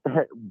 So,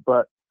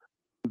 but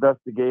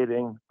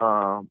investigating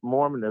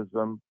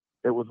Mormonism,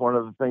 it was one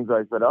of the things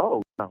I said,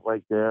 oh,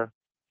 like they're,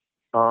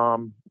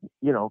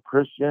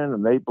 Christian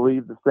and they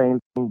believe the same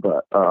thing,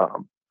 but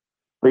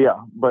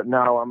yeah, but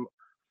now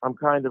I'm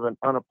kind of an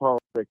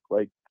unapologetic,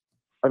 like,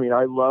 I mean,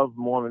 I love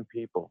Mormon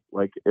people.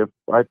 Like, if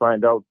I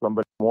find out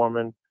somebody's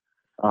Mormon,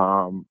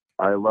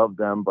 I love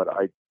them, but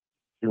I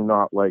do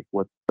not like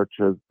what the church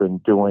has been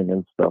doing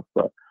and stuff.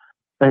 But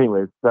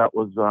anyways, that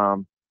was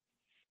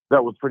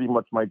pretty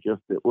much my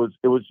gist. It was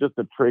just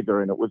a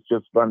trigger, and it was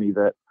just funny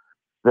that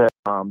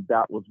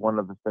was one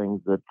of the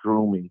things that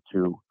drew me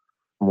to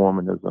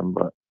Mormonism.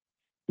 But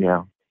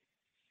yeah.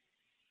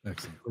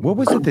 Excellent. What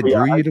was it that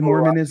drew you to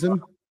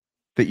Mormonism?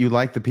 That you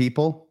like the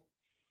people?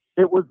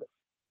 It was,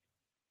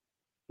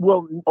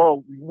 yeah,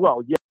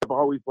 I've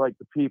always liked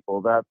the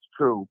people. That's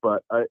true.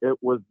 But it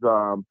was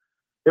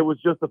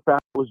just the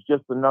fact it was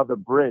just another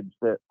bridge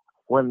that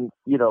when,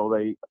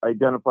 they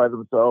identify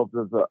themselves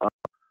as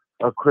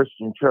a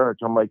Christian church,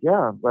 I'm like,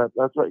 yeah,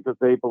 that's right, because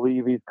they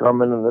believe he's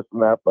coming and this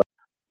and that.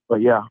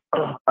 But yeah,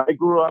 I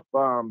grew up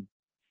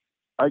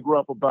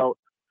about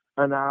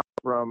an hour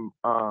from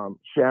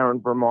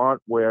Sharon,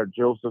 Vermont, where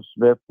Joseph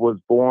Smith was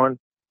born.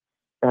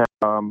 And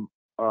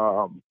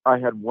I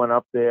had went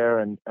up there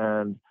and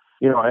I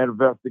had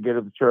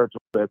investigated the church a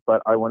bit,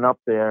 but I went up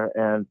there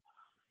and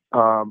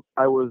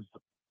I was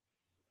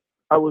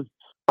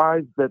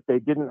surprised that they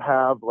didn't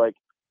have, like,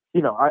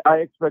 I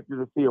expected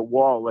to see a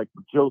wall like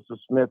Joseph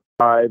Smith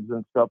vibes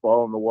and stuff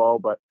all on the wall,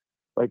 but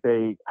like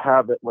they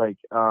have it like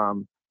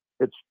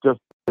it's just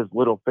his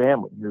little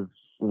family, his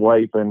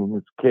wife and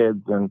his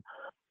kids, and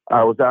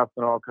I was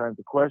asking all kinds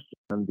of questions,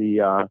 and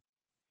the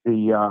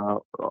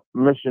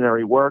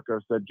missionary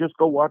worker said, just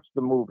go watch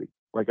the movie.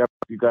 Like, I don't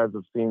know if you guys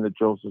have seen the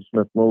Joseph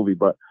Smith movie,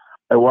 but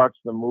I watched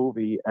the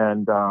movie,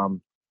 and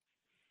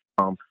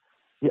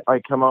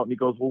I come out and he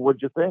goes, well,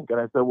 what'd you think? And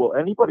I said, well,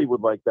 anybody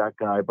would like that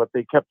guy, but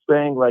they kept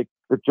saying like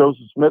that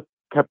Joseph Smith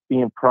kept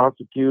being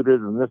prosecuted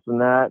and this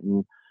and that,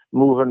 and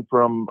moving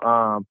from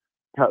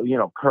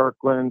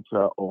Kirkland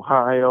to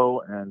Ohio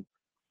and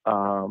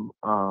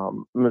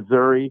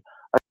Missouri.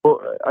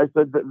 I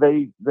said that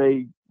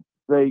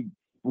they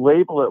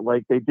label it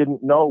like they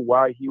didn't know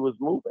why he was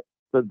moving.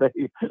 So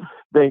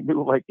they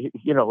knew, like,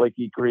 like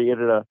he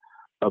created a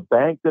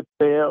bank that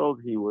failed.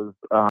 He was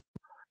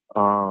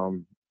all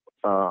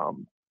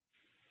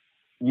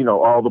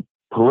the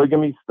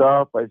polygamy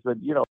stuff. I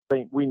said,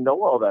 we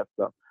know all that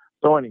stuff.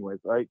 So anyways,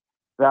 it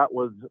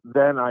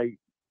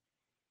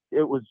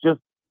was just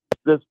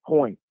this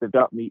point that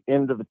got me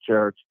into the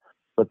church.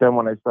 But then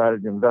when I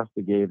started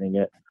investigating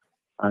it,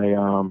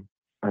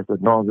 I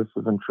said, no, this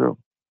isn't true.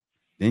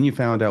 Then you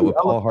found out what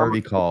Paul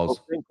Harvey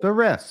calls the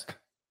rest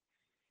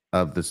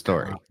of the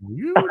story.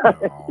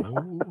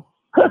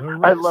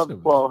 I love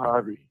Paul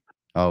Harvey.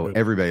 Oh,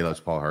 everybody loves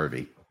Paul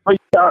Harvey. But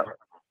yeah.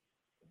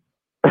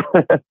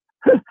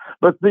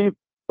 But see,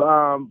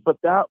 but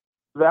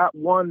that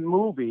one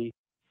movie,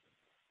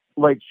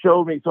 like,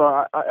 showed me. So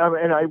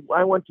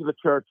I went to the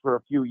church for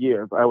a few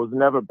years. I was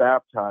never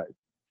baptized.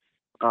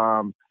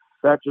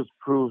 That just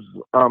proves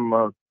I'm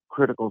a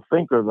critical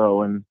thinker,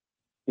 though, and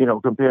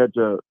compared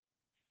to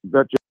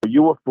that,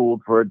 you were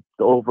fooled for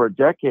over a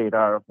decade,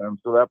 RFM.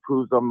 So that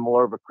proves I'm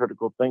more of a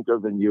critical thinker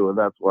than you, and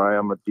that's why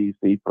I'm a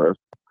DC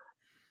person.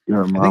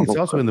 I think it's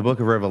also in the book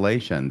of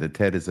Revelation that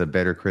Ted is a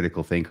better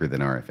critical thinker than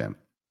RFM.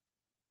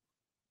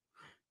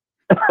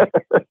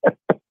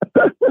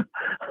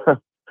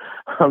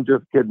 I'm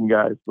just kidding,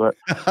 guys. But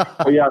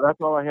yeah, that's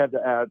all I had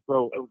to add.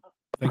 So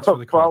thanks for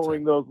the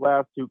following those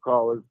last two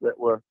callers that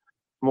were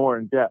more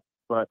in depth,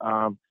 but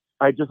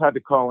I just had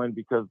to call in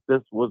because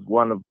this was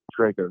one of the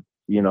triggers,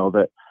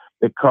 that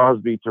it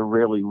caused me to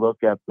really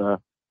look at the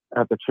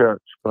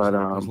church. But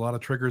there's a lot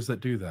of triggers that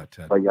do that,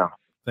 Ted. But yeah,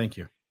 thank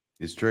you.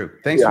 It's true.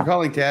 Thanks for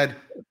calling, Ted.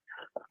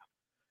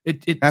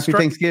 Happy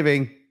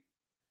Thanksgiving.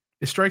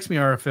 It strikes me,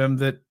 RFM,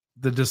 that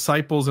the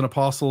disciples and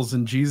apostles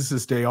in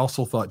Jesus' day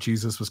also thought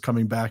Jesus was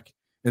coming back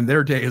in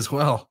their day as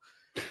well.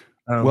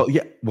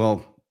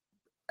 Well,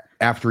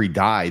 after he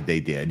died, they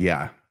did.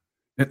 Yeah.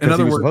 In other words,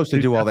 he was supposed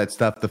to do all that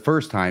stuff the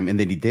first time, and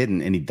then he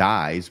didn't, and he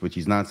dies, which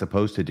he's not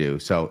supposed to do.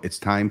 So it's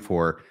time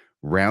for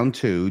round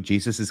 2.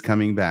 Jesus is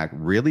coming back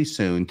really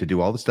soon to do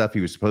all the stuff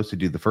he was supposed to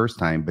do the first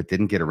time, but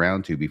didn't get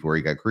around to before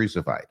he got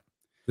crucified.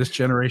 This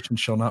generation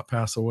shall not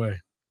pass away.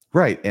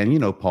 Right.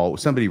 And, Paul,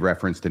 somebody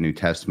referenced the New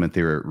Testament.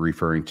 They were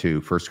referring to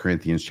 1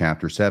 Corinthians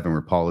chapter 7,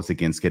 where Paul is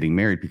against getting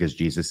married because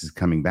Jesus is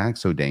coming back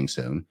so dang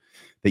soon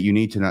that you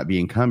need to not be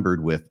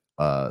encumbered with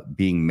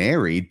being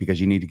married,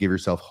 because you need to give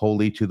yourself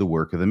wholly to the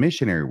work of the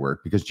missionary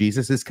work, because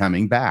Jesus is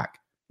coming back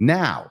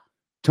now,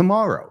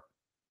 tomorrow.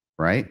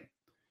 Right.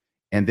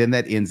 And then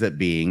that ends up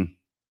being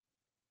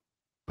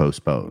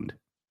postponed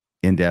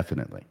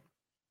indefinitely.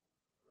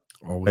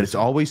 Always. But it's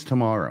always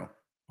tomorrow.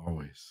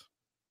 Always.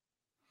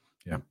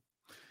 Yeah.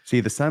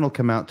 See, the sun will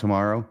come out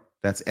tomorrow.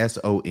 That's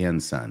SON,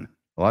 sun.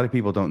 A lot of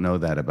people don't know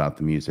that about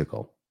the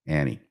musical.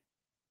 Annie.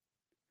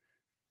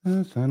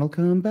 The sun will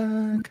come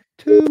back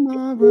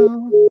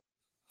tomorrow.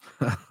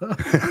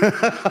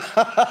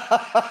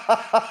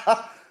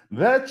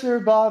 Bet your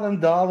bottom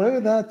dollar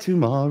that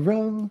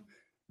tomorrow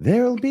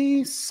there'll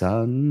be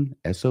sun,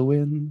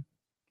 S-O-N.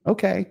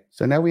 Okay,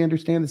 so now we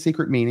understand the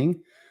secret meaning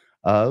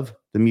of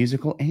the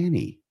musical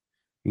Annie.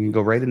 You can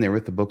go right in there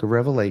with the book of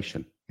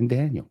Revelation and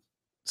Daniel.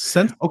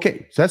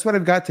 Okay, so that's what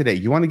I've got today.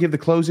 You want to give the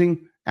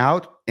closing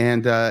out?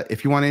 And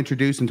if you want to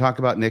introduce and talk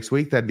about next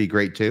week, that'd be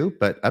great too,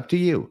 but up to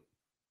you.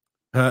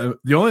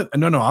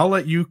 I'll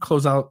let you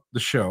close out the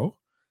show.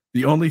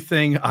 The only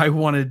thing I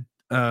wanted,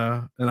 and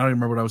I don't even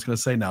remember what I was going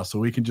to say now, so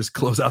we can just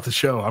close out the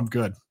show. I'm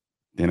good.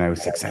 Then I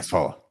was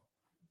successful.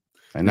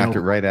 I knocked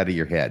it right out of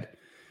your head.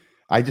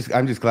 I'm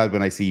just glad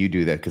when I see you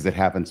do that, because it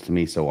happens to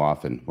me so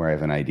often where I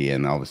have an idea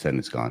and all of a sudden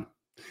it's gone.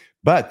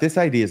 But this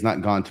idea is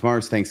not gone.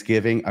 Tomorrow's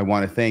Thanksgiving. I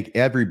want to thank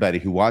everybody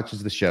who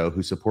watches the show,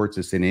 who supports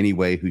us in any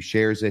way, who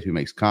shares it, who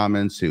makes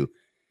comments, who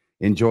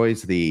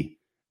enjoys the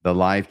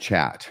live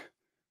chat,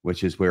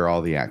 which is where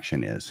all the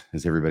action is,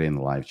 as everybody in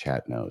the live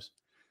chat knows.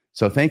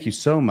 So thank you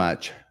so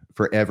much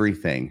for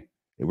everything.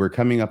 We're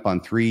coming up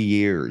on 3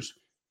 years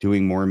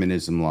doing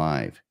Mormonism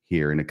Live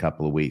here in a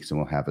couple of weeks, and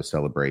we'll have a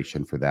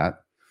celebration for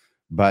that.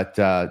 But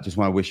just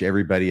want to wish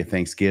everybody a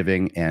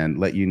Thanksgiving and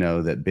let you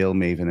know that Bill,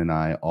 Maven, and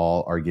I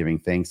all are giving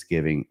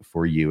Thanksgiving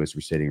for you as we're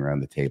sitting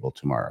around the table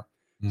tomorrow.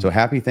 So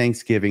happy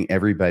Thanksgiving,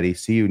 everybody.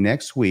 See you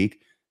next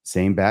week.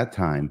 Same bat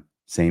time,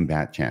 same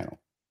bat channel.